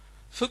የሚያወራው።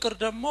 ፍቅር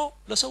ደግሞ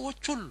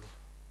ለሰዎች ሁሉ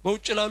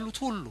በውጭ ላሉት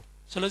ሁሉ።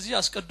 ስለዚህ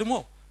አስቀድሞ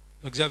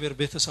በእግዚአብሔር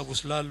ቤተሰብ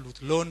ውስጥ ላሉት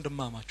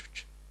ለወንድማማቾች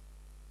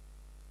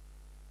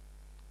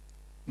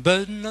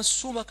በእነሱ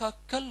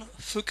መካከል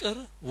ፍቅር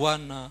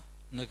ዋና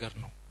ነገር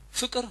ነው።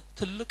 ፍቅር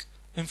ትልቅ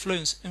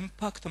ኢንፍሉዌንስ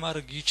ኢምፓክት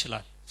ማድረግ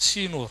ይችላል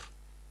ሲኖር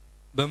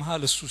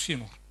በመሃል እሱ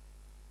ሲኖር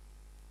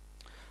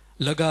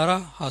ለጋራ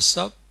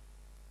ሐሳብ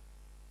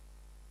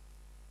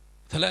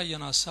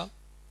ተለያየን ሐሳብ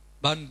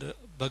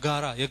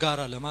በጋራ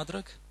የጋራ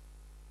ለማድረግ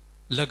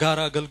ለጋራ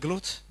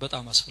አገልግሎት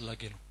በጣም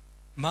አስፈላጊ ነው።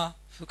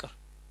 ፍቅር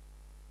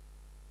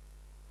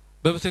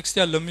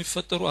በቤተክርስቲያን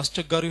ለሚፈጠሩ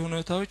አስቸጋሪ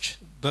ሁኔታዎች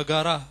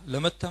በጋራ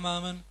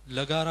ለመተማመን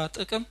ለጋራ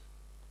ጥቅም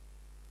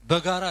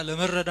በጋራ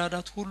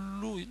ለመረዳዳት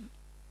ሁሉ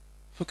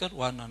ፍቅር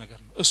ዋና ነገር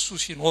ነው። እሱ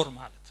ሲኖር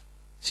ማለት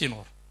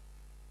ሲኖር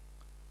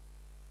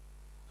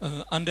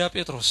አንደኛ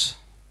ጴጥሮስ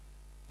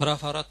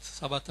ምዕራፍ 4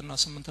 7 እና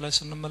 8 ላይ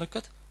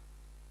ስንመለከት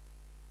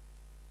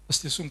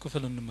እስቲ እሱን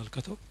ክፍል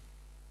እንመልከተው።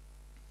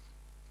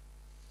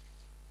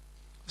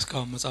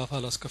 እስካሁን መጽሐፍ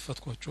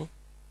አላስከፈትኳቸው።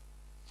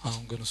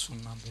 አሁን ግን እሱን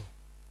እናንብበው።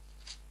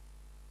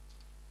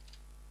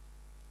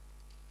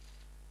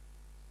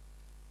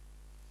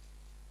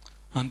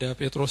 አንደኛ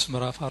ጴጥሮስ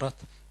ምዕራፍ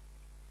 4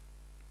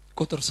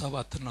 ቁጥር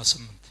 7 እና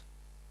 8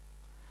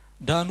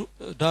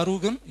 ዳሩ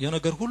ግን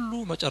የነገር ሁሉ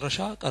መጨረሻ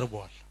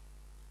ቀርቧል።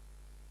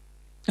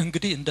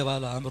 እንግዲህ እንደ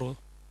ባለ አእምሮ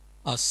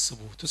አስቡ፣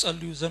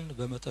 ትጸልዩ ዘንድ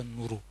በመጠን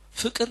ኑሩ።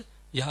 ፍቅር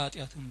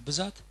የኃጢአትን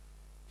ብዛት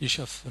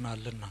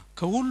ይሸፍናልና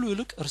ከሁሉ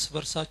ይልቅ እርስ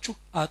በርሳችሁ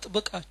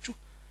አጥብቃችሁ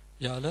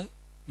ያለ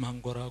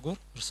ማንጎራጎር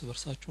እርስ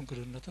በርሳችሁ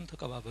እንግድነትን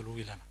ተቀባበሉ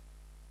ይለናል።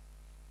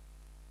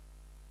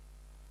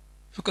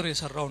 ፍቅር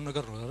የሰራውን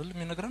ነገር ነው አይደል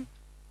የሚነግረን?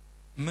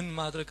 ምን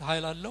ማድረግ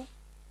ኃይል አለው?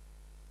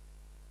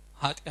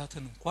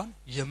 ኃጢአትን እንኳን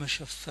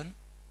የመሸፈን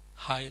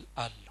ኃይል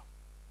አለው።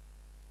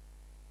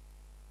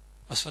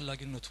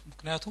 አስፈላጊነቱ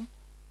ምክንያቱም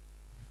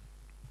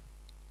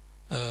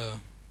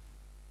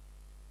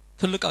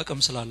ትልቅ አቅም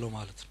ስላለው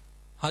ማለት ነው።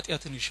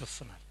 ኃጢአትን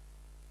ይሸፍናል።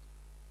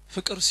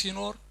 ፍቅር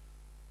ሲኖር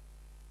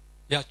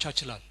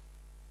ያቻችላል።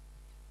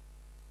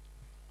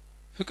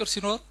 ፍቅር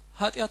ሲኖር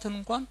ኃጢአትን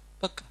እንኳን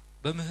በቃ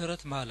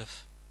በምህረት ማለፍ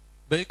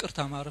በይቅርታ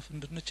ማረፍ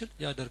እንድንችል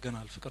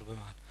ያደርገናል። ፍቅር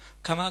በመሃል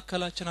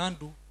ከማከላችን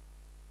አንዱ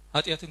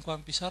ኃጢአት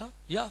እንኳን ቢሰራ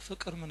ያ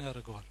ፍቅር ምን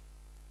ያደርገዋል?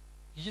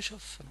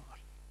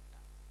 ይሸፍነዋል።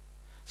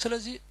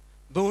 ስለዚህ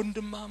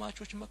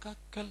በወንድማማቾች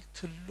መካከል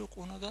ትልቁ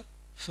ነገር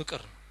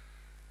ፍቅር ነው።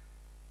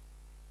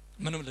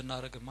 ምንም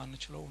ልናረግ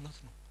ማንችለው እውነት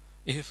ነው።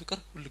 ይሄ ፍቅር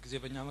ሁሉ ጊዜ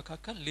በእኛ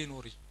መካከል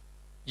ሊኖር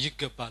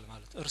ይገባል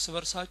ማለት እርስ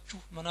በርሳችሁ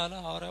ምን አለ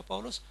ሐዋርያ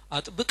ጳውሎስ?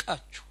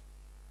 አጥብቃችሁ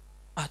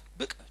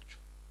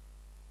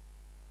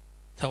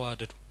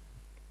ተዋደዱ።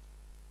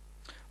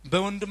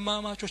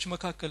 በወንድማማቾች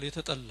መካከል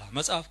የተጠላ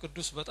መጽሐፍ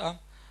ቅዱስ በጣም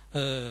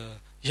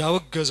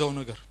ያወገዘው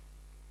ነገር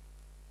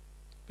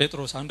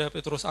አንደኛ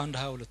ጴጥሮስ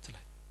 1:22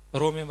 ላይ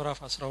ሮሜ ምዕራፍ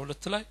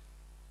 12 ላይ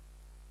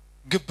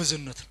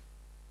ግብዝነት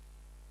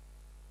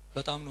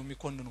በጣም ነው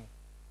የሚኮንነው።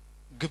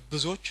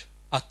 ግብዞች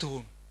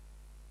አትሁኑ፣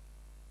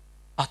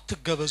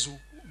 አትገበዙ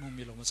ነው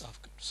የሚለው መጽሐፍ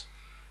ቅዱስ።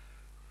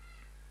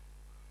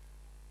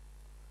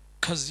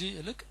 ከዚህ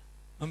ይልቅ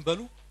ምን በሉ?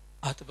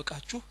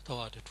 አጥብቃችሁ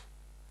ተዋደዱ።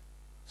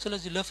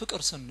 ስለዚህ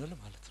ለፍቅር ስንል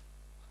ማለት ነው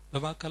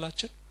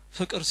በማከላችን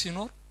ፍቅር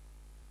ሲኖር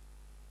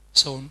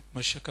ሰውን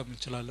መሸከም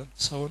እንችላለን፣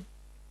 ሰውን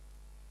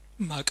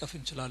ማቀፍ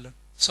እንችላለን፣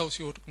 ሰው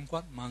ሲወድቅ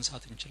እንኳን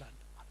ማንሳት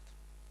እንችላለን ማለት ነው።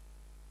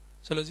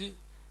 ስለዚህ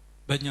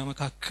በእኛ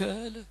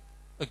መካከል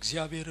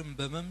እግዚአብሔርን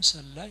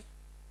በመምሰል ላይ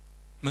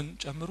ምን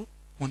ጨምሩ?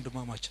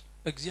 ወንድማማችን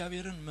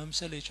እግዚአብሔርን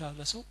መምሰል የቻለ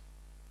ሰው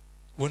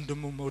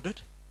ወንድሙ መውደድ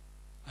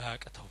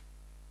አያቀተው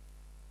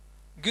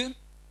ግን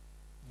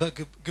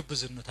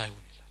በግብዝነት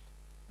አይሁን ይላል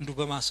እንዱ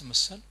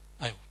በማስመሰል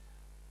አይሁን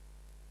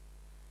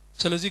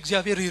ስለዚህ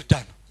እግዚአብሔር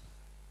ይርዳን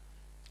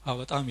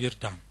በጣም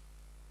ይርዳን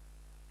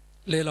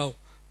ሌላው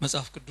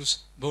መጽሐፍ ቅዱስ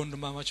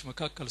በወንድማማች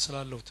መካከል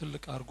ስላለው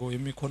ትልቅ አርጎ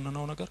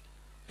የሚኮንነው ነገር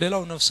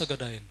ሌላው ነፍሰ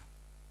ገዳይ ነው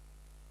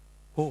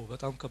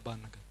በጣም ከባድ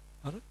ነገር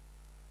አይደል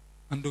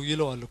እንደው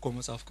ይለዋል እኮ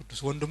መጽሐፍ ቅዱስ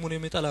ወንድሙን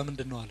የሚጠላ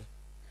ምንድነው አለ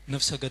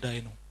ነፍሰ ገዳይ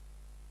ነው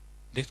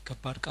እንዴት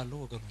ከባድ ቃል ነው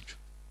ወገኖች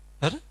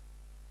አይደል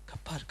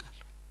ከባድ ቃል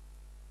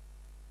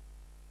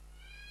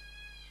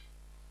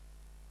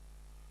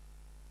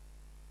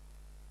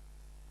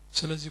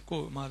ስለዚህ እኮ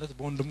ማለት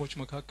በወንድሞች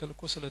መካከል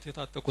እኮ ስለት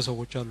የታጠቁ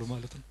ሰዎች አሉ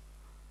ማለት ነው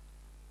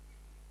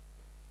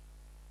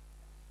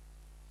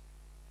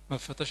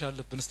መፈተሽ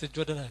አለብን እስቲ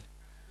ወደላይ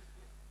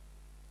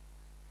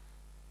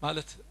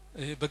ማለት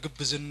ይሄ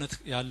በግብዝነት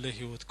ያለ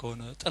ህይወት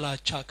ከሆነ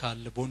ጥላቻ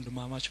ካለ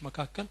በወንድማማች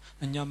መካከል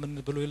እኛ ምን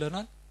ብሎ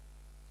ይለናል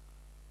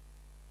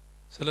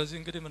ስለዚህ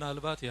እንግዲህ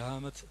ምናልባት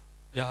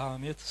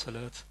የሐሜት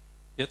ስለት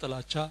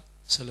የጥላቻ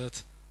ስለት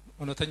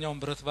እውነተኛውን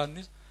ብረት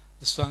ባንይዝ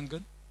እሷን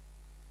ግን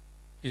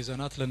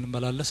ይዘናት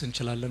ለንመላለስ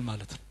እንችላለን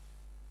ማለት ነው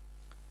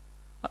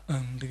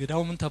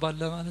እንግዲያው ምን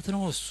ተባለ ማለት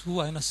ነው እሱ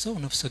አይነት ሰው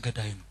ነፍሰ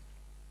ገዳይ ነው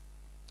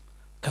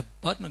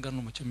ከባድ ነገር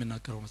ነው መቼም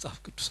የሚናገረው መጽሐፍ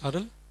ቅዱስ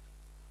አይደል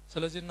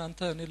ስለዚህ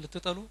እናንተ እኔ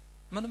ልትጠሉ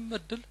ምንም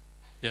እድል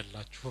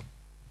የላችሁም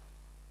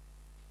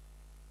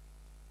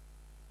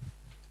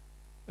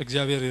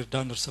እግዚአብሔር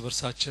ይርዳን እርስ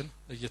በርሳችን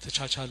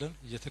እየተቻቻለን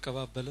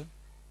እየተቀባበለን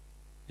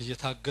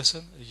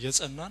እየታገሰን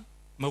እየጸናን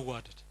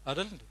መዋደድ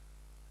አይደል እንዴ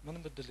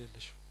ምንም እድል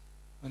የለሽ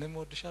እኔም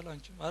ወድሻለሁ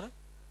አንቺም አይደል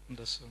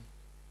እንደሱ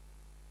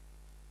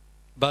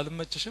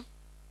ባልመችሽም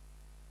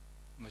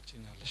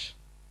መችኛለሽ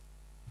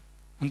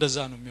እንደዛ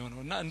ነው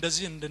የሚሆነውና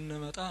እንደዚህ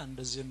እንድንመጣ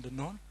እንደዚህ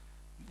እንድንሆን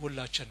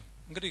ሁላችንም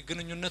እንግዲህ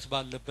ግንኙነት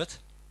ባለበት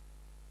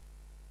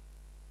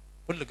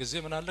ሁሉ ጊዜ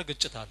ምን አለ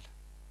ግጭት አለ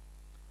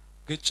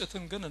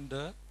ግጭትን ግን እንደ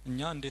እኛ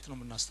እንዴት ነው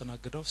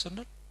የምናስተናግደው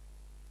ስንል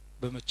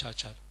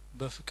በመቻቻል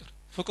በፍቅር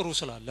ፍቅሩ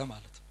ስላለ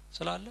ማለት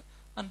ስላለ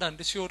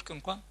አንዳንዴ ሲወድቅ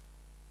እንኳን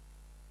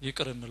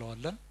ይቅር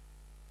እንለዋለን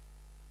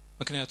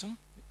ምክንያቱም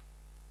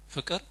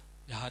ፍቅር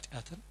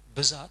የኃጢአትን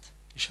ብዛት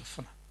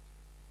ይሸፍናል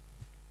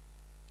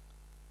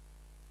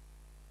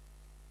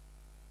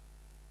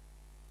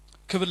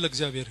ክብር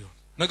ለእግዚአብሔር ይሁን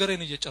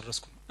ነገሬን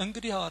እየጨረስኩ ነው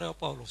እንግዲህ ሐዋርያው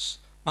ጳውሎስ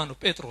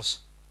ጴጥሮስ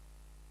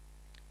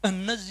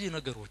እነዚህ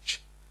ነገሮች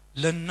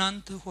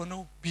ለናንተ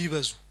ሆነው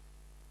ቢበዙ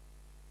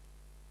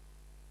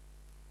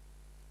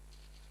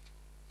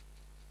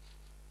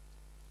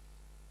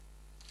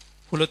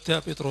ሁለተኛ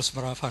ጴጥሮስ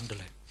ምዕራፍ 1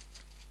 ላይ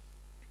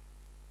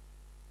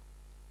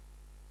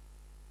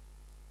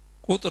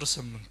ቁጥር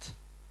 8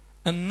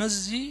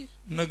 እነዚህ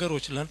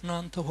ነገሮች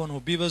ለናንተ ሆነው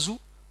ቢበዙ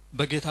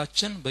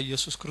በጌታችን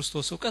በኢየሱስ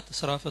ክርስቶስ ዕውቀት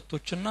ስራ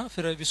ፈቶችና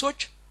ፍሬቢሶች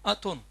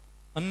አትሆኑ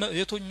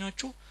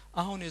የቶኞቹ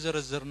አሁን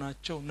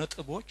የዘረዘርናቸው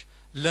ነጥቦች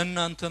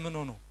ለናንተ ምን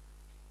ሆነው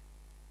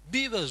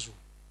ቢበዙ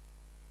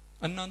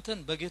እናንተን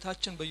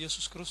በጌታችን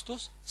በኢየሱስ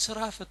ክርስቶስ ስራ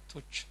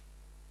ፈቶች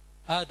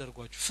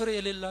አያደርጓችሁ ፍሬ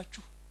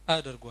የሌላችሁ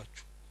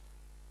አያደርጓችሁ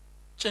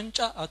ጭንጫ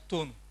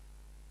አትሆኑ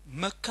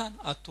መካን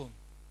አትሆኑ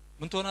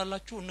ምን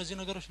ትሆናላችሁ እነዚህ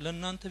ነገሮች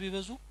ለናንተ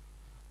ቢበዙ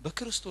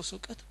በክርስቶስ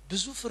ዕውቀት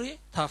ብዙ ፍሬ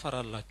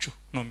ታፈራላችሁ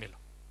ነው የሚለው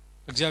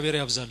እግዚአብሔር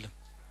ያብዛልን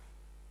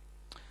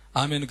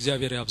አሜን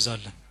እግዚአብሔር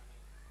ያብዛልን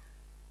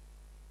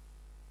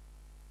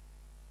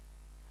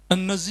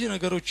እነዚህ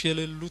ነገሮች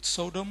የሌሉት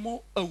ሰው ደግሞ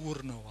እውር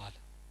ነው አለ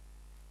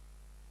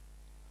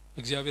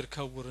እግዚአብሔር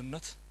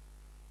ከውርነት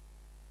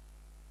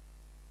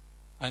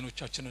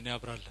አይኖቻችንን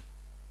ያብራልን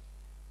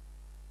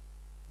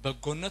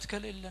በጎነት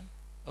ከሌለን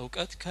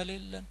ዕውቀት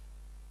ከሌለን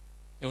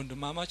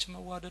የወንድማማች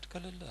መዋደድ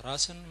ከሌለ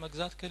ራስን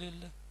መግዛት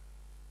ከሌለ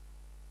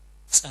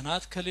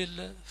ጽናት ከሌለ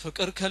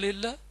ፍቅር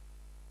ከሌለ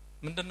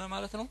ምንድነው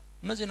ማለት ነው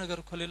እነዚህ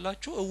ነገሮች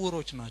ከሌላችሁ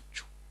እውሮች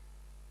ናችሁ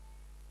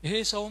ይሄ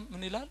ሰው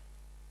ምን ይላል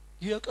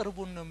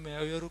የቅርቡን ነው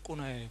የሚያየው የሩቁን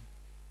አያይም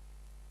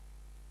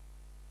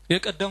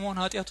የቀደመውን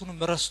ኃጢያቱን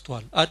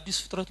ረስቷል አዲስ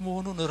ፍጥረት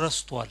መሆኑን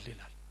ረስቷል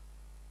ይላል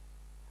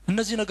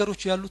እነዚህ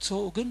ነገሮች ያሉት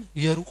ሰው ግን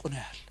የሩቁን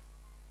ያያል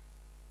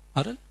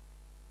አይደል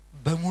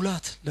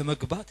በሙላት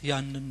ለመግባት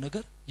ያንን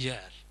ነገር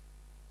ያያል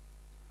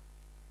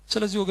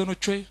ስለዚህ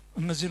ወገኖች ሆይ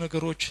እነዚህ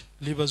ነገሮች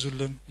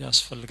ሊበዙልን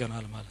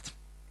ያስፈልገናል ማለት ነው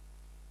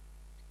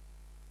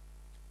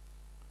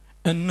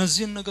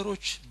እነዚህ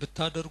ነገሮች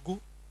ብታደርጉ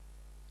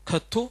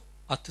ከቶ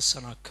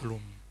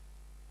አትሰናከሉም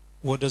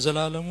ወደ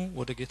ዘላለሙ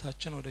ወደ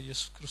ጌታችን ወደ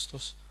ኢየሱስ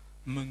ክርስቶስ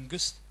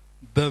መንግሥት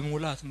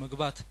በሙላት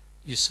መግባት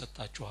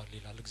ይሰጣችኋል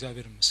ይላል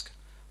እግዚአብሔር ይመስገን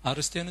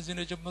አርስቴን እዚህ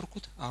ነው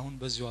የጀመርኩት አሁን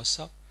በዚሁ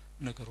ሐሳብ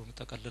ነገሩን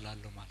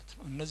ተቀልላለሁ ማለት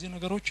ነው እነዚህ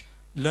ነገሮች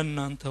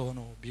ለናንተ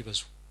ሆነው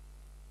ቢበዙ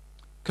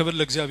ክብር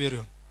ለእግዚአብሔር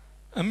ይሁን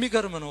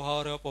የሚገርም ነው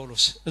ሐዋርያው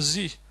ጳውሎስ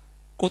እዚህ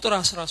ቁጥር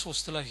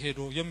 13 ላይ ሄዶ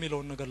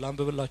የሚለውን ነገር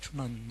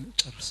ላንብብላችሁና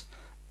እንጨርስ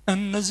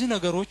እነዚህ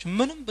ነገሮች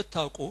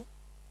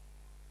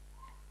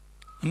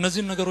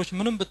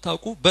ምንም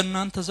ብታውቁ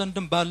በእናንተ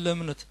ዘንድም ባለ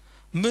እምነት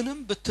ምንም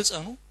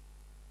ብትጸኑ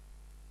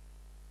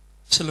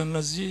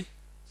ስለነዚህ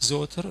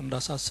ዘወትር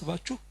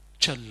እንዳሳስባችሁ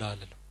ቸል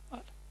አልልም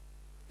አለ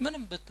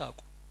ምንም ብታውቁ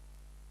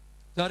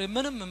ዛሬ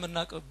ምንም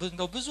የምናቀው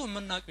ብዙ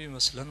የምናቀው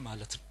ይመስለን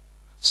ማለት ነው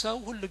ሰው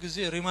ሁሉ ጊዜ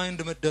ሪማይንድ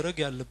መደረግ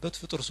ያለበት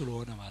ፍጡር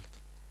ስለሆነ ማለት ነው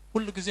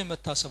ሁሉ ጊዜ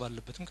መታሰብ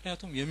አለበት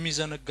ምክንያቱም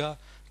የሚዘነጋ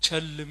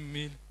ቸል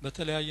የሚል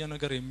በተለያየ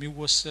ነገር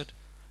የሚወሰድ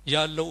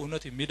ያለው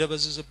እውነት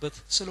የሚደበዝዝበት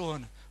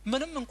ስለሆነ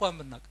ምንም እንኳን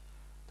ብናቀ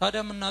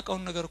ታዲያ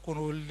የምናቀውን ነገር እኮ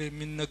ነው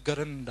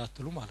የሚነገረን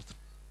እንዳትሉ ማለት ነው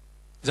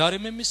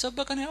ዛሬም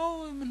የሚሰበከን ያው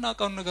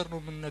የምናቀውን ነገር ነው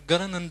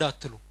የምንነገረን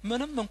እንዳትሉ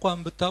ምንም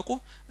እንኳን ብታቁ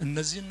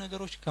እነዚህን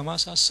ነገሮች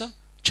ከማሳሰብ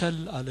ቸል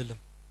አልልም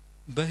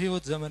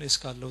በህይወት ዘመን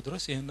እስካለው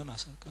ድረስ ይሄንን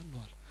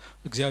አሳልቃለሁ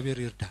እግዚአብሔር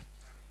ይርዳን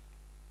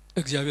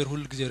እግዚአብሔር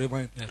ሁሉ ጊዜ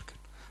ሪማይንድ ያርገን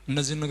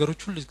እነዚህ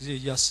ነገሮች ሁሉ ጊዜ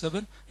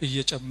እያሰብን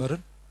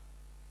እየጨመርን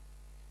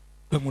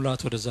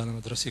በሙላት ወደዛ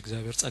ለመድረስ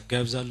እግዚአብሔር ጸጋ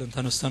ይብዛልን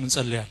ተነስተን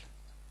እንጸልያለን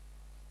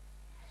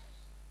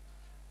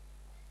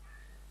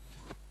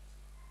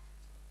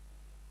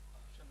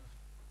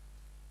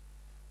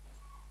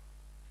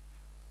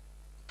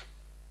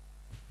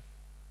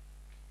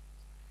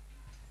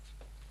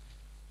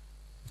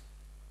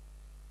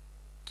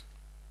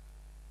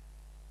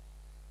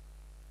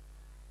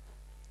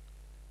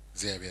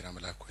እግዚአብሔር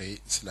አምላክ ሆይ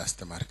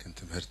ስላስተማርከን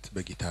ትምህርት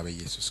በጌታ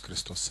በኢየሱስ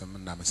ክርስቶስ ስም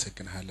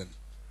እናመሰግንሃለን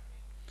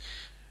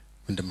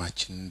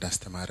ወንድማችን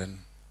እንዳስተማረን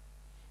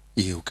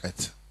ይህ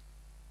ዕውቀት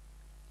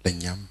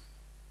ለኛም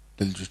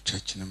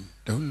ለልጆቻችንም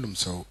ለሁሉም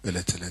ሰው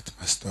እለት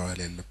ማስተዋል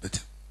ያለበት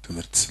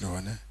ትምህርት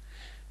ስለሆነ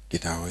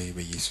ጌታ ሆይ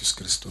በኢየሱስ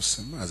ክርስቶስ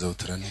ስም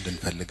አዘውትረን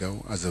እንድንፈልገው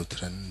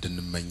አዘውትረን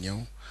እንድንመኘው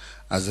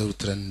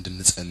አዘውትረን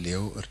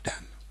እንድንጸልየው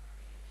እርዳን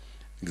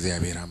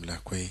እግዚአብሔር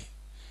አምላክ ሆይ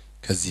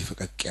ከዚህ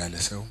ፈቀቅ ያለ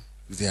ሰው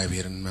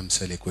እግዚአብሔርን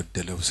መምሰል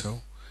የጎደለው ሰው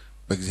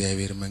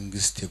በእግዚአብሔር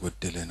መንግሥት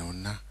የጎደለ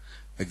ነውና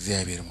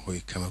እግዚአብሔርም ሆይ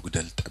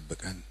ከመጉደል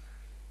ጠብቀን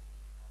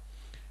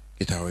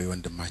ጌታ ሆይ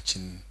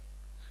ወንድማችን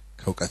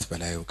ከዕውቀት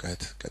በላይ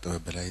ዕውቀት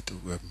ከጥበብ በላይ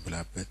ጥበብ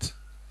ሙላበት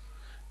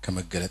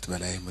ከመገለጥ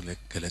በላይ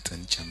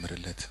መገለጥን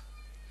ጨምርለት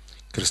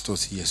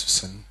ክርስቶስ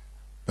ኢየሱስን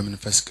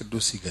በመንፈስ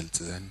ቅዱስ ይገልጽ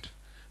ዘንድ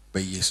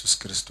በኢየሱስ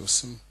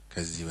ክርስቶስም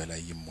ከዚህ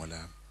በላይ ይሞላ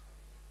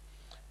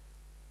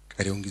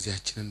ቀሪውን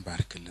ጊዜያችንን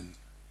ባርክልን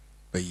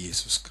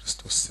በኢየሱስ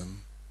ክርስቶስ ስም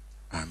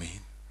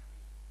አሜን